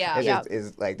 please. Yeah. It's Yeah. just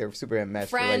is like they're super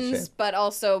enmeshed Friends, relationship. but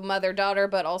also mother-daughter,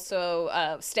 but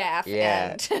also staff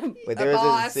Yeah. and But a there was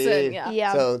boss. this And, scene. yeah.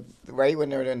 Yeah. So right when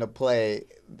they were in the play,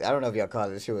 I don't know if y'all caught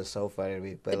it. This shit was so funny to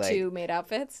me. But The like, two maid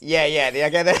outfits. yeah, I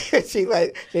got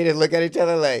that. They just look at each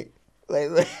other like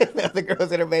the other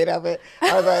girls in her maid outfit.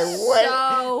 I was like, what?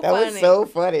 So That was funny. so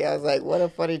funny. I was like, what a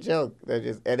funny joke. They're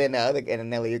just, and then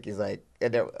Nelly Yuki's like,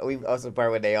 and then we also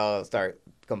part when they all start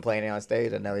complaining on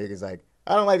stage, and Nelly Yuki's like,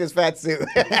 I don't like this fat suit.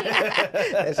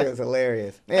 That shit was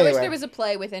hilarious. I wish Anyway, there was a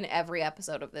play within every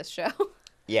episode of this show.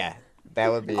 yeah,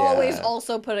 that would be Always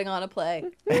also putting on a play.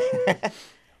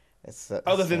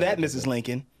 Other than that, Mrs.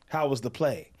 Lincoln, how was the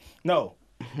play? No,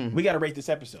 we got to rate this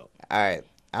episode. All right,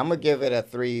 I'm gonna give it a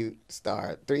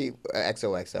 3-star, 3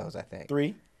 XOXOs. I think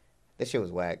 3. this shit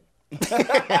was whack.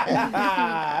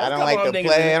 I I don't like the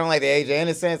play. I don't like the Age of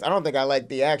Innocence. I don't think I like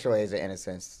the actual Age of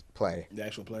Innocence play. The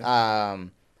actual play. I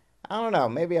don't know.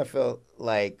 Maybe I feel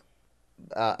like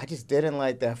I just didn't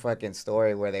like that fucking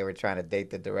story where they were trying to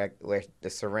date where the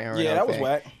Serrano. Yeah, that was thing.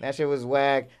 whack. That shit was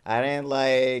whack. I didn't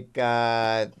like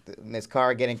Miss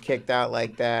Carr getting kicked out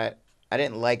like that. I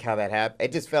didn't like how that happened.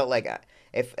 It just felt like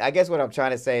I guess what I'm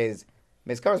trying to say is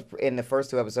Miss Carr's in the first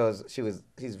 2 episodes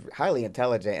she's highly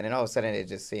intelligent, and then all of a sudden it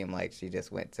just seemed like she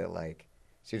just went to like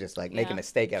she was just like making Yeah.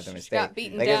 mistake after She mistake. got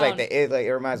beaten like down. it's like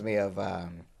it reminds me of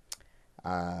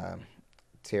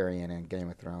Tyrion in Game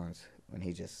of Thrones when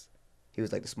he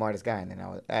was like the smartest guy, and then I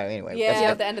was anyway. Yeah,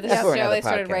 that's- at the end of the that's for show, another they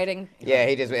started podcast. writing Yeah,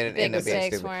 he just ended big up being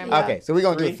mistakes stupid. for him. Okay, so we're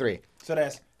gonna do 3. 3. So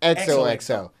that's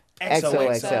XOXO.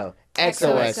 XOXO.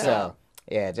 XOXO.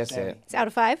 Yeah, just Sammy. it. It's out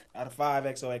of 5. Out of 5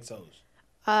 XOXOs.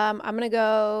 I'm gonna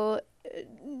go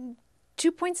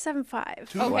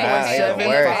 2.75. Okay, Wow, so even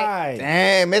worse.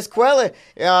 Dang, Miss Queller.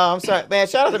 I'm sorry, man.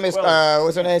 Shout out to Miss.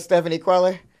 What's her name? Stephanie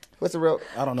Queller. What's the real?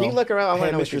 I don't know. Can you look her up? I want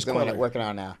to know what she's Headmistress doing, Queller. working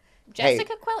on now.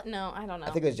 Jessica Quill? No, I don't know.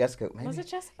 I think it was Jessica. Maybe. Was it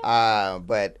Jessica?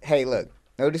 But hey, look.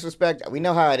 No disrespect. We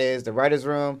know how it is. The writers'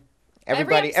 room.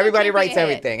 Every episode Everybody can't be a writes hit.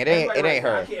 everything. It ain't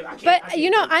her. But you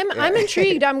know, I'm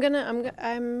intrigued. I'm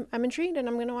intrigued, and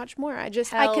I'm gonna watch more. I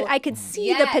Hell could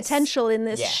see the yes. potential in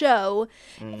this Yeah. show,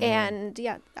 and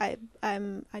yeah, I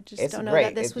just It's don't know great.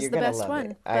 that this was You're the gonna best love one.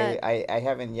 it. But I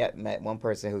haven't yet met one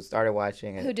person who started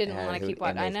watching and Who didn't wanna keep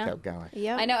watching. I and they know. kept going.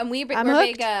 yeah, I know, and we're I'm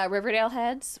big hooked. Riverdale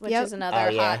heads, which Yep. is another Oh,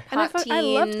 yeah. hot, and hot I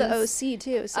loved the teens. OC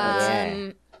too. So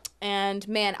Yeah. And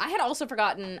man, I had also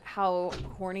forgotten how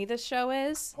horny this show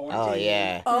is. Oh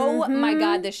yeah. Oh Mm-hmm. my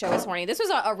god, this show is horny. This was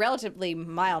a relatively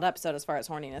mild episode as far as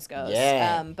horniness goes.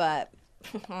 Yeah. But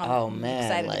I'm Oh, man,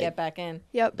 excited like- to get back in.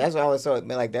 yep. That's what I was so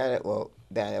like that. Well,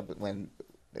 that when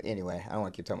anyway, I don't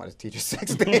want to keep talking about this teacher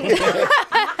sex thing.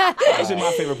 This is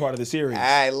my favorite part of the series.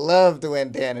 I loved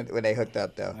when they hooked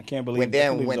up though. I can't believe- when I can't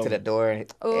Dan believe went it's to the over. door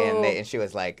and Oh. and she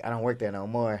was like, "I don't work there no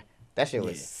more." That shit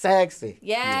was sexy.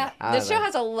 Yeah, I this show like-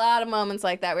 has a lot of moments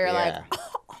like that. We were like,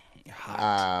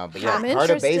 but yeah, I'm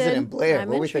Carter Bazin interested. and Blair. I'm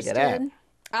What do we think of that? interested.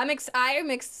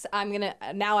 I'm gonna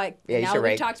now Yeah, you now should we've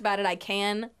rate. talked about it. I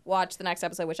can watch the next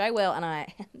episode, which I will, and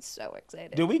I am so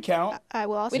excited. Do we count? I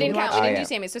will also. We didn't count. We Oh, didn't yeah. do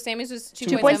Sammy's. So Sammy's was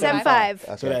 2.75.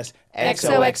 Okay. So that's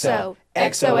XOXO.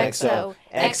 XOXO.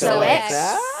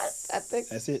 XOX. I think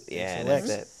That's it. Yeah, XOX. that's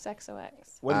it. XOX.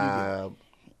 What did you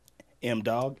get?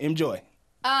 M-Dog, M-Joy.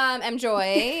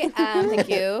 M-Joy. Thank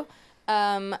you.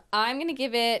 I'm going to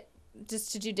give it,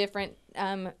 just to do different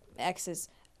X's,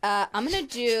 I'm going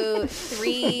to do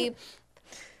 3.125.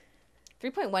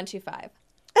 3.125.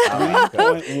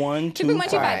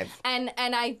 3.125. And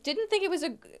I didn't think it was a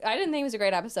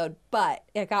great episode, but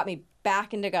it got me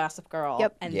back into Gossip Girl.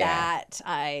 Yep. And Yeah. that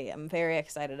I am very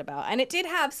excited about. And it did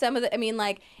have some of the, I mean,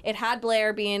 like, it had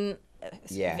Blair being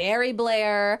very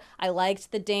Blair. I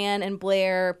liked the Dan and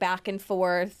Blair back and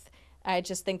forth. I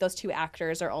just think those two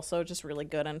actors are also just really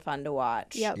good and fun to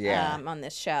watch. Yep. Yeah. On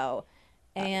this show.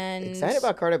 And Excited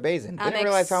about Carter Bazin. I'm Didn't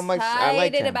realize how much I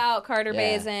liked excited him. about Carter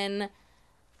Yeah. Bazin.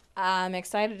 I'm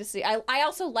excited to see. I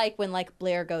also like when like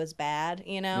Blair goes bad,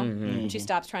 you know, when she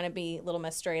stops trying to be Little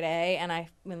Miss Straight A, and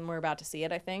when we're about to see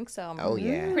it, I think. So I'm Oh,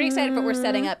 yeah. pretty excited. But we're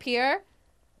setting up here.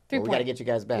 Well, we got to get you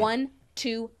guys back. 1,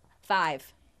 2,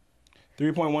 5.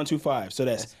 3.125. So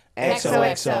that's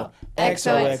XOXO,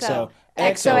 XOXO, XOXO,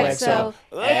 XOXO.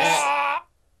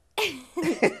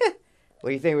 What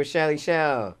do you think with Shelly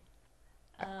Shell?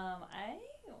 I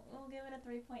will give it a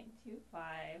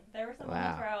 3.25. There were some Wow.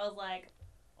 moments where I was like,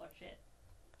 oh shit.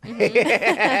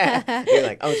 You're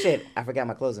like, oh shit, I forgot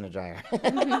my clothes in the dryer.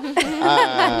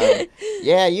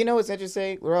 Yeah, you know what's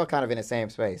interesting? We're all kind of in the same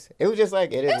space. It was just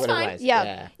like, it is It's what fine. it was.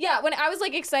 Yeah. Yeah, when I was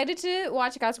like excited to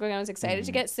watch Gossip Girl, I was excited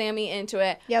to get Sammy into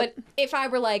it. Yep. But if I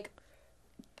were like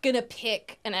gonna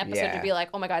pick an episode Yeah. to be like,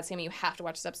 oh my god, Sammy, you have to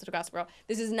watch this episode of Gossip Girl,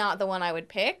 this is not the one I would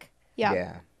pick. Yeah.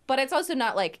 Yeah. But it's also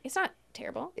not like, it's not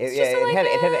terrible. It, It's yeah, just it, like, had,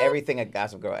 it had everything a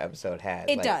Gossip Girl episode has.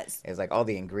 It like, does. It's like all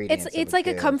the ingredients. It's like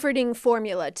a comforting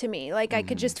formula to me. Like I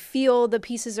could just feel the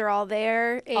pieces are all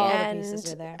there, and All the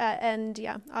pieces are there. And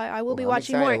yeah, I will be I'm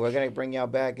watching excited. more. We're gonna bring y'all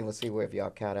back, and we'll see if y'all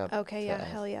caught up. Okay, to yeah, us.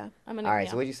 hell yeah. I'm gonna, All right.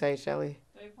 yeah. So what'd you say, Shelly?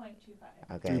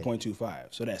 3.25. Okay. 3.25.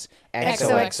 So that's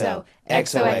XOXO,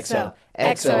 XOXO,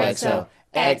 XOXO,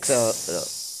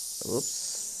 XO. Oops.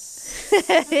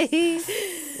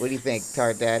 What do you think,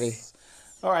 Tart Daddy?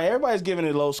 all right. Everybody's giving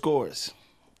it low scores.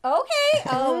 Okay.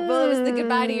 Oh, well, it was the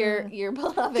goodbye to your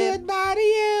beloved. Goodbye to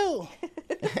you.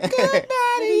 Goodbye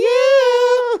to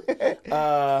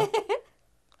you.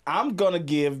 I'm gonna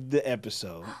give the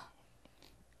episode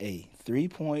a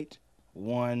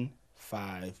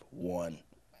 3.151.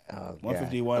 Oh, God.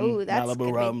 151 Ooh, that's Malibu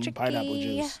gonna be rum tricky. pineapple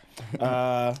juice.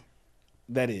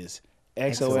 That is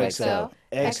XOXO,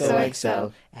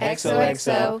 XOXO,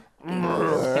 XOXO,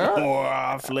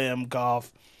 XOXO. Phlegm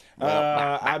cough.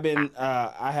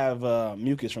 I have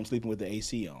mucus from sleeping with the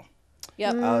AC on.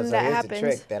 Yep. Oh, so that here's happens. the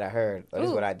trick that I heard. This is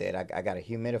Ooh. what I did. I got a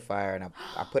humidifier and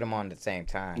I put them on at the same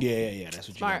time. Yeah. That's what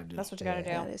you Smart. gotta do. That's what you gotta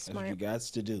That do. is That's what smart. you got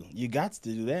to do. You got to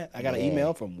do that. I got an Yeah.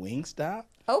 email from Wingstop.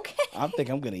 Okay. I think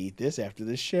I'm gonna eat this after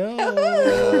the show. All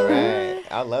right.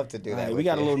 I'd love to do All that. right, we with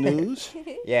got a you. little news.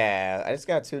 Yeah, I just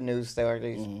got 2 news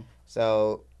stories. Mm-hmm.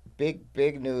 So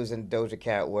big news in Doja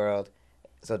Cat world.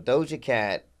 So Doja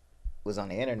Cat was on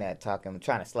the internet trying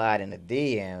to slide in the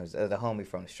DMs of the homie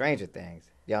from Stranger Things.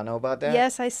 Y'all know about that?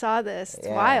 Yes, I saw this. It's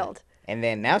Yeah. wild. And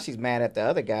then now she's mad at the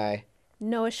other guy,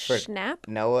 Noah Schnapp.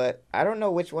 Noah. I don't know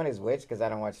which one is which because I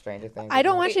don't watch Stranger Things. I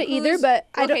don't watch it either, Who's- but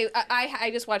I don't. Okay, I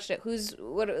just watched it. Who's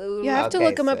what? You have to Okay,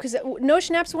 look him up so- because Noah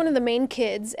Schnapp's one of the main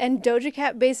kids, and Doja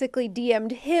Cat basically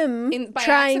DM'd him By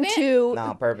trying accident? to No,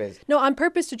 on purpose. no on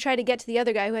purpose to try to get to the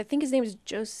other guy, who I think his name is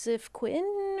Joseph Quinn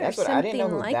or That's what something I didn't know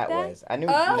who like that that. was. I knew.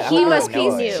 Oh, I he knew must be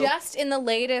Noah. new. just in the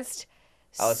latest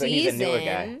Oh, so he's a newer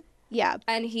guy. season, Yeah,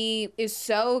 and he is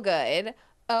so good.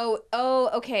 Oh,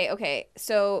 okay.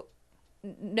 So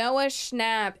Noah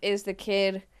Schnapp is the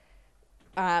kid,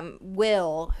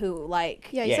 Will, who like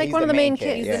yeah, he's Yeah, like he's one the of the main main kid,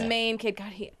 kids. he's yeah. the main kid.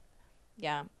 God,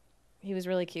 he was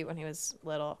really cute when he was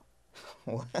little.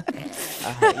 You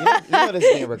know this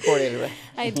is being recorded, right?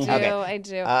 I do, Okay. I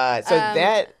do. So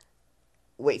that.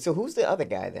 Wait, so who's the other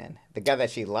guy then? The guy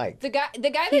that she liked? the guy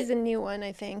He's that a new one,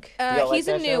 I think. Y'all like he's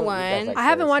a that new show? You guys one. like I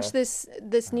haven't Silly watched Stuff?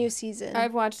 this new season.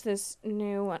 I've watched this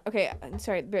new one. Okay, I'm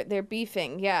sorry, they're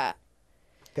beefing. Yeah.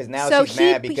 Because now So she's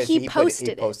he- mad because he he posted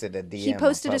it. posted a DM. He on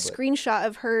posted a public. screenshot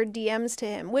of her DMs to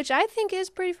him, which I think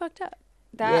is pretty fucked up.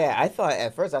 Yeah, I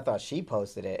thought she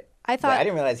posted it. I But thought I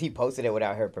didn't realize he posted it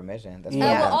without her permission. That's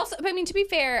Yeah. Well, also, I mean, to be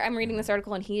fair, I'm reading this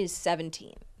article and he is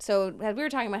 17. So we were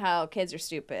talking about how kids are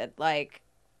stupid. Like,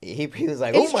 he was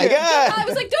like, It's "Oh my true. god!" I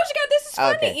was like, Doja Cat, this is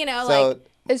funny. Okay, You know, so, like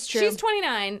it's true. she's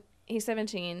 29, he's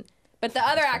 17, but the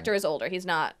other actor is older. He's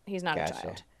not a Gotcha.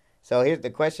 child. So here's the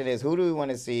question: Is who do we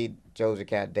want to see Doja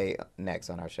Cat date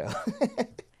next on our show?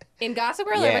 In Gossip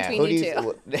Girl or between who do you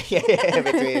two? Yeah,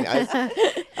 between us.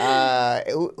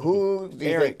 Who do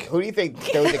you Eric. think? Who do you think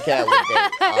Doja Cat would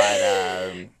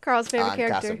date Carl's favorite on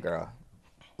character. Gossip Girl?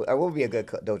 What would be a good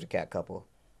Doja Cat couple?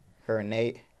 Her and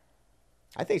Nate.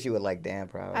 I think she would like Dan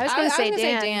probably. I was gonna say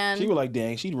Dan. Dan. She would like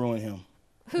Dan. She'd ruin him.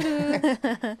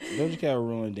 Doja Cat would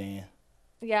ruin Dan.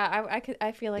 Yeah,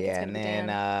 I feel like it's Yeah, gonna and be then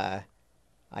Dan.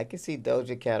 I can see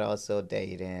Doja Cat also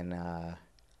dating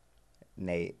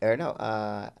Nate. Or no,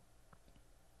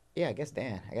 yeah, I guess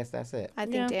Dan. I guess that's it. I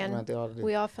think Yeah. Dan. Run through all the-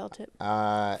 We all felt it.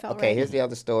 Felt Okay, right. here's the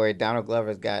other story. Donald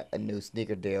Glover's got a new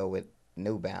sneaker deal with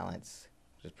New Balance,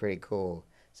 which is pretty cool.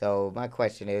 So my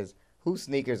question is, who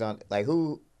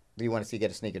do you want to see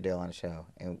get a sneaker deal on the show?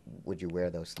 And would you wear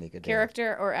those sneaker deals?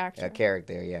 Character or actor? A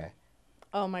character, yeah.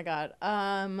 Oh my god.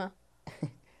 I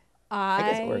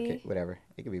guess whatever.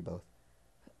 It could be both.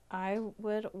 I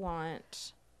would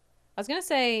want. I was gonna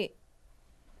say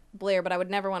Blair, but I would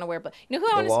never want to wear Blair. You know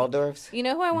who I The want to see? Waldorfs? You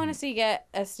know who I want to see get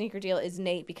a sneaker deal is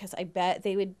Nate, because I bet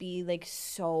they would be like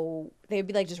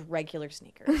just regular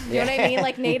sneakers. You know what I mean?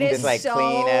 Like Nate is Just like so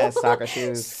clean ass soccer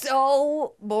shoes.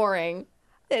 so boring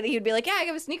that he'd be like, yeah, I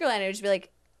have a sneaker line, and it'd just be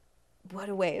like, what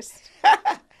a waste.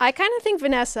 I kind of think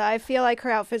Vanessa. I feel like her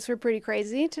outfits were pretty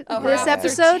crazy Her this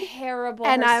outfits are episode. terrible.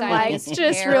 And Her I'm styling like is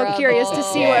just real curious to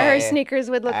see Yeah, what her yeah. sneakers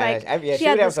would look like. Yeah, she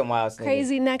had would have this some wild sneakers.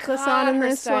 crazy necklace God, on in her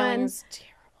this styling one. is terrible.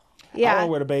 I Yeah. don't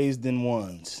wear the Basin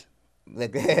ones. The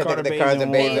Carter Carter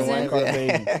Bazin Bazin ones. ones. Carter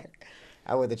Bazin.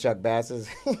 I wear the Chuck Basses.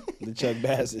 The Chuck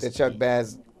Basses. The Chuck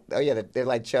Bass. Oh yeah, they're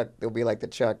like Chuck. They'll be like the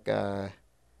Chuck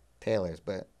Taylors,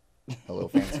 but a little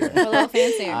fancier. A little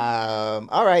fancier.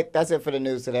 All right, that's it for the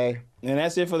news today, And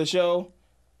that's it for the show.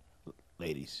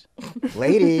 Ladies,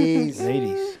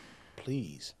 ladies.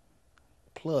 please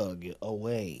plug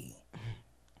away.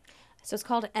 So it's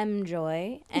called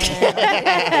M-Joy.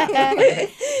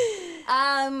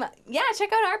 And yeah,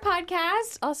 check out our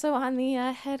podcast. Also on the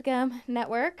Headgum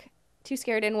Network. Too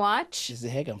Scared and Watch. This is the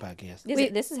Headgum Podcast.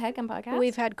 This is Headgum Podcast.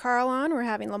 We've had Carl on. We're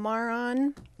having Lamar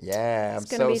on. Yeah, I'm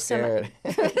It's gonna so be some- scared.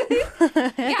 Yeah,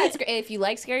 it's great. If you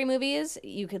like scary movies,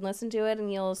 you can listen to it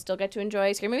and you'll still get to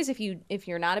enjoy scary movies. If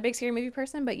you're not a big scary movie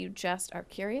person, but you just are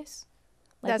curious,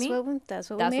 like That's me, what we that's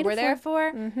made what we're it there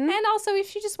for. for. And also,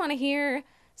 if you just want to hear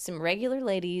some regular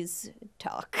ladies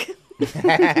talk,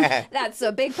 that's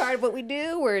a big part of what we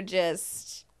do. We're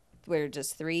just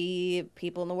three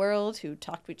people in the world who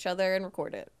talk to each other and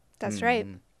record it. That's right.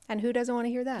 And who doesn't want to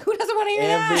hear that? Who doesn't want to hear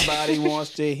that? Everybody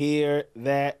wants to hear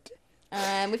that.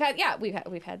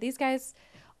 We've had these guys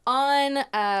on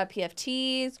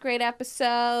PFT's great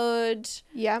episode.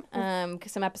 Yeah.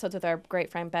 Some episodes with our great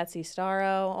friend Betsy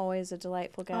Starro, always a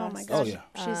delightful guest. Oh my gosh. yeah.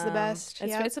 She's the best.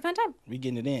 It's a fun time. We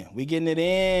getting it in. We getting it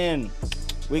in.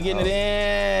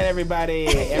 Everybody. Everybody,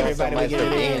 we Thank you so much getting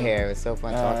for it being in. here. It was so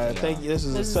fun talking to you. Thank you. This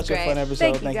is is such a great. fun episode.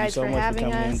 Thank you Thank you guys so for much for having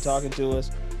coming in and us. talking to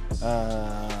us.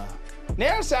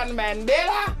 Nelson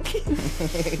Mandela.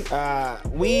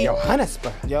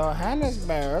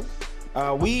 Johannesburg.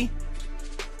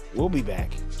 We'll be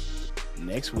back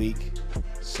next week.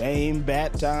 Same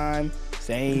bat time,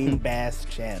 same bass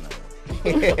channel.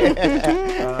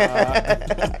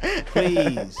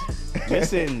 Please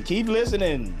listen. Keep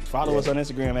listening. Follow us on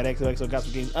Instagram at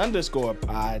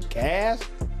XOXO_podcast.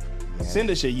 Send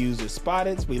us your user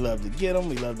spotteds. We love to get them.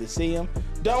 We love to see them.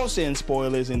 Don't send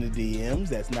spoilers in the DMs.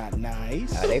 That's not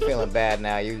nice. They feeling bad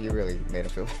now. You really made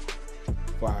them feel.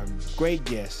 For our great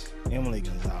guests, Emily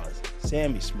Gonzalez,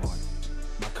 Sammy Smart,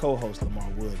 my co-host Lamar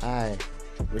Wood, Hi.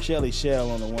 Rochelle Shell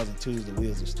on the ones and twos, the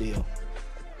wheels of steel,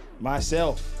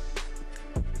 myself,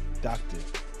 Dr.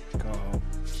 Carl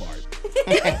Fart.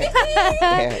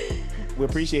 Yeah. We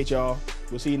appreciate y'all.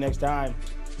 We'll see you next time.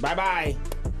 Bye-bye.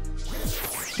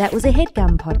 That was a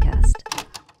Headgum podcast.